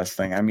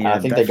interesting. I mean, I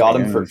think they got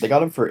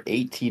him for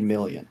 18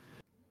 million.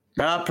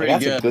 Pretty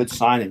that's good. A good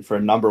signing for a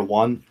number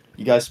one.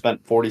 You guys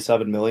spent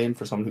 47 million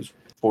for someone who's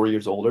 4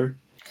 years older.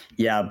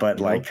 Yeah, but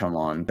come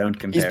on, don't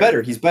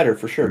compare. He's better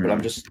for sure.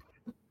 But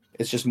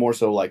it's just more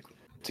so like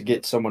to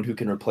get someone who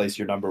can replace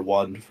your number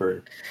one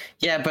for.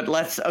 Yeah, but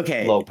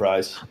low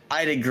price.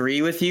 I'd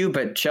agree with you,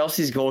 but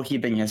Chelsea's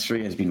goalkeeping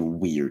history has been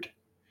weird.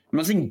 I'm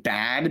not saying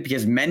bad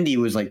because Mendy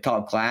was like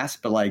top class,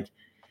 but like.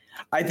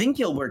 I think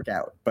he'll work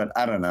out, but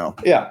I don't know.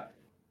 Yeah.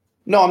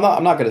 No,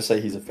 I'm not going to say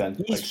he's a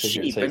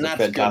cheap, he's a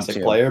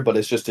fantastic player, but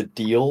it's just a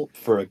deal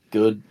for a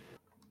good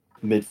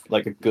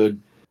a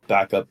good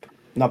backup,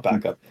 not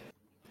backup,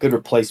 good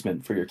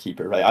replacement for your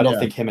keeper, right? I don't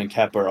think him and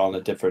Kepa are on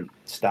a different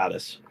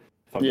status,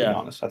 if I'm being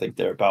honest. I think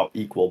they're about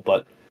equal,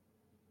 but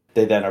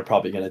they then are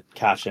probably going to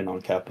cash in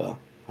on Kepa.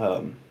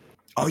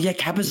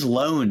 Kepa's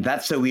loaned.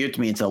 That's so weird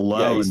to me. It's a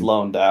loan. Yeah, he's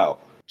loaned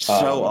out.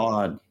 So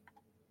odd.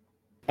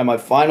 And my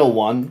final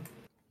one,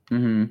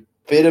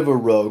 bit of a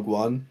rogue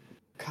one,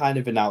 kind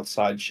of an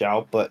outside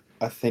shout, but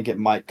I think it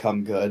might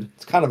come good.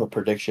 It's kind of a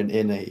prediction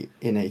in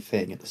a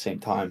thing at the same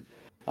time.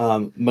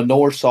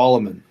 Manor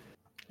Solomon.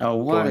 Oh,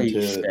 what are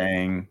you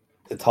saying?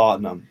 To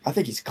Tottenham. I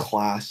think he's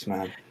class,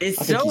 man.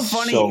 It's so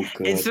funny.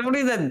 It's so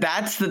funny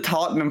that's the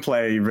Tottenham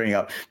player you bring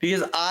up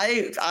because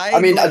I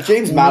mean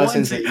James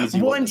Madison's the easy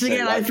one. Once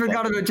again, I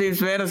forgot about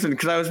James Madison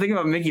because I was thinking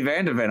about Mickey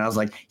Van de Ven. I was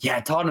like, yeah,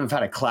 Tottenham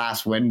had a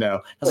class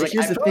window. I was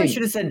I probably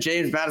should have said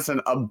James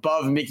Madison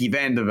above Mickey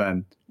Van de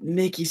Ven.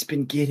 Mickey's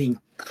been getting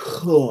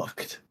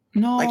cooked.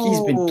 No,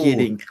 he's been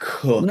getting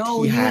cooked.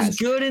 No, he was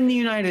good in the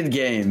United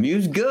game. He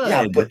was good.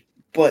 Yeah,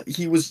 but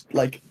he was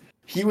like.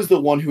 He was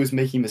the one who was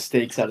making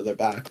mistakes out of their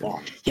back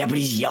line. Yeah, but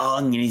he's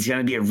young and he's going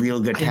to be a real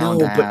good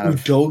talent. I know, but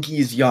Udogie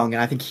is young,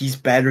 and I think he's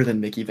better than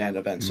Mickey Van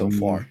de Ven so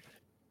far.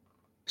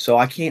 So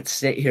I can't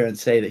sit here and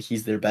say that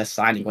he's their best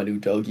signing when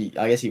Udogie.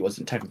 I guess he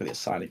wasn't technically a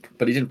signing,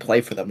 but he didn't play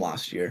for them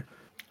last year.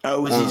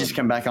 Oh, was he just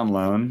come back on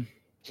loan?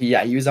 He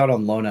was out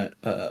on loan at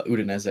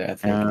Udinese, I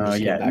think. And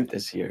he came back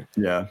this year.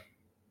 Yeah.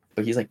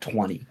 But he's like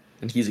 20,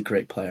 and he's a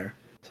great player.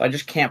 So I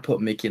just can't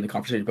put Mickey in the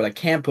conversation, but I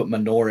can put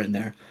Manor in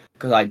there.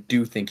 Because I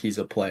do think he's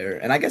a player.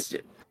 And I guess you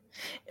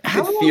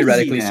could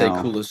theoretically say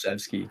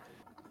Kulusevski.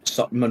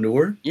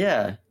 Manure?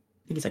 Yeah.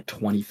 I think he's like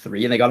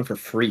 23, and they got him for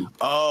free.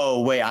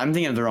 Oh, wait. I'm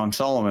thinking of the wrong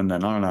Solomon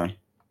then, aren't I?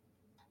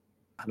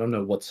 I don't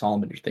know what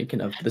Solomon you're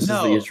thinking of. This is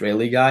the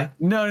Israeli guy?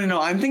 No.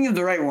 I'm thinking of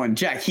the right one.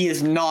 Jack, he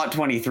is not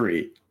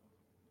 23.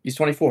 He's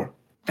 24.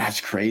 That's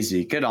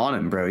crazy. Good on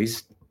him, bro.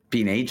 He's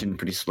been aging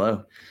pretty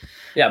slow.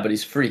 Yeah, but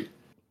he's free.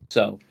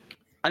 So,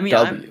 I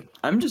mean,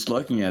 I'm just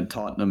looking at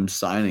Tottenham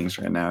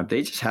signings right now.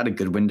 They just had a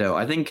good window.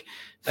 I think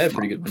they had a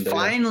pretty good window.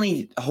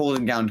 Finally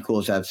holding down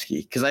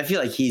Kulusevski because I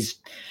feel like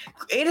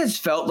it has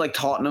felt like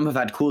Tottenham have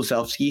had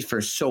Kulusevski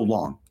for so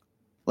long.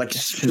 Like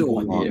so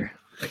long.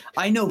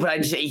 I know,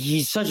 but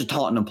he's such a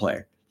Tottenham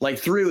player. Like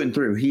through and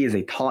through, he is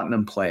a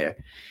Tottenham player.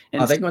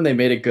 And I think when they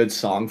made a good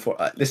song for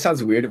this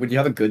sounds weird. When you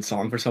have a good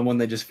song for someone,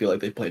 they just feel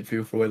like they played for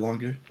you for way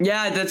longer.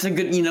 Yeah, that's a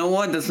good. You know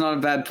what? That's not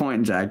a bad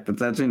point, Jack.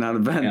 That's actually not a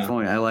bad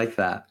point. I like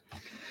that.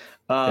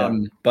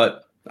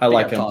 But I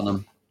like him.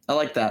 Tottenham. I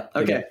like that.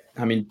 Big Okay. up-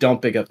 I mean,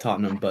 don't big up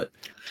Tottenham, but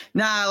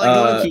Nah, like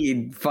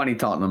low-key funny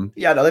Tottenham.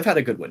 yeah, no, they've had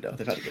a good window.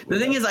 The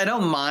thing is, I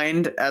don't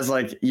mind as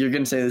like you're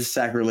gonna say this is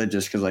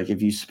sacrilegious because like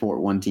if you support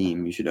one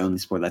team, you should only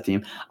support that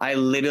team. I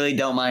literally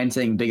don't mind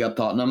saying big up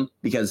Tottenham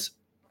because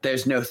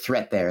there's no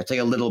threat there. It's like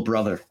a little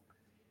brother.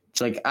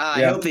 It's like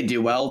I hope they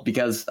do well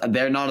because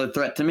they're not a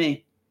threat to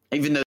me,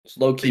 even though it's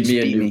low key they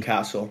me beat in me.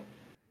 Newcastle.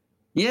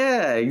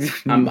 Yeah,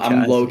 exactly.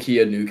 I'm low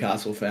key a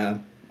Newcastle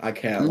fan. I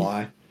can't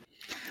lie.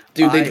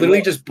 Dude, they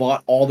literally just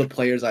bought all the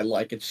players I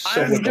like. It's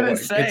so annoying.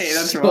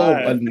 It's so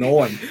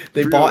annoying.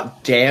 They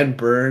bought Dan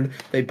Burn.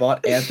 They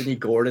bought Anthony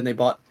Gordon. They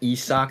bought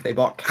Isak. They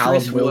bought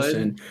Callum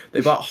Wilson.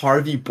 They bought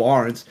Harvey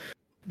Barnes.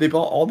 They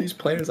bought all these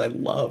players I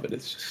love, and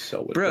it's just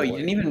so annoying. Bro, you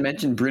didn't even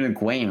mention Bruno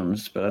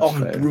Guimaraes, but that's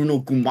fair. Bruno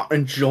Guimaraes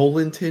and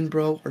Joelinton,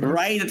 bro.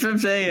 Right, that's what I'm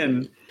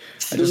saying.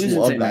 I just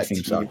love that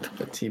team.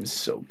 That team is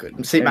so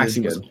good. St.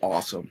 Maxime was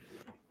awesome.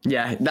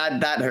 Yeah,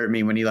 that hurt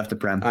me when he left the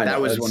Prem. That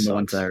was one of the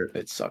ones that hurt.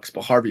 It sucks.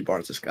 But Harvey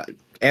Barnes, this guy.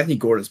 Anthony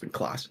Gordon's been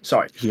class.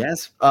 Sorry.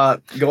 Yes.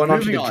 Going on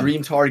to the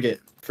dream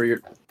target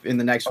for in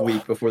the next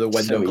week before the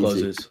window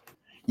closes.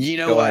 You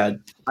know what?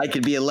 Ahead. I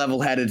could be a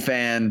level-headed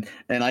fan,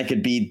 and I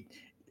could be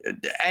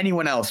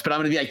anyone else, but I'm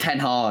going to be like Ten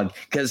Hag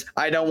because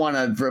I don't want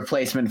a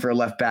replacement for a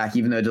left back,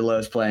 even though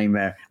Delot's playing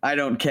there. I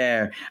don't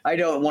care. I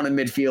don't want a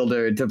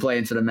midfielder to play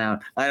into the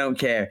mount. I don't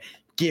care.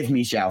 Give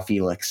me João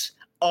Felix.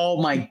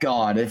 Oh my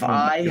God. If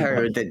I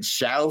heard that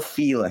João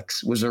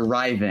Felix was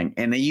arriving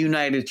in a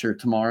United shirt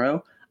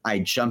tomorrow,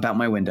 I'd jump out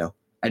my window.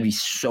 I'd be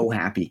so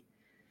happy.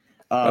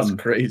 That's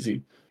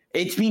crazy.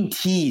 It's been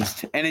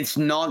teased and it's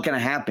not going to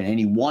happen. And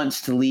he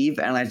wants to leave.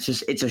 And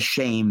it's a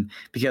shame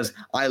because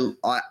I'm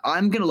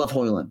going to love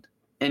Højlund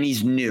and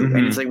he's new. Mm-hmm.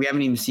 And it's like, we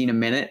haven't even seen a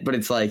minute, but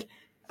it's like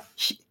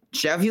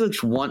João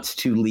Felix wants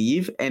to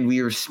leave and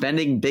we were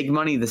spending big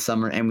money this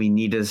summer and we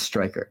needed a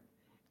striker.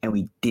 And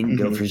we didn't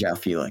go for João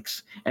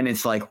Felix. And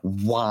it's like,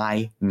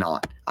 why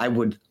not? I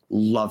would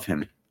love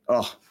him.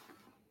 Oh.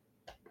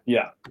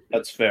 Yeah,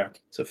 that's fair.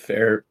 It's a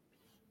fair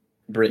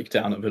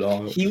breakdown of it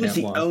all. He was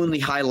the only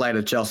highlight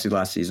of Chelsea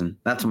last season.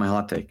 That's my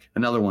hot take.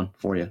 Another one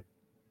for you.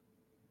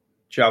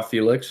 João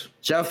Felix?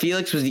 João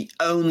Felix was the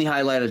only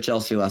highlight of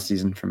Chelsea last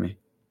season for me.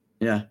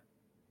 Yeah.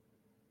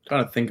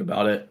 Trying to think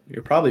about it.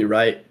 You're probably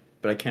right.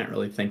 But I can't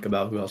really think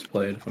about who else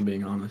played, if I'm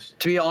being honest.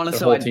 To be honest,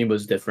 the whole team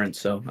was different,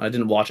 so I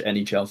didn't watch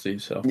any Chelsea.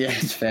 So yeah,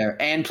 it's fair.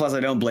 And plus, I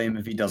don't blame him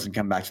if he doesn't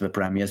come back to the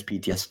Prem. He has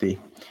PTSD.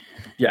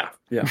 Yeah.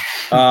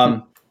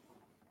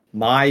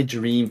 My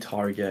dream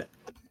target.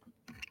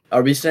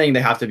 Are we saying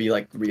they have to be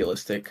like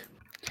realistic?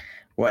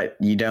 What,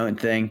 you don't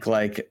think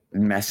like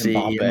Messi,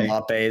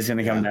 Mbappe is going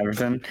to come to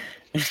Everton?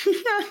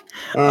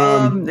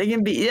 They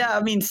can be, I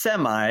mean,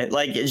 semi.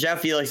 Like João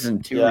Felix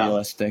isn't too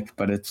realistic,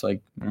 but it's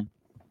like.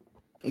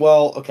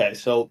 Well, okay,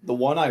 so the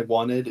one I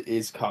wanted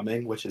is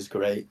coming, which is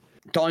great.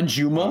 Don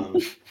Juma?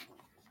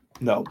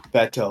 No,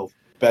 Beto.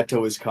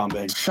 Beto is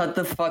coming. Shut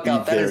the fuck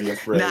up.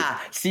 Nah,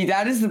 see,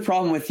 that is the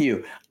problem with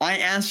you. I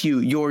asked you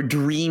your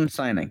dream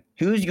signing.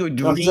 Who's your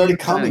dream he's already signing?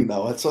 Coming,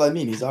 though. That's what I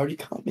mean. He's already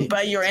coming.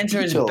 But your answer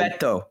is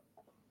Beto.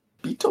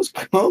 Beto's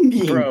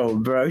coming.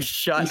 Bro,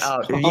 shut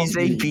up. If you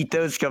say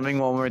Beto's coming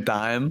one more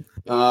time.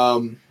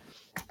 Who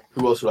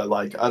else would I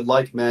like? I'd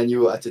like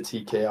Manu at the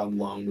TK on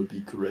loan would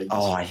be great.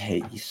 Oh, I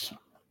hate you so.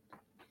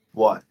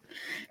 What?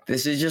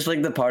 This is just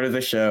like the part of the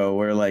show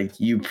where like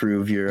you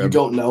prove you're. You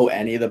don't know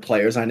any of the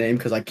players I named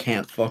because I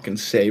can't fucking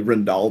say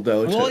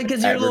Ronaldo. Well,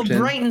 because you're a little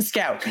Brighton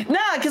scout. Nah,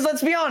 because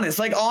let's be honest.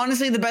 Like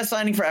honestly, the best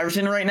signing for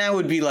Everton right now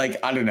would be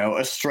like I don't know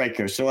a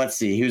striker. So let's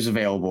see who's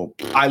available.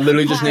 I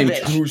literally just named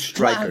 2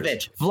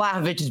 strikers.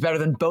 Vlahovic is better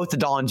than both the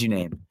Dons you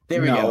named. There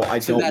we go. No, I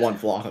don't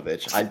want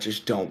Vlahovic. I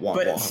just don't want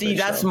Vlahovic. But see,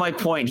 that's my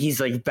point. He's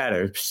like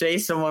better. Say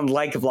someone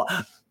like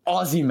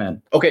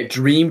Ozyman. Okay,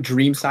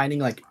 dream signing.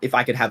 Like if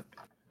I could have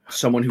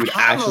someone who would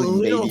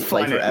actually maybe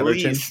play for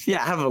Everton.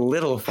 Yeah, have a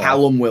little fun.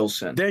 Callum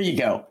Wilson. There you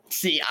go.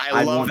 See,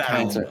 I love that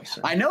answer.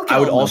 Wilson. I know. I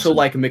would also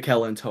like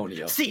Mikel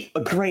Antonio. See,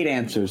 great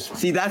answers.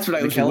 See, that's what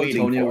I was waiting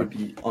Antonio for. Would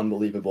be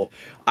unbelievable.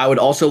 I would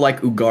also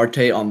like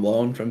Ugarte on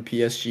loan from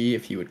PSG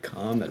if he would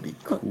come. That'd be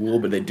cool.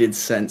 But they did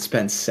spend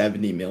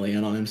 $70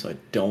 million on him, so I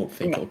don't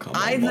think he'll come.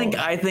 I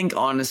think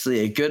honestly,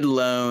 a good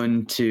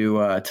loan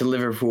to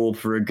Liverpool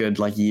for a good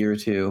like year or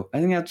two. I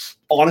think that's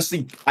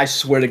honestly. I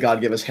swear to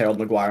God, give us Harold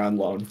Maguire on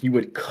loan. He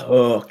would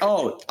cook.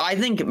 Oh, I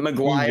think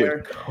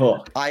Maguire.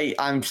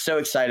 I'm so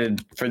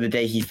excited for the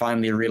day he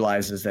finally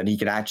realizes that he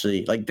could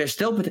actually like. There's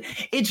still.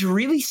 It's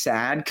really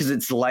sad because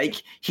it's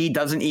like he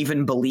doesn't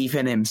even believe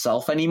in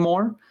himself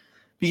anymore.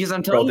 Because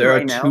I'm telling you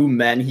right now, there are 2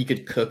 men he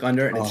could cook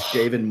under, and it's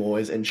David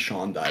Moyes and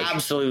Sean Dyche.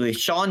 Absolutely,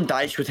 Sean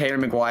Dyche with Harry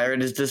Maguire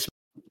at his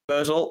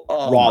disposal.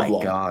 Oh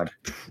my God,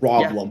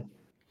 problem.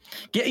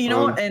 Yeah, you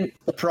know what? And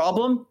the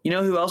problem. You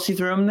know who else he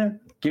threw him there?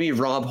 Give me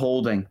Rob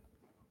Holding.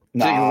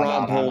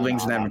 Rob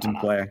Holding's an Everton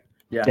player.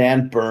 Yeah,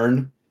 Dan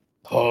Burn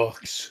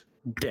hooks.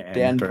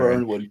 Dan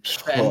Burn would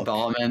cook.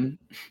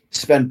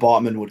 Sven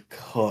Botman would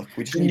cook.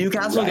 The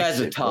Newcastle guys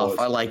are tough.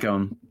 I like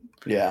them.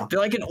 Yeah. They're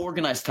like an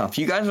organized tough.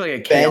 You guys are like a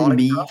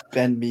chaotic tough.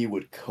 Ben Mee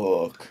would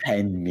cook.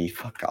 Ben Mee,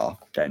 fuck off.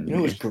 Ben You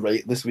know what was Mee.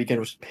 great this weekend?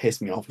 Was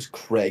pissed me off was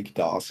Craig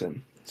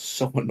Dawson.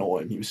 So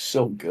annoying. He was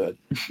so good.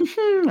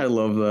 I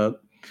love that.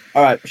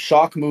 All right,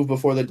 shock move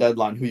before the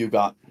deadline. Who you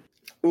got?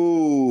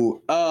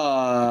 Ooh,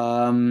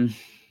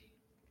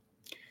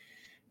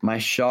 my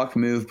shock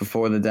move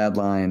before the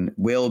deadline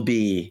will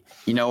be,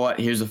 you know what?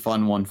 Here's a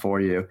fun one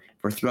for you.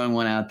 We're throwing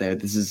one out there.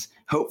 This is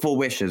hopeful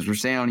wishes. We're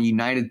staying on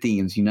United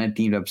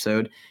themed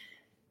episode.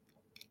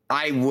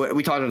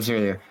 We talked about this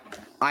earlier.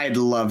 I'd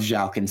love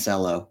João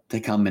Cancelo to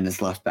come in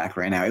as left back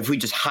right now if we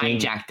just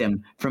hijacked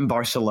him from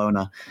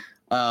Barcelona.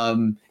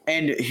 And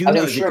who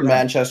knows? I'm sure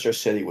Manchester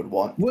City would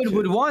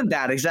want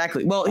that,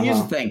 exactly. Well,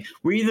 here's the thing.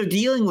 We're either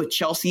dealing with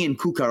Chelsea and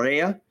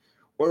Cucurella,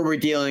 or we're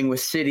dealing with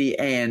City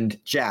and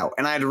João.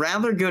 And I'd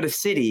rather go to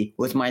City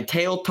with my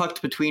tail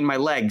tucked between my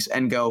legs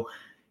and go,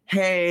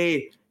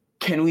 hey,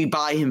 can we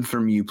buy him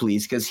from you,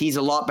 please? Because he's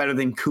a lot better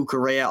than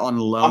Cucurella on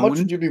loan. How much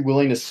would you be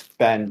willing to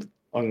spend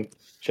on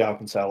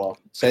João Cancelo?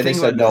 Say they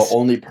said no,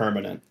 only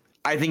permanent.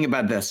 I think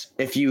about this.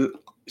 If you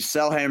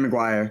sell Harry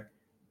Maguire,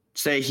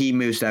 say he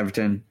moves to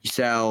Everton, you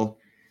sell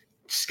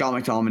Scott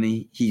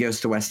McTominay, he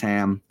goes to West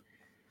Ham,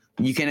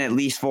 you can at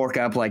least fork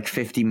up like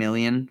 50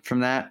 million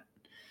from that.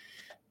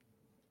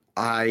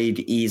 I'd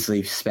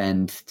easily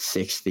spend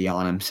 60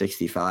 on him,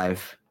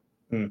 65.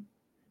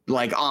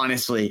 Like,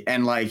 honestly.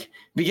 And, like,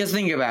 because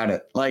think about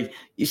it. Like,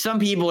 some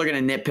people are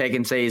going to nitpick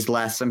and say he's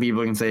less. Some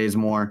people can say he's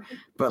more.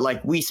 But,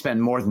 like, we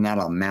spend more than that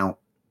on Mount.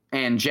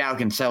 And João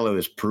Cancelo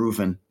is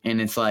proven. And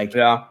it's like,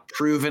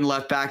 proven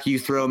left back. You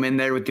throw him in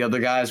there with the other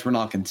guys, we're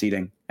not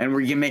conceding. And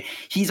we're going to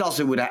he's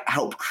also would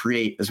help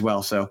create as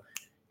well. So,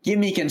 give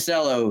me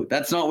Cancelo.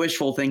 That's not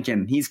wishful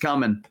thinking. He's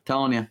coming.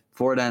 Telling you.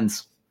 Before it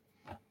ends.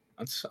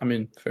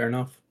 Fair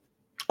enough.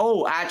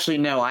 Oh, actually,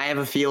 no. I have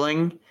a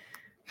feeling.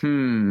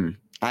 I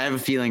have a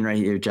feeling right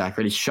here, Jack.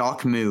 Ready?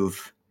 Shock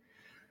move.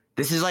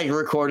 This is like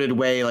recorded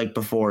way like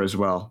before as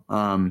well.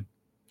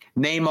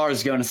 Neymar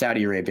is going to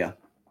Saudi Arabia.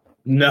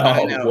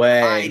 No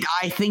way.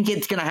 I think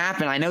it's going to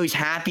happen. I know he's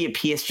happy at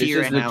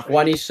PSG right now.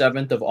 This is the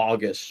 27th of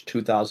August,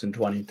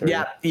 2023.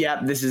 Yeah.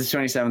 This is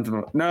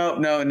 27th of No.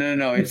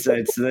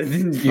 It's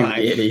you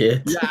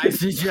idiot.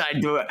 Yeah, I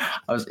do it.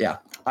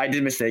 I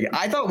did mistake.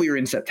 I thought we were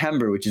in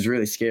September, which is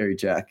really scary,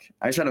 Jack.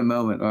 I just had a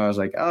moment where I was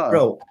like, oh.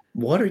 Bro,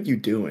 what are you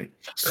doing?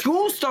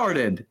 School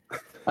started.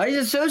 I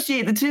just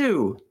associate the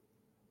two.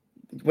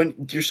 When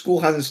your school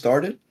hasn't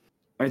started?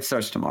 It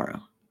starts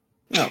tomorrow.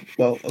 Oh,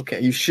 well, okay.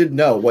 You should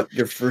know what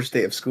your first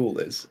day of school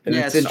is. And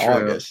it's in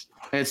August.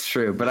 It's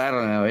true, but I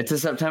don't know. It's a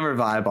September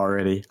vibe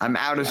already. I'm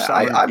out of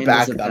summer. I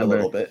back that a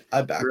little bit.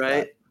 I back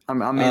that.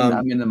 I'm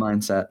in the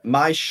mindset.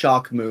 My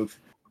shock move.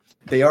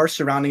 They are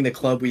surrounding the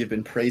club we have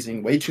been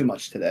praising way too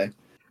much today.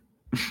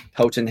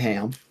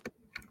 Tottenham.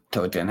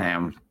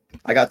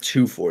 I got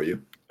two for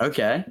you.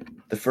 Okay.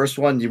 The first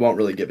one you won't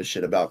really give a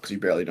shit about because you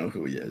barely know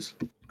who he is.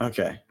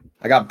 Okay.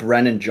 I got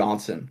Brennan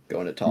Johnson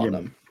going to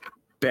Tottenham. Yeah.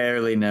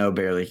 Barely know,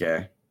 barely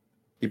care.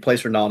 He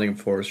plays for Nottingham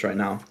Forest right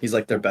now. He's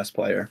like their best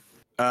player.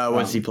 What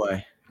does he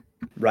play?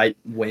 Right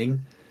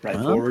wing,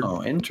 forward.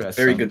 Oh,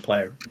 interesting. Very good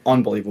player.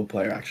 Unbelievable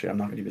player, actually. I'm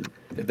not going to even...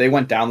 If they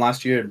went down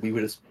last year, we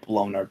would have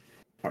blown our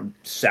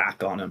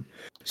sack on him.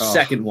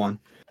 Second one,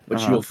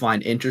 which you'll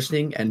find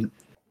interesting, and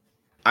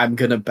I'm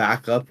going to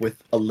back up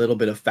with a little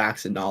bit of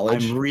facts and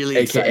knowledge. I'm really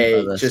excited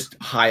about this.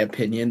 Just high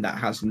opinion that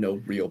has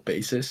no real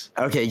basis.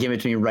 Okay, give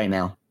it to me right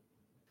now.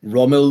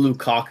 Romelu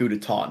Lukaku to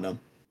Tottenham.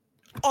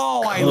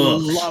 Oh, I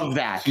love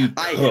that.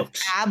 I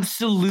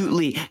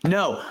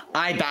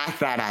back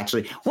that,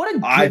 actually. What a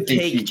good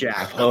take,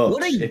 Jack.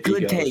 What a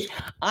good take.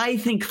 I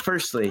think,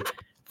 firstly,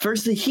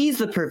 he's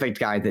the perfect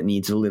guy that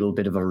needs a little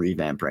bit of a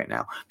revamp right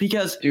now.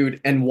 Because,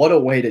 dude, and what a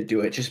way to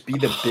do it. Just be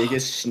the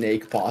biggest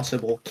snake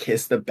possible,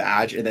 kiss the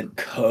badge, and then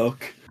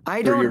cook for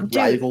your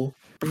rival.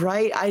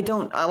 Right?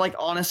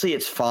 Honestly,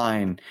 it's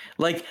fine.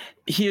 Like,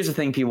 here's the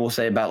thing people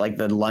say about, like,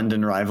 the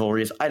London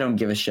rivalries. I don't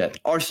give a shit.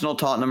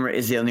 Arsenal-Tottenham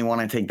is the only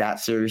one I take that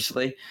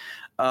seriously.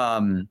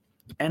 And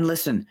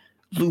listen,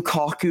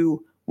 Lukaku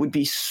would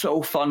be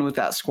so fun with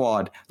that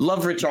squad.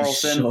 Love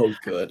Richarlison. So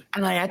good.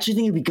 And I actually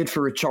think it'd be good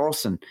for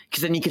Richarlison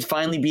because then he could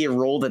finally be a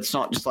role that's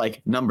not just,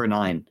 like, number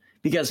 9.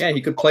 Because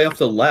he could play off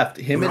the left.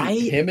 Him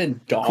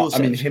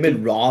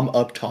and Rom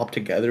up top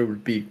together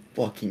would be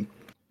fucking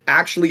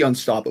actually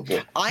unstoppable.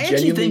 I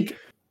actually think.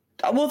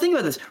 Well, think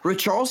about this: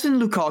 Richarlison,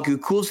 Lukaku,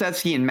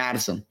 Kulusevski, and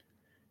Maddison.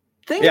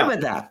 Think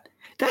about that.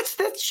 That's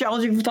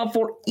challenging for top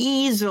 4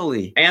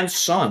 easily. And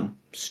Son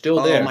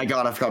still there. Oh my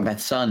god, I forgot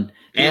about Son.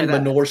 And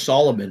Manor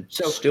Solomon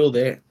still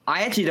there.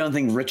 I actually don't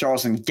think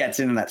Richarlison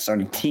gets into that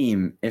starting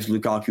team if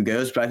Lukaku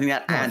goes, but I think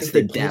that adds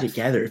the depth. Play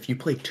together. If you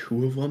play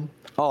 2 of them,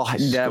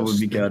 that would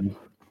be good.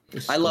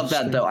 I love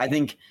that though. I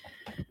think.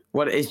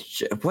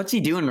 What's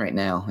he doing right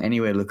now?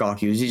 Anyway,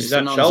 Lukaku is he just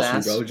at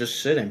Chelsea, bro?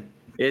 Just sitting.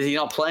 Is he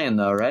not playing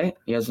though? Right?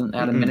 He hasn't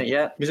had a minute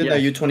yet. He's in the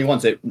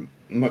U21s.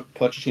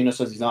 Pochettino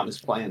says he's not in his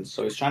plans,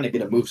 so he's trying to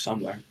get a move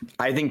somewhere.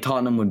 I think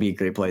Tottenham would be a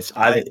great place.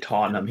 I think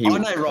Tottenham.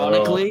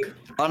 Unironically,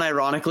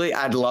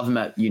 I'd love him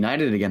at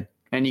United again.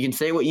 and you can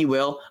say what you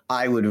will,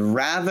 I would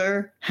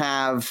rather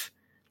have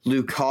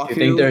Lukaku. Do you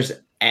think there's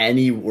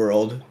any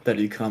world that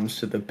he comes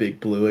to the big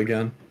blue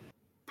again?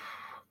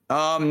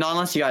 Not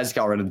unless you guys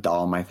got rid of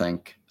Dom, I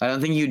think. I don't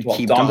think you'd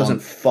keep Dom. Dom.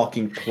 Doesn't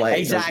fucking play.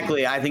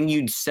 Exactly. I think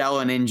you'd sell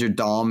an injured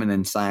Dom and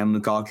then sign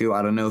Lukaku.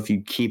 I don't know if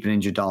you'd keep an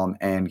injured Dom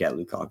and get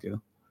Lukaku.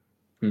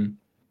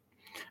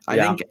 I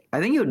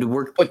think it would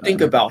work. But think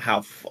about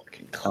how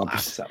fucking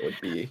class that would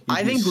be.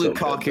 I think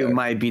Lukaku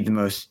might be the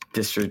most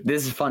this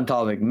is a fun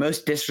topic.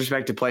 Most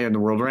disrespected player in the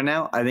world right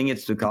now. I think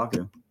it's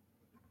Lukaku.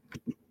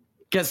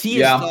 Because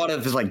he is thought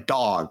of as like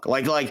dog.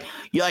 Like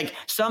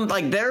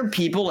there are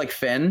people like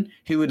Finn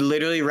who would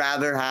literally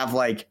rather have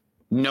like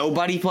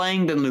nobody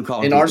playing than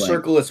Lukaku. In our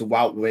circle, it's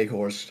Wout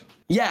Weghorst.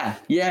 Yeah.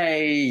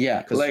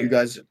 Because you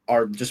guys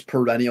are just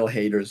perennial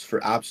haters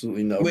for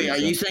absolutely no reason. Wait, are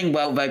you saying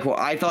Wout Weghorst?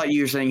 I thought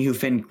you were saying who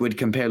Finn would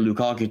compare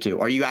Lukaku to.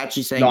 Are you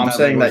actually saying? No, I'm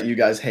saying that you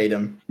guys hate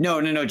him.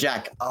 No,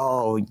 Jack.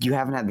 Oh, you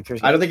haven't had the curse.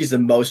 I don't think he's the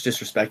most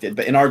disrespected,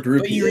 but in our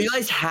group, but you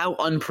realize how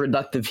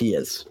unproductive he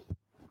is.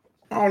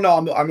 Oh no,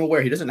 I'm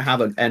aware he doesn't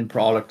have an end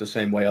product the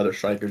same way other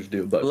strikers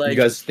do. But you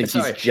guys think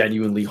he's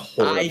genuinely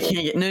horrible? I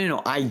can't get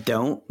no. I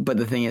don't. But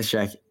the thing is,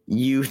 Jack,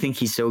 you think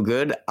he's so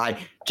good.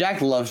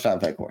 Jack loves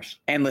Wout Weghorst,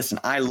 and listen,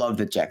 I love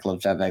that Jack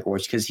loves Wout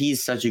Weghorst because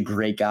he's such a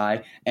great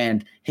guy,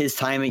 and his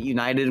time at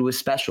United was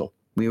special.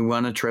 We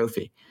won a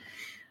trophy.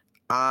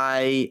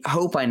 I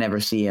hope I never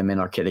see him in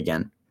our kit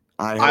again.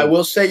 I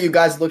will say you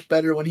guys looked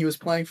better when he was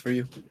playing for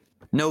you.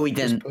 No, we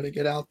didn't. Just putting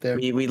it out there.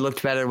 We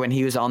looked better when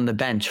he was on the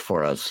bench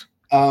for us.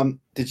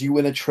 Did you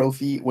win a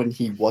trophy when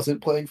he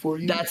wasn't playing for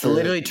you? That's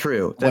literally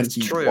true. That's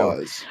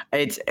true.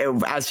 It's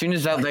as soon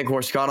as Wout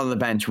Weghorst got on the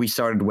bench, we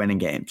started winning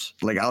games.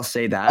 Like I'll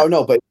say that. Oh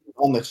no, but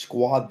on the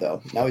squad though.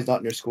 Now he's not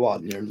in your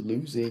squad, and you're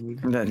losing.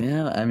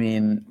 Yeah, I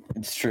mean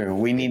it's true.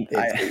 We need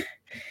the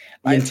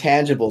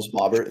intangibles,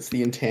 Bobber. It's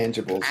the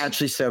intangibles.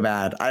 Actually, so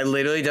bad. I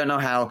literally don't know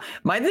how.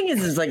 My thing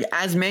is like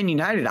as Man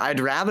United, I'd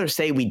rather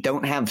say we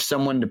don't have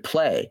someone to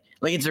play.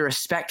 Like it's a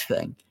respect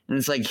thing. And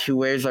it's like, who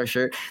wears our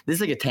shirt? This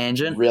is like a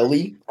tangent.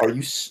 Really? Are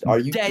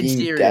you dead being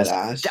serious? Dead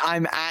ass?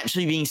 I'm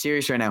actually being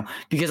serious right now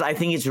because I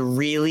think it's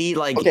really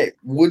like. Okay,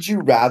 would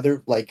you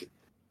rather like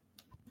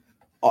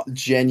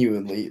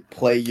genuinely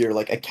play your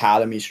like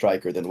academy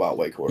striker than Wout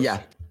Weghorst?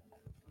 Yeah.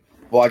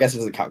 Well, I guess it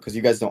doesn't count because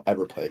you guys don't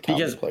ever play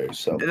academy players.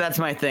 So that's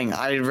my thing.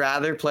 I'd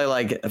rather play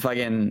like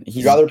fucking.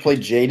 You'd rather play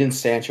Jadon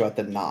Sancho at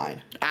the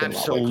 9.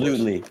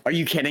 Absolutely. Are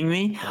you kidding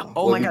me?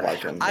 Oh my god!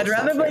 I'd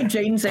rather play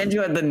Jadon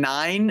Sancho at the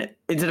 9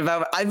 instead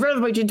of. I'd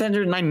rather play Jadon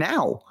Sancho at 9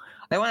 now.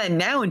 I want it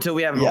now until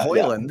we have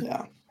Hoyland.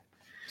 Yeah.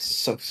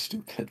 So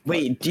stupid.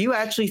 Wait, do you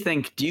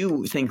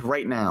think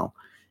right now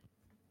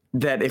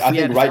that if I we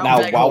think had right now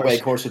Wout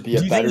Weghorst would be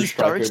a better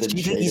striker than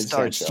Jadon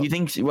Sancho? Do you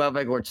think Wout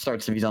Weghorst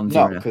starts if he's on the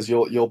No, zero? because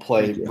you'll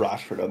play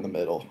Rashford in the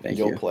middle.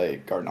 You'll you.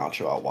 play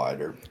Garnacho out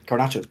wider.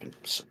 Garnacho's been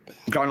so bad.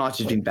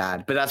 Garnacho's been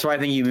bad, but that's why I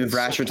think you move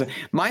Rashford to.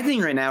 My thing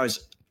right now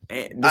is.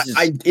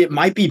 It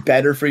might be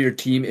better for your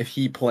team if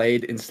he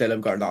played instead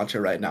of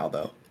Garnacho right now,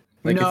 though.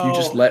 Like if you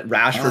just let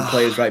Rashford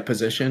play his right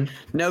position.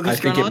 No, because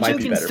Garnacho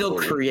can still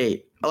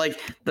create. Like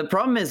the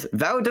problem is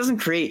Wout doesn't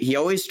create. He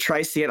always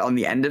tries to get on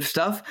the end of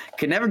stuff.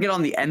 Can never get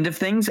on the end of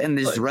things, and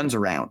just runs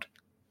around.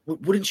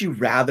 Wouldn't you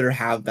rather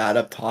have that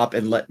up top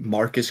and let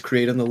Marcus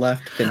create on the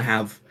left than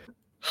have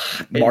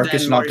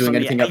Marcus not doing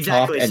anything up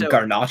top and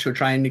Garnacho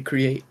trying to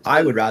create?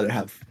 I would rather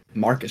have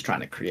Marcus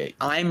trying to create.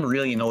 I'm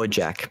really annoyed,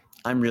 Jack.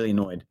 I'm really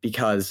annoyed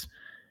because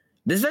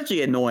this is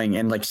actually annoying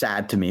and like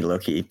sad to me,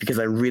 low-key, because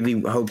I really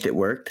hoped it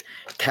worked.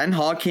 Ten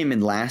Hag came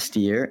in last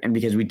year, and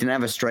because we didn't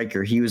have a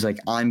striker, he was like,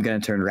 I'm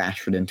going to turn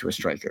Rashford into a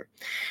striker.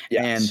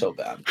 Yeah, and so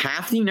bad.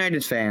 Half the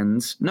United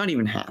fans, not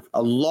even half,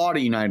 a lot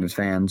of United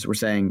fans were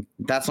saying,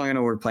 that's not going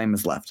to work, playing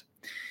this left.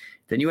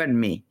 Then you had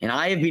me, and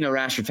I have been a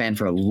Rashford fan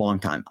for a long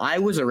time. I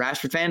was a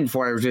Rashford fan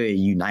before I was really a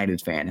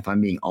United fan, if I'm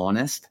being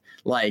honest.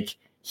 Like,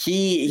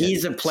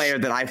 he's a player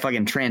that I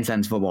fucking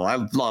transcends football. I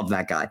love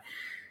that guy.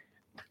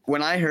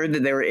 When I heard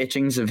that there were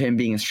itchings of him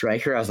being a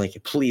striker, I was like,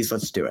 please,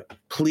 let's do it.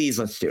 Please,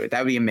 let's do it.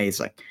 That would be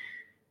amazing.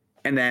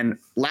 And then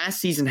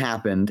last season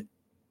happened,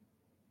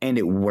 and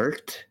it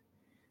worked,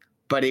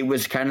 but it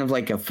was kind of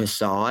like a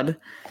facade.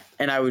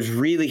 And I was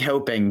really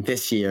hoping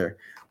this year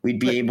we'd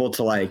be able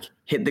to, like,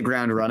 hit the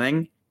ground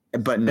running.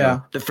 But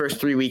no, the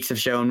first 3 weeks have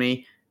shown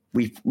me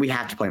we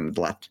have to play him with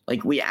the left.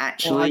 Like, we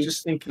actually... Well, I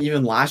just think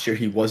even last year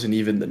he wasn't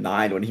even the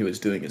 9 when he was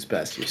doing his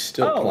best. He was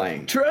still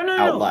playing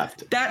out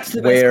left. That's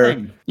the best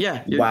thing.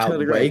 Yeah,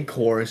 totally right.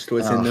 Weghorst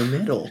was in the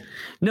middle.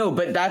 No,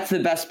 but that's the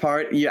best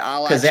part.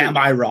 Because am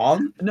I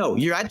wrong? No,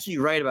 you're actually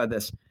right about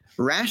this.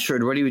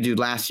 Rashford, what he would do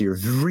last year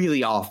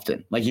really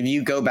often, like if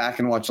you go back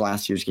and watch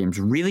last year's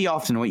games, really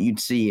often what you'd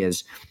see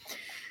is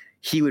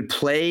he would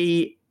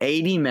play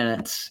 80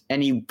 minutes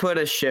and you put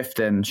a shift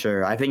in,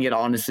 sure. I think it'd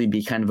honestly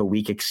be kind of a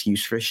weak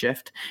excuse for a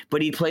shift,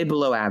 but he'd play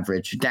below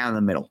average, down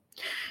the middle.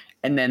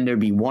 And then there'd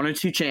be 1 or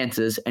 2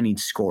 chances and he'd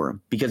score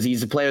them because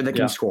he's a player that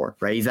can score,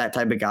 right? He's that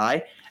type of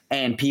guy.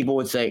 And people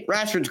would say,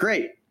 Rashford's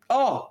great.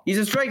 Oh, he's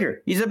a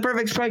striker. He's a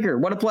perfect striker.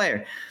 What a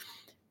player.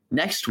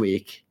 Next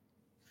week,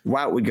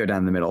 Wout would go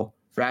down the middle.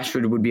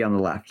 Rashford would be on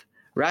the left.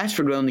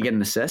 Rashford would only get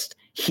an assist.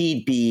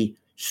 He'd be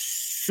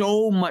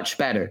so much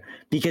better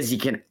because he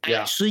can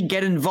actually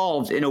get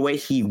involved in a way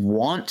he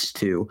wants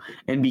to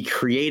and be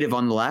creative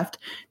on the left.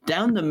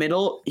 Down the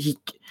middle,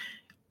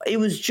 it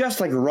was just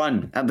like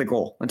run at the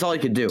goal. That's all he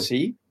could do.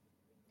 See?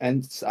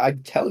 And I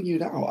tell you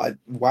now,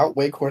 Wout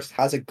Weghorst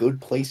has a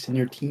good place in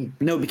your team.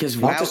 No, because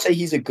Not to say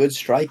he's a good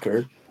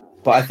striker,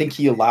 but I think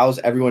he allows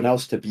everyone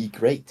else to be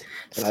great.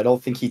 And I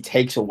don't think he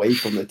takes away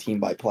from the team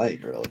by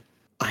playing, really.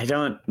 I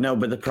don't know,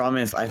 but the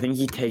problem is I think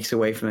he takes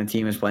away from the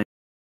team as playing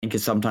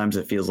because sometimes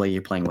it feels like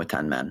you're playing with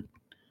 10 men.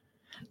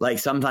 Like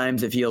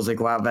sometimes it feels like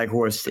Wout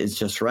Weghorst is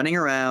just running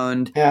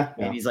around. Yeah.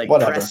 And he's like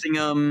whatever. pressing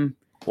them.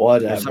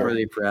 Whatever. It's not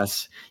really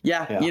press.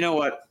 Yeah, you know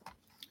what?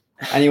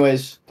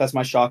 Anyways, that's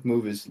my shock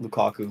move is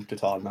Lukaku to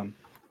Tottenham.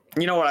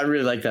 You know what? I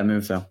really like that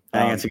move, though.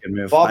 I think it's a good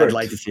move. Robert, I'd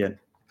like to see it.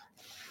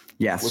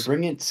 Yes.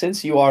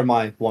 Since you are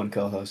my one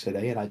co-host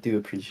today, and I do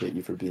appreciate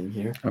you for being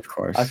here. Of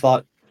course. I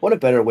thought, what a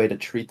better way to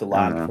treat the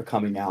lad for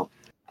coming out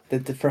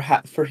than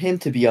for him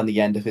to be on the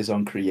end of his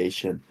own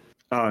creation.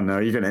 Oh, no,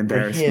 you're going to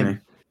embarrass me.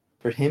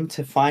 For him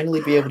to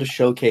finally be able to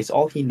showcase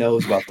all he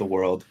knows about the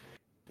world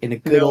in a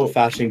good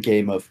old-fashioned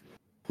game of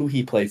who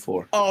he played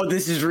for. Oh,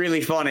 this is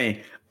really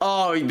funny.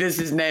 Oh, this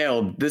is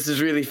nailed. This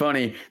is really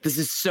funny. This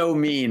is so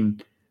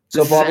mean.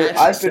 So, Bobby,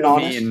 I've been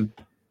honest.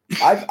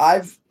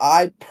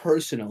 I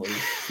personally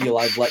feel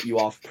I've let you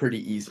off pretty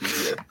easy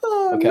here.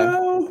 Oh, okay?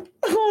 No.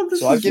 Oh,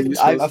 so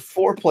I have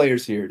 4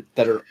 players here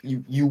that are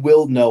you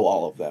will know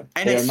all of them.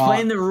 And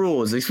explain the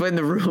rules. Explain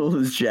the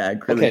rules,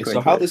 Jack. Really quickly.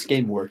 So how this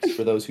game works,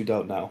 for those who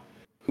don't know,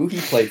 who he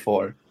played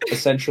for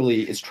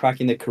essentially is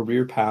tracking the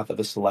career path of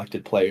a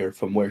selected player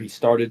from where he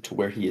started to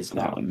where he is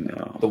now. Oh,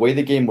 no. The way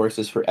the game works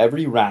is for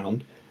every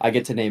round, I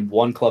get to name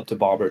one club to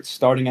Bobbert,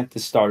 starting at the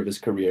start of his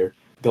career,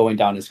 going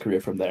down his career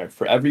from there.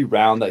 For every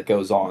round that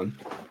goes on,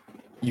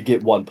 you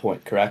get 1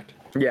 point, correct?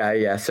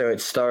 Yeah. So it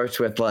starts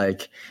with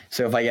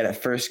so if I get it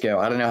first go,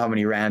 I don't know how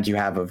many rounds you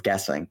have of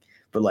guessing,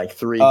 but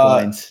 3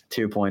 points,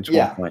 2 points,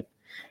 1 point.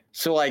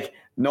 So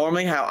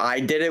normally how I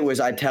did it was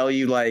I tell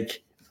you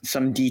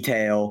some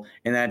detail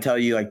and then I tell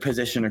you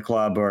position or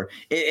club or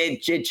it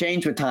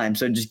changed with time.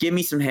 So just give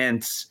me some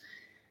hints.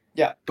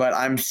 Yeah. But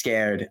I'm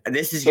scared.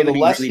 This is going to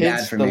be really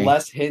bad for me. The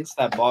less hints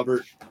that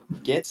Bobbert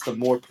gets, the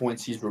more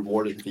points he's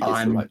rewarded if he gets the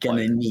right player. I'm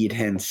going to need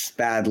hints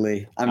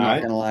badly. I'm not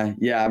going to lie.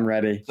 Yeah, I'm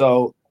ready.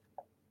 So,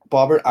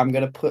 Bobbert, I'm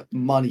going to put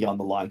money on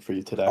the line for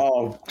you today.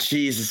 Oh,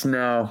 Jesus,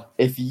 no.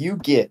 If you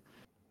get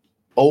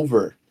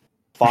over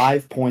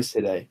 5 points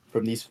today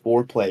from these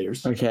 4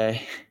 players.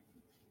 Okay.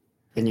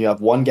 And you have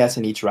 1 guess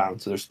in each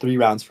round. So there's 3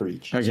 rounds for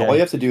each. Okay. So all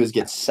you have to do is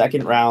get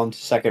second round,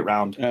 third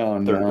round.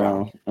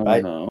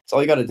 Right? No. That's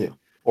all you got to do.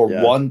 Or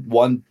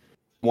one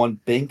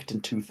banked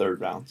and 2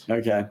 third rounds.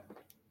 Okay.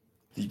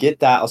 If you get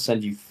that, I'll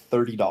send you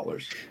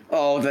 $30.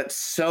 Oh, that's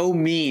so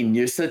mean.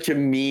 You're such a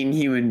mean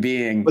human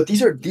being. But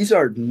these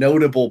are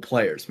notable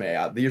players,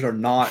 man. These are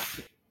not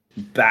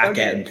back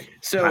end.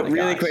 So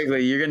really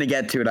quickly, you're gonna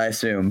get to it, I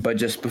assume. But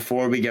just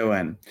before we go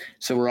in,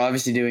 so we're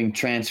obviously doing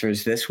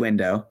transfers this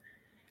window.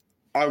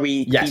 Are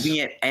we keeping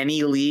it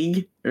any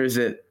league or is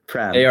it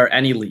Prem? They are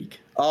any league.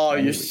 Oh,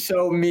 you're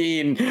so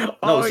mean.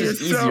 No,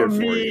 this is easier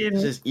for you.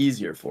 This is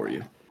easier for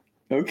you.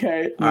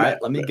 Okay. All right,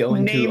 let me go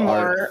into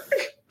our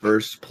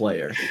first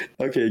player.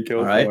 Okay,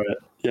 go for it.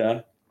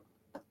 Yeah.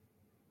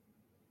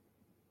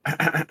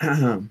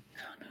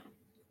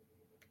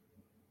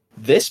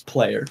 This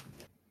player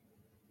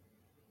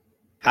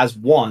has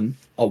won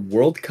a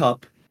World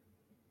Cup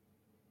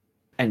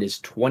and is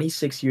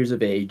 26 years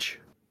of age.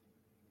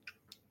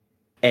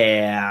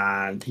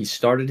 And he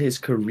started his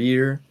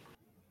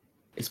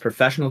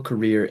professional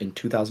career in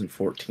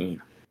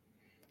 2014.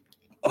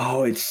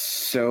 Oh, it's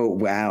so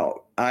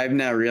wow. I'm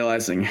now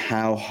realizing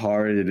how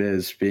hard it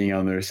is being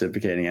on the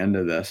reciprocating end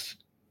of this.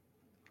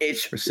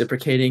 It's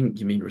reciprocating,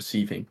 you mean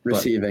receiving.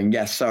 Receiving,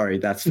 yes, sorry,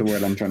 that's the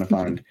word I'm trying to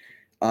find.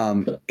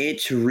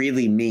 It's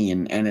really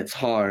mean and it's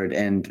hard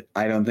and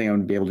I don't think I'm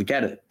gonna be able to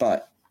get it.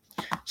 But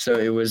so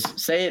it was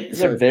started in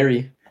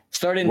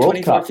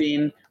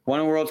 2014, won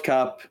a World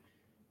Cup.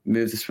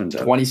 Move this one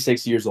down.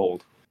 26 years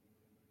old.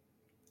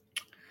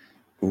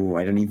 Ooh,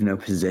 I don't even know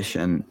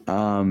position.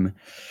 Well,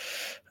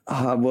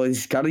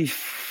 he's got to be.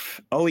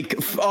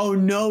 Oh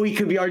no, he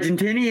could be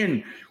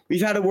Argentinian.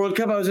 We've had a World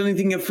Cup. I was only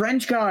thinking of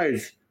French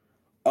guys.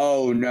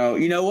 Oh no,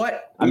 you know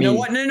what? No,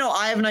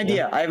 I have an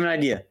idea.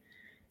 Yeah.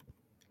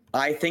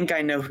 I think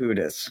I know who it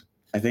is.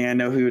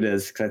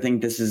 Because I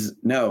think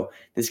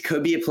this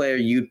could be a player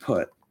you'd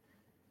put.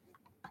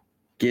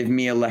 Give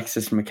me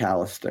Alexis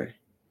McAllister.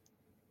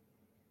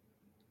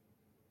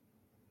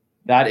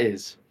 That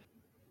is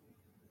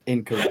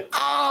incorrect.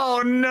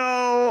 Oh,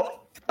 no.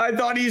 I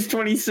thought he's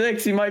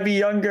 26. He might be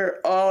younger.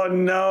 Oh,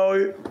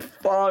 no.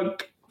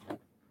 Fuck.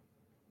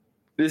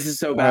 This is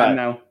so bad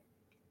now.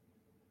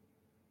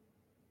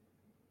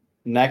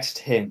 Next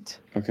hint.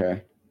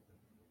 Okay.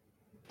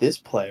 This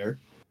player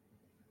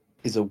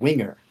is a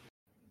winger.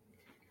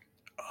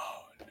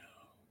 Oh, no.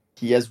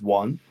 He has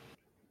won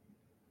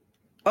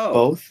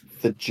both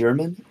the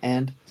German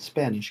and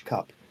Spanish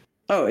Cup.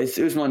 Oh, it's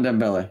Ousmane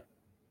Dembele.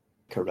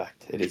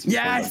 Correct. It is.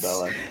 Yes!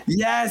 Dembele.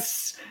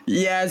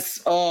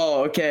 Yes.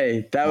 Oh,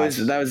 okay. That Nice.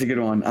 was a good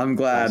one. I'm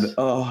glad. Nice.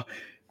 Oh,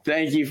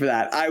 thank you for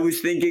that. I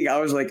was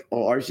like,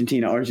 oh,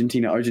 Argentina.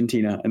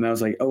 And I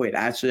was like, oh, wait,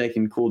 actually, I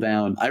can cool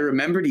down. I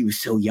remembered he was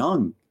so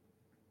young.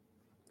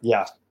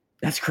 Yeah.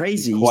 That's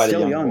crazy. Quite He's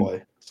still a young young.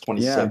 boy. He's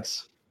 26. Yeah.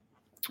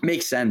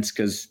 Makes sense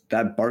because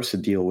that Barca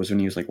deal was when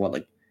he was like, what,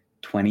 like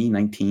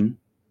 2019?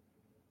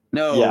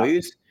 No, Yeah.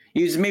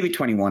 he was maybe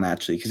 21,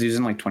 actually, because he was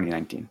in like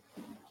 2019.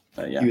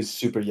 But yeah. He was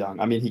super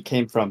young. I mean, he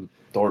came from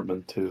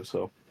Dortmund too,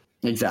 so.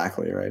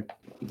 Exactly, right.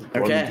 The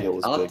Dortmund deal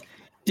was big.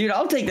 Dude,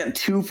 I'll take that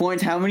 2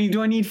 points. How many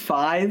do I need?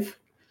 5?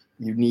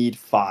 You need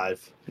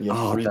 5. You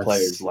have 3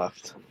 players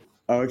left.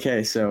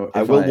 Okay, so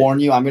I will warn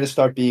you, I'm going to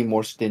start being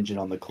more stingent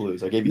on the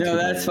clues. I gave you 2 No,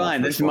 that's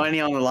fine. There's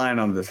money on the line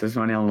on this. There's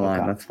money on the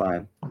line. That's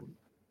fine.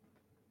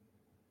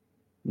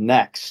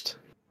 Next.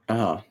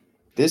 Uh-huh.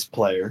 This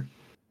player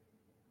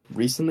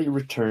recently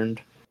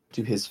returned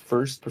to his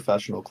first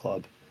professional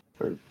club.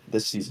 Or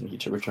this season, he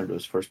returned to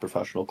his first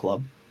professional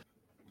club.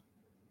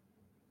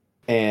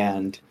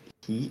 And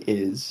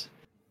he's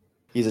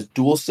a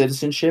dual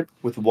citizenship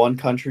with one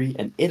country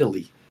and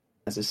Italy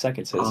as his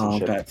second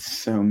citizenship. Oh, that's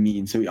so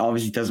mean. So he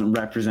obviously doesn't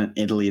represent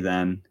Italy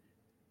then.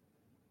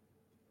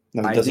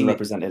 No, he doesn't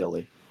represent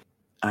Italy.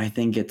 I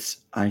think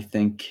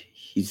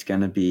he's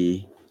gonna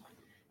be,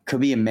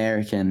 could be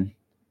American.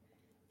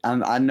 I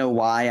don't know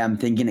why I'm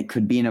thinking it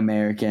could be an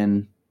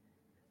American.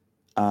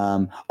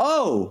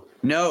 Oh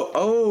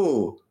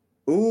no!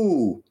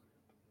 Ooh!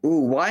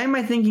 Why am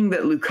I thinking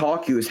that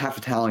Lukaku is half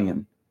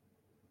Italian?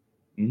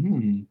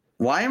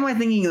 Why am I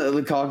thinking that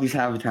Lukaku's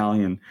half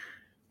Italian?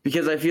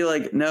 Because I feel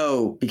like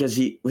because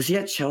was he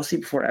at Chelsea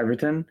before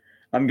Everton?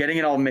 I'm getting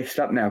it all mixed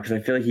up now because I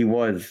feel like he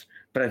was,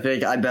 but I feel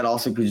like that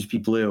also could just be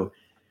blue.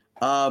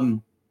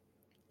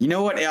 You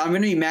know what? I'm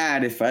gonna be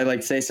mad if I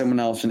say someone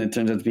else and it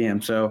turns out to be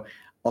him. So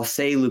I'll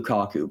say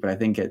Lukaku, but I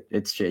think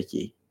it's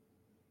shaky.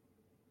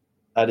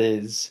 That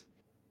is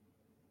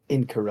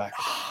incorrect.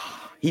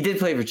 He did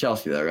play for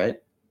Chelsea though, right?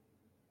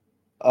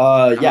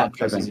 Yeah,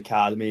 Chelsea's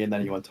academy, and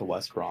then he went to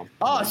West Brom.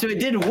 Oh, so it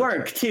did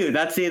work too.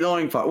 That's the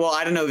annoying part. Well,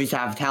 I don't know if he's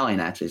half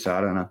Italian actually, so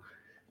I don't know.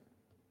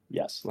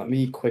 Yes, let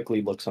me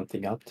quickly look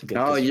something up to get.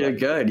 Oh, you're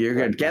good. You're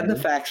good. Get the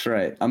facts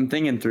right. I'm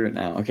thinking through it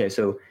now. Okay,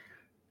 so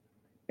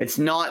it's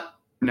not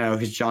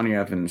because Johnny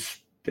Evans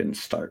didn't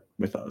start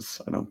with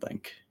us. I don't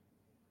think.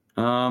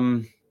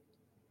 I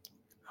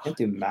can't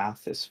do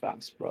math this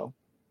fast, bro.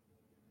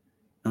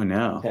 Oh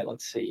no. Okay,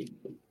 let's see.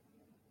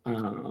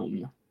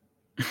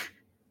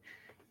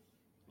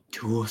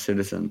 Dual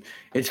citizen.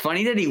 It's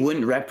funny that he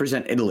wouldn't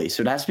represent Italy,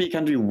 so it has to be a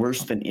country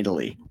worse than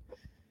Italy.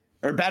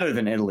 Or better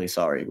than Italy,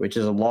 sorry, which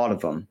is a lot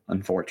of them,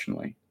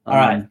 unfortunately. All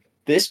right.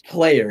 This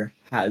player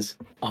has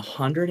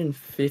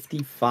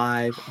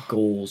 155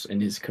 goals in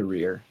his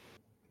career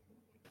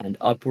and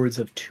upwards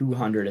of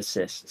 200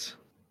 assists.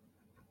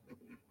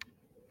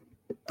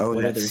 Oh,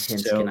 what other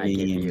hints can I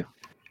give you?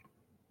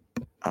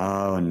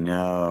 Oh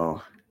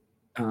no.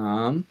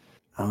 Oh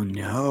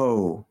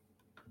no.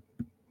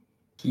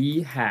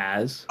 He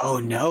has. Oh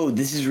no,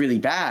 this is really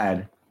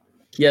bad.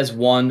 He has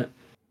won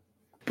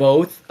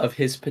both of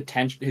his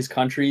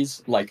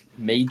country's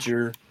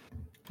major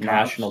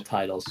national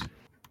titles.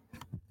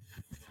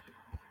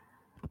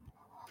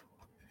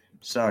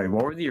 Sorry,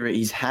 what were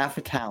he's half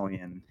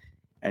Italian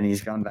and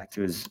he's gone back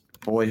to his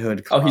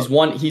boyhood club. Oh,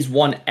 he's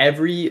won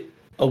every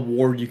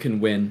award you can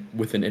win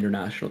with an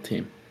international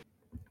team.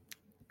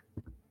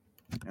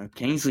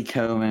 Kingsley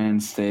Coman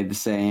stayed the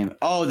same.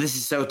 Oh, this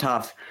is so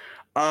tough.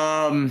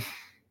 The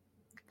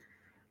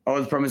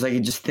problem is I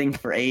could just think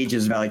for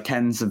ages about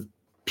tens of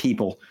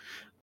people.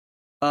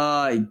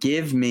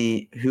 Give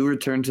me who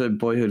returned to the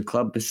boyhood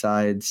club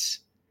besides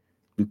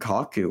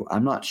Lukaku.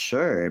 I'm not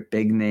sure.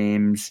 Big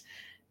names.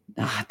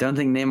 I don't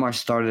think Neymar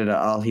started at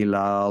Al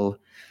Hilal.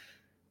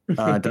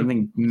 I don't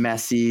think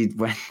Messi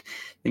I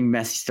think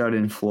Messi started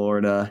in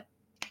Florida.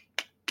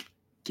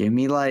 Give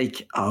me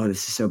this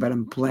is so bad.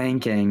 I'm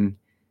blanking.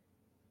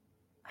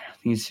 I don't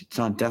think it's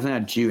not definitely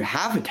not Jew.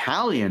 Half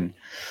Italian.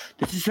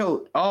 This is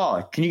so.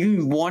 Oh, can you give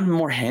me one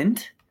more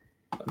hint?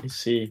 Let me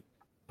see.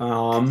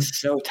 It's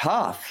so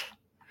tough.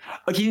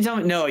 Oh, can you tell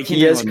me? No, I can't.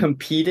 He has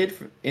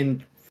competed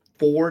in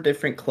 4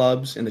 different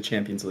clubs in the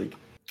Champions League.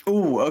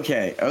 Ooh,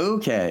 okay.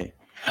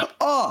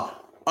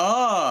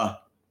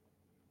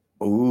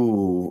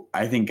 Ooh,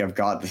 I think I've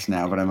got this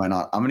now, but I might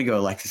not. I'm gonna go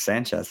Alexis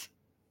Sanchez.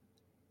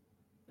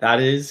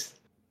 That is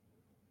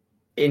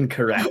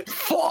incorrect.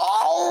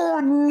 Oh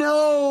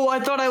no! I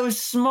thought I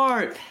was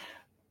smart.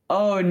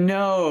 Oh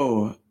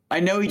no!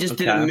 I know he just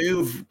didn't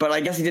move, but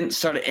I guess he didn't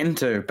start at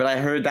Inter. But I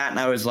heard that and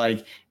I was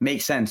like,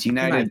 makes sense.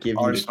 United, give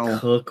Arsenal. You to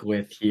cook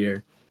with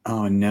here.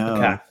 Oh no!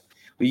 Okay.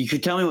 Well, you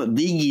could tell me what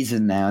league he's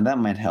in now. That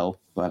might help.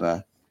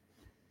 But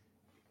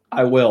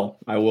I will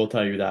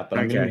tell you that. But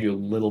I'm gonna give you a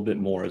little bit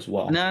more as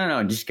well.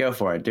 No. Just go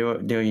for it. Do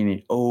what you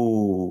need.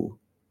 Oh,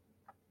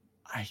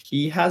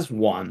 he has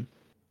won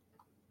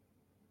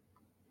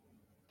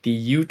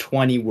the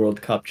U20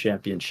 World Cup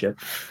Championship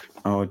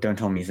Oh, don't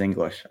tell me he's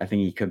English. I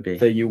think he could be.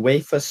 The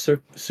UEFA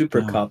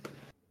Super Oh. Cup,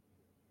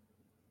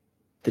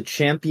 the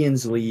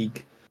Champions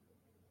League,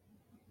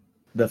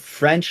 the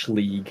French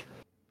League,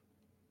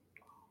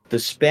 the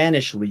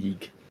Spanish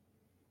League,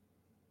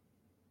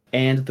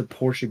 and the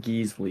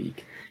Portuguese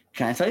League.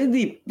 Can I tell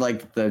you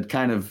the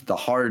kind of the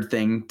hard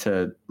thing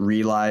to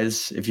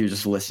realize if you're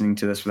just listening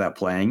to this without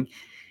playing?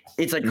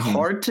 It's like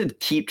hard to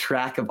keep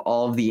track of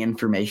all of the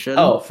information.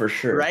 Oh, for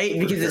sure. Right?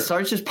 Because it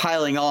starts just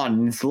piling on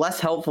and it's less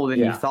helpful than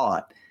you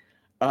thought.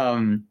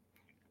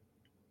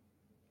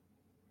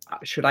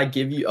 Should I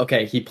give you...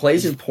 Okay, he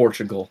plays in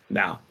Portugal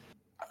now.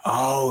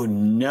 Oh,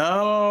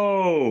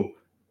 no.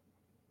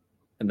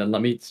 And then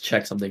let me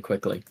check something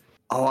quickly.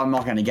 Oh, I'm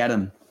not going to get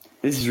him.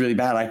 This is really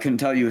bad. I couldn't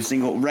tell you a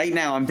single... Right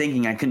now, I'm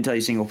thinking I couldn't tell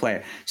you a single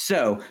player.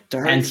 So, to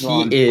hurt And his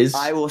on, he is...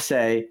 I will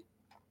say...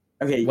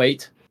 Okay.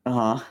 Wait.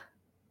 Uh-huh.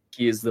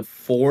 He is the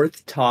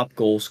 4th top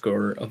goal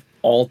scorer of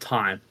all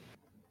time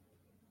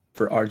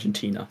for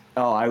Argentina.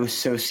 Oh, I was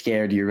so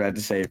scared you were about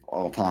to say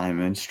all time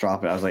and just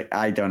drop it. I was like,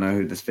 I don't know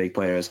who this fake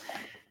player is.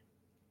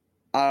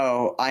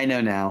 Oh, I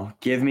know now.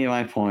 Give me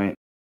my point.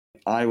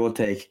 I will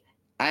take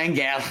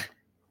Angel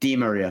Di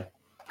Maria.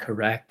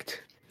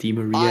 Correct. Di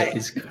Maria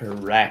is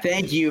correct.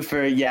 Thank you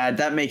for,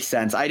 that makes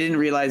sense. I didn't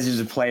realize there's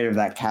a player of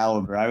that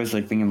caliber. I was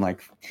like thinking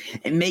like,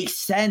 it makes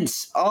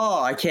sense.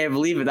 Oh, I can't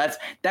believe it.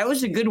 That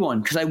was a good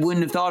one because I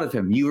wouldn't have thought of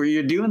him.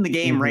 You're doing the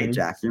game right,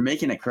 Jack. You're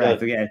making it correct.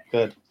 Good. Okay.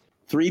 Good.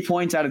 3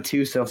 points out of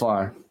 2 so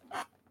far.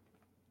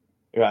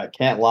 Right.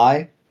 Can't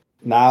lie.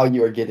 Now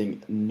you are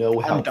getting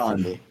no I'm help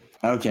done. from me.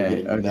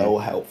 Okay. No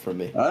help from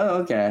me. Oh,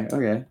 okay.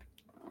 Okay.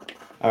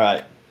 All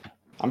right.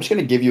 I'm just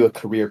going to give you a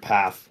career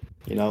path.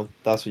 You know,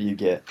 that's what you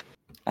get.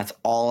 That's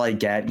all I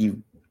get.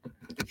 You.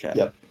 Okay.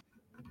 Yep.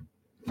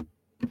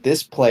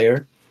 This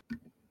player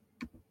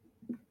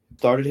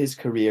started his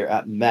career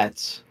at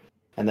Metz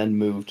and then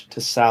moved to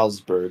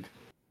Salzburg.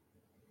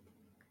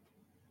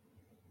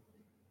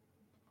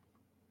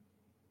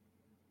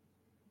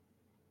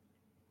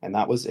 And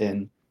that was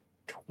in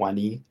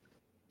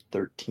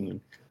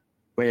 2013.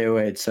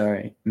 Wait.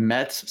 Sorry.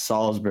 Metz,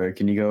 Salzburg.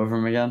 Can you go over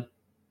them again?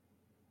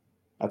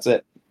 That's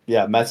it.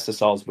 Yeah, Metz to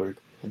Salzburg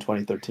in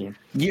 2013.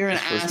 You're an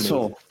His first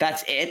asshole. move.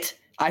 That's it?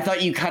 I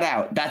thought you cut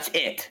out. That's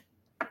it.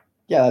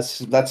 Yeah,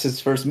 that's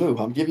his first move.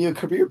 I'm giving you a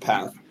career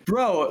path.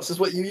 Bro, This is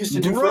what you used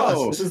to do for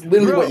us. This is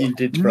literally what you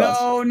did for us.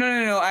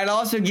 No. I'd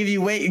also give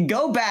you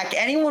go back.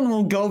 Anyone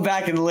will go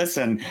back and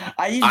listen.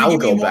 I used to I'll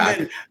give you go back.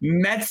 one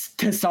Metz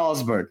to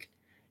Salzburg.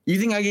 You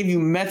think I gave you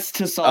Metz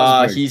to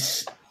Salzburg?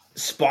 He's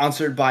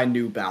sponsored by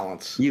New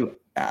Balance. You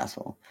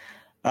asshole.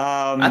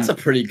 That's a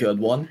pretty good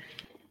one.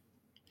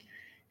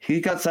 He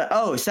got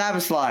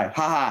Szoboszlai.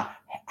 Ha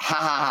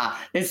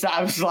ha. It's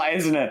Szoboszlai,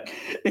 isn't it?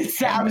 It's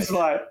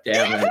Szoboszlai.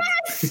 Damn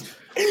it.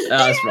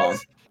 That's wrong.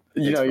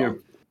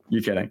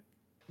 You're kidding.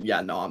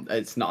 Yeah, no,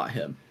 it's not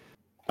him.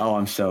 Oh,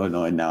 I'm so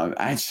annoyed now. I'm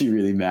actually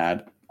really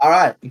mad. All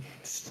right.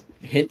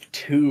 Hint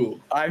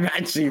 2. I'm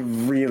actually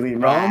really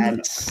From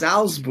mad.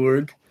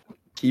 Salzburg,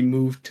 he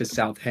moved to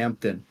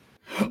Southampton.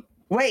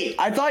 Wait,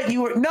 I thought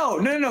you were... No.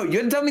 You had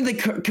to tell me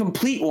the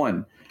complete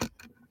one.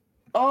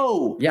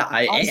 Oh. Yeah,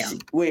 I am.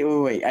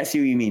 Wait. I see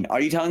what you mean. Are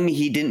you telling me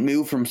he didn't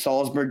move from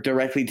Salzburg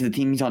directly to the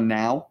team he's on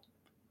now?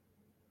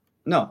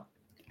 No.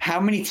 How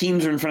many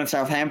teams are in front of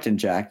Southampton,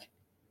 Jack?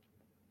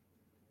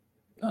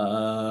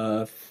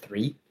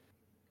 3.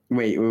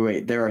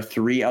 Wait. There are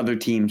 3 other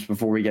teams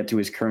before we get to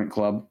his current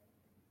club?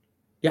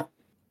 Yeah.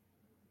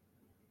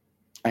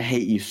 I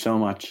hate you so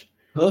much.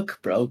 Cook,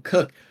 bro.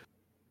 Cook.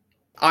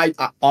 I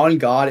on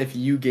God, if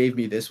you gave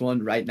me this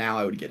one right now,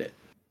 I would get it.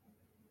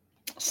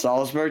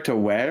 Salzburg to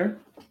where?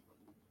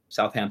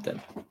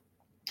 Southampton.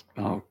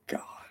 Oh,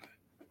 God.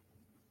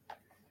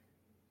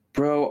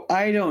 Bro,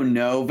 I don't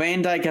know.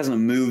 Van Dijk hasn't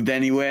moved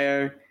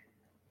anywhere.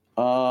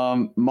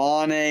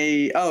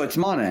 Mane. Oh, it's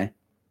Mane.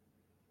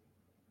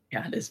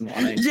 Yeah, it is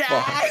Mane.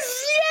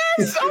 Yes!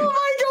 Oh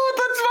my God,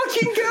 let's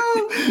fucking go!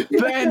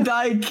 Van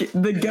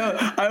Dijk, the GOAT.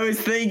 I was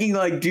thinking,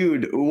 like,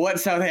 dude, what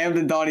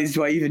Southampton Donnies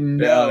do I even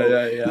know?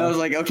 Yeah. And I was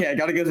like, okay, I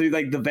gotta go through,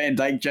 like, the Van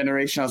Dijk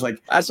generation. I was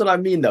like, That's what I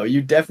mean, though.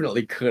 You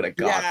definitely could have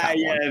got that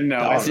one. No,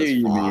 That I one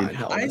see was what you mean. fine.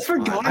 That I one was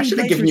forgot fine. I he should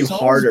have played given for you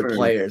harder Salzburg.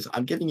 players.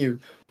 I'm giving you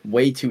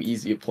way too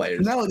easy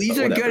players. No, these but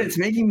are whatever. good. It's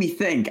making me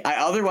think.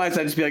 Otherwise,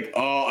 I'd just be like,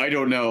 oh, I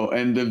don't know.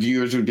 And the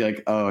viewers would be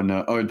like, oh,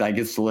 no. Or I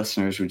guess the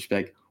listeners would just be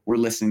like, we're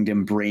listening to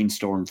him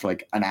brainstorm for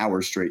like an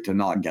hour straight to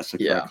not guess it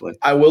correctly.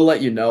 I will let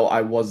you know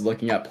I was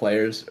looking at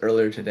players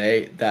earlier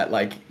today that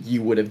like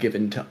you would have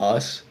given to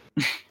us.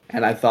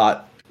 And I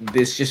thought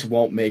this just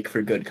won't make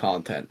for good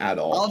content at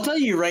all. I'll tell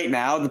you right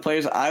now, the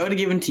players I would have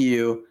given to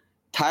you,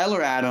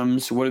 Tyler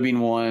Adams would have been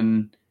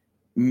one.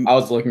 I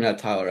was looking at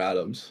Tyler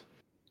Adams.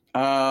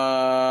 Like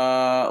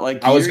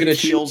I was Yuri gonna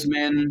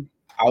Kielsman.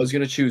 I was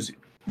gonna choose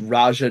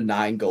Raja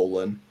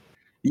Nainggolan.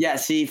 Yeah,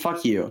 see,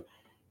 fuck you.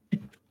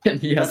 And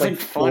he has That's, like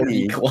like, 40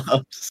 funny.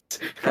 clubs.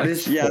 That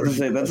is, yeah,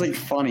 that's like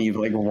funny,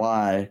 but like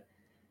why?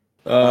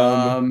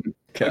 Okay.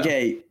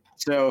 Okay,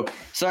 so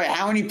sorry,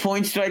 how many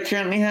points do I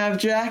currently have,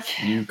 Jack?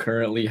 You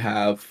currently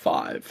have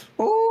 5.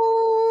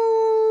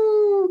 Ooh.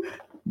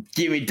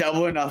 Give me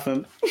double or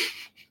nothing.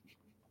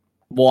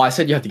 Well, I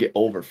said you have to get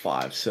over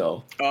 5,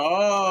 so.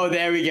 Oh,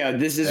 there we go.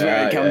 This is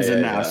where it comes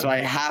in now. So I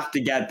have to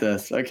get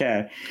this.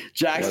 Okay.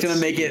 Jack's going to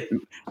make it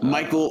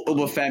Michael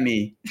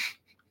Ubafemi.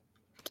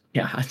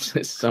 Yeah, it's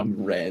just some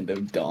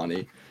random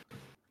Donnie.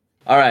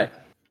 All right.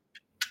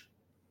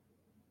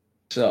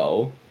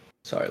 So,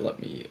 sorry,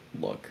 let me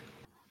look.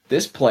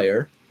 This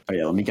player. Oh,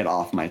 yeah, let me get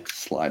off my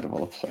slide of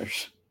all the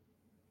players.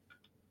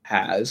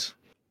 Has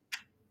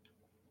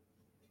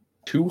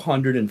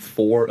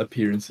 204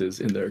 appearances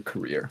in their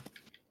career.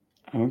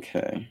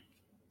 Okay.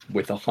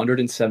 With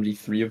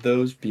 173 of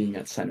those being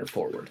at center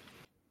forward.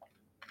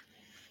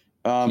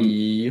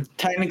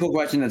 Technical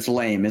question that's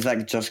lame. Is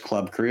that just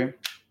club career?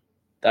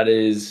 That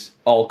is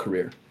all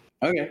career.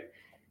 Okay.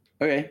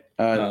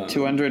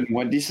 200,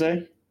 what did you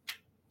say?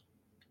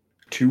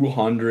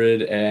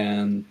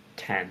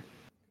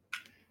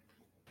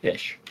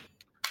 210-ish.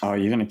 Oh,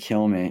 you're going to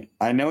kill me.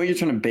 I know what you're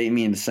trying to bait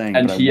me into saying,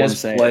 and but he I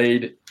has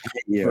played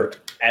for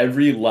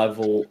every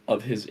level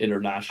of his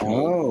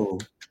international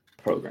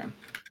program.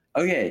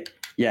 Okay.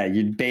 Yeah,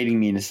 you're baiting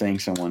me into saying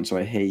someone, so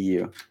I hate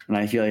you. And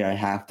I feel like I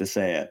have to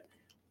say it.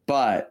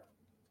 But,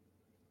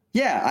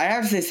 yeah, I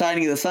have to say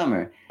signing of the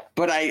summer.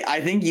 But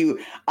I think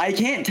I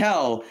can't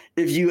tell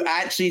if you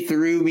actually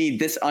threw me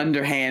this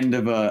underhand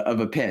of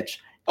a pitch.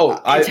 Oh,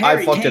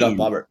 I fucked it up,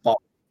 Robert. Oh,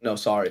 no,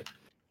 sorry.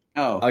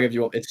 Oh. I'll give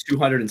you – it's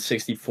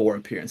 264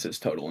 appearances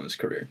total in his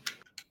career.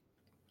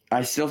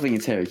 I still think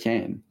it's Harry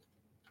Kane.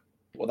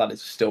 Well, that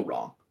is still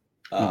wrong.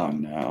 Oh,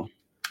 no.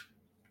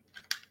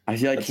 I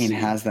feel like Kane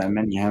has that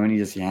many. How many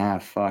does he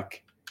have?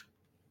 Fuck.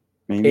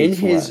 Maybe in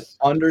his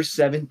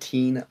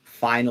under-17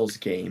 finals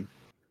game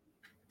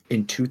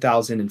in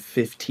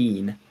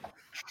 2015,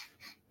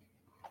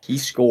 he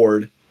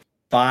scored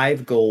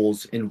 5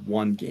 goals in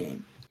 1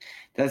 game.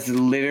 That's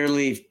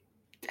literally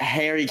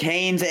Harry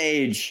Kane's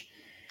age.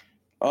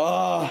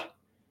 Oh.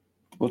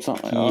 What's on?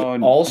 He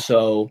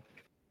also,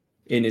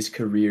 in his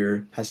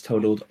career, has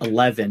totaled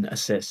 11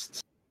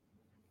 assists.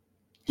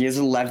 He has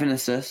 11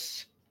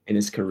 assists? In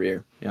his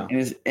career, yeah.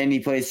 And he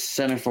plays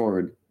center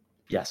forward?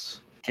 Yes.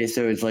 Okay,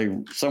 so it's like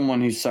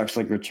someone who sucks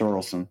like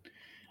Richarlison.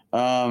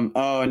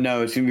 Oh,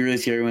 no, it's going to be really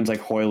scary when it's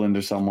like Højlund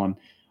or someone.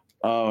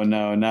 Oh,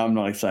 no, now I'm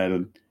not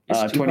excited.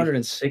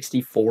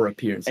 264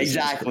 appearances.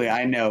 Exactly,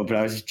 I know, but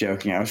I was just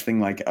joking. I was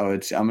thinking like,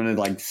 I'm going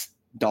to like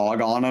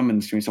dog on him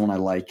and it's going to be someone I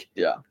like.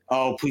 Yeah.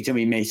 Oh, please tell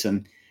me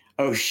Mason.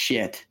 Oh,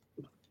 shit.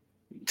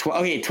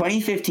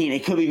 2015,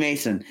 it could be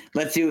Mason.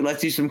 Let's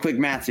do some quick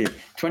maths here.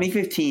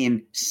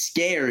 2015,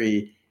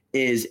 scary,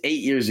 is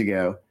 8 years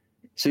ago.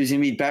 So he's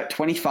going to be about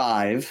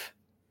 25.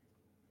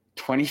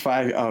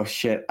 25. Oh,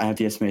 shit. I have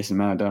to guess Mason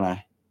Mount, don't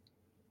I?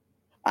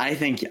 I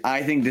think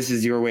this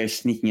is your way of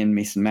sneaking in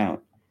Mason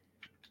Mount.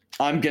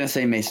 I'm going to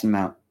say Mason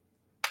Mount.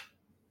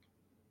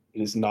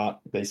 It is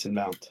not Mason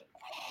Mount.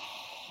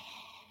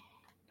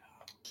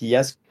 He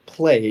has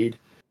played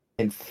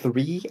in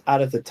 3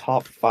 out of the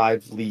top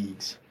 5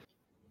 leagues.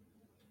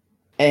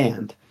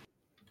 And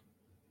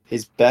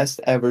his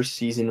best ever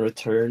season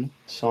return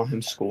saw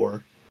him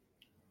score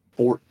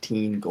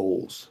 14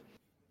 goals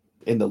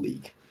in the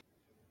league.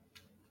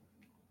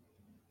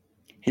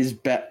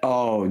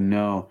 Oh,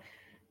 no.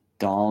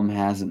 Dom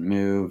hasn't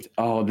moved.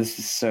 Oh, this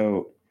is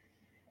so...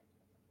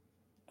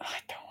 I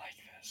don't like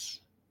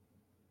this.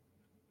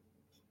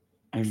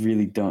 I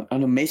really don't. Oh,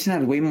 no, Mason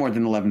had way more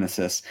than 11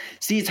 assists.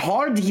 See, it's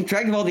hard to keep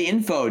track of all the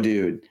info,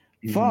 dude.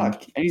 Mm-hmm.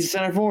 Fuck. And he's a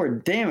center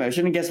forward. Damn it, I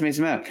shouldn't have guessed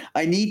Mason Mount.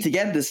 I need to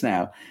get this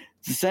now.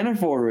 It's a center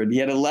forward. He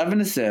had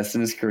 11 assists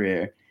in his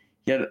career.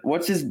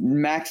 What's his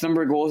max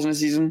number of goals in a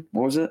season?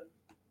 What was it?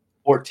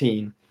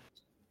 14.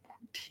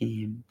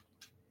 14.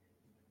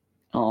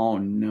 Oh,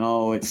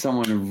 no. It's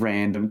someone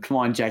random. Come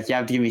on, Jack. You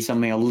have to give me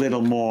something a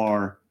little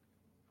more.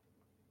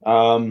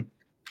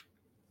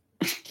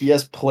 He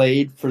has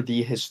played for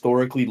the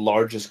historically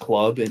largest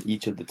club in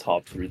each of the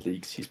top 3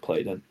 leagues he's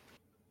played in.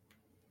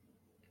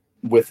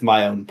 With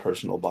my own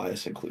personal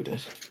bias included.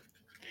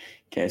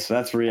 Okay, so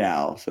that's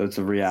Real. So it's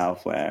a Real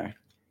player.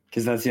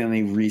 Because that's the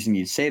only reason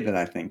you'd say that,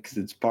 I think. Because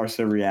it's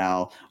Barca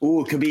Real.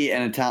 Ooh, it could be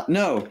an Italian.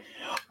 No.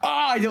 Oh,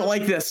 I don't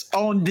like this.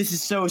 Oh, this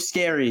is so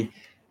scary.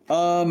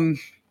 Oh,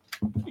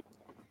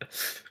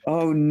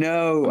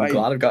 no. I'm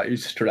glad I've got you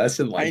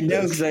stressing like this. I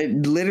know, because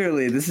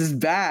this is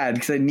bad.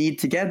 Because I need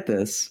to get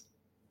this.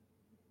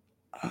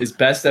 His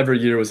best ever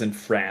year was in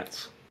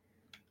France.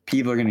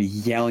 People are going to be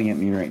yelling at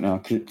me right now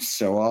because it's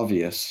so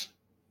obvious.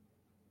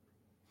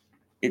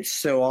 It's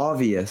so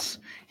obvious.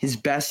 His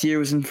best year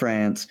was in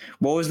France.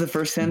 What was the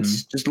first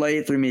sentence? Just lay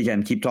it through me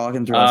again. Keep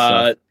talking through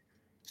stuff.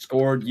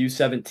 Scored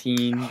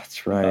U17. Oh,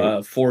 that's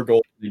right. 4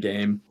 goals in the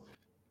game.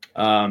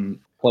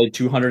 Played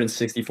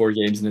 264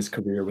 games in his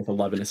career with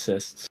 11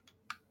 assists.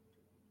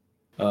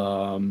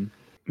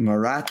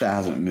 Morata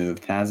hasn't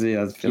moved, has he?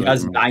 He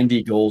has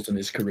 90 goals in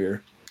his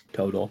career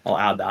total. I'll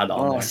add that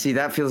on there. See,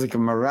 that feels like a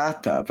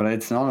Morata, but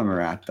it's not a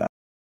Morata.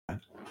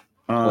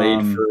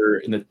 Played for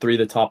in the 3 of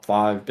the top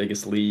 5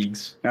 biggest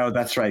leagues. Oh,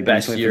 that's right.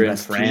 Best year in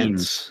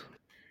France.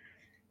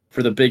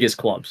 For the biggest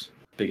clubs.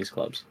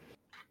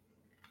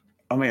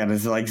 Oh my god,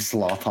 is it like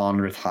Zlatan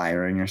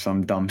retiring or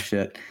some dumb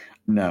shit?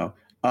 No.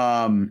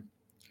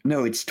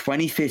 No, it's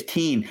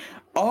 2015.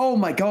 Oh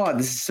my god,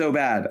 this is so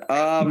bad.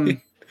 I'm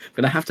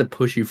gonna have to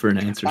push you for an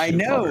answer. I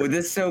know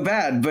this is so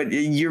bad, but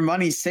your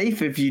money's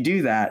safe if you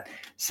do that.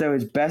 So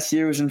his best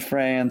year was in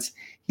France.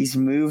 He's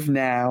moved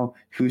now.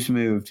 Who's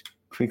moved?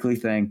 Quickly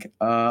think.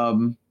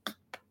 Ooh.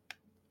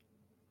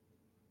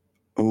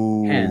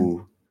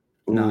 10,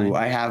 9,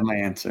 I have my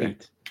answer.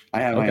 8. I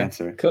have my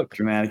answer. Cook.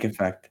 Dramatic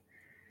effect.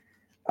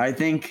 I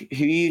think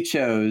who you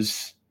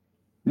chose.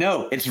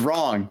 No, it's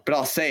wrong, but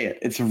I'll say it.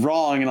 It's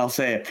wrong, and I'll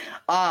say it.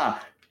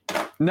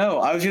 No,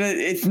 I was gonna.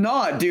 It's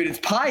not, dude. It's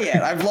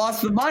Payet. I've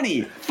lost the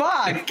money.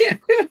 Fuck.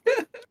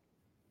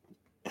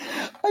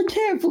 I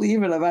can't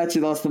believe it. I've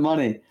actually lost the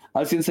money. I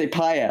was gonna say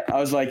Payet. I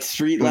was like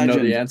street legend. You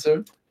know the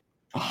answer?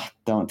 Oh,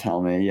 don't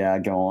tell me. Yeah,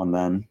 go on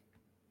then.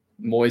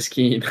 Moise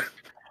Keane.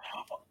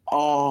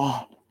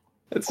 Oh.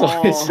 That's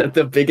why I said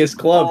the biggest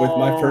club with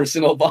my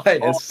personal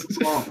bias.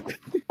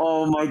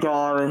 Oh my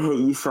god, I hate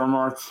you so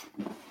much.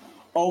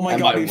 Oh my Am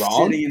god, I he's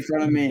wrong? sitting in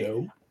front of me.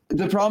 No.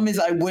 The problem is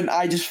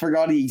I just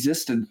forgot he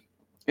existed.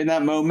 In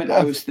that moment,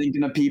 I was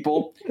thinking of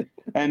people,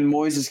 and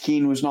Moises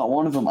Keane was not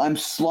one of them. I'm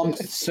slumped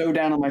so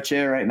down on my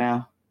chair right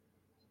now.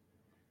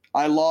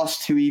 I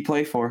lost who he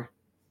played for.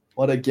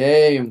 What a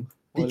game.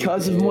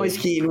 Because of Moise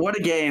Keane, what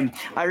a game.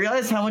 I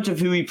realized how much of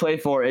who he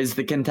played for is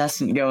the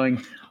contestant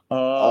going,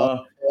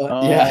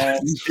 yeah,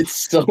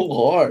 it's so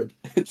hard.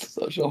 It's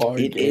such a hard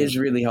It game. is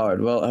really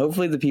hard. Well,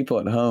 hopefully the people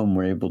at home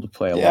were able to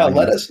play along. Yeah,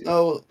 let us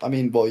know. I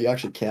mean, well, you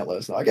actually can't let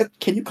us know.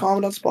 Can you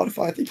comment on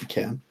Spotify? I think you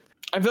can.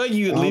 I feel like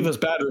you could leave us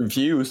bad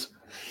reviews.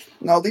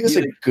 No, leave us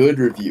a good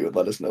review and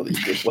let us know that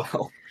you did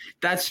well.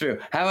 That's true.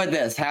 How about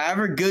this?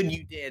 However good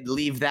you did,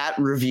 leave that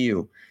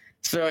review.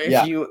 So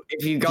if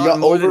you got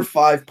more over than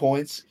 5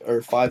 points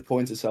or 5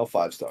 points itself,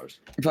 5 stars.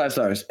 5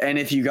 stars, and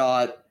if you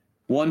got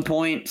 1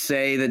 point,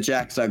 say that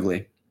Jack's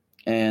ugly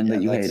and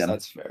that you hate him.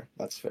 That's fair.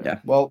 That's fair. Yeah.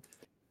 Well,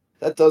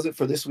 that does it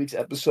for this week's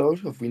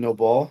episode of We Know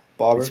Ball.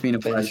 Bobber, It's been a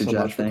pleasure, thank you so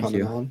much Jack. for Thank coming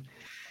you. on.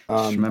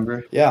 Just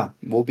remember, Yeah,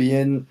 we'll be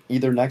in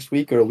either next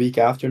week or a week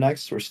after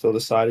next. We're still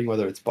deciding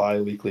whether it's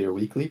bi-weekly or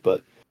weekly,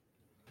 but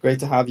great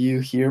to have you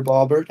here,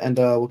 Bobbert, and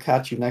we'll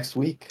catch you next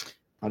week.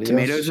 Adios.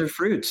 tomatoes are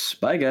fruits.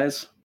 Bye,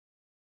 guys.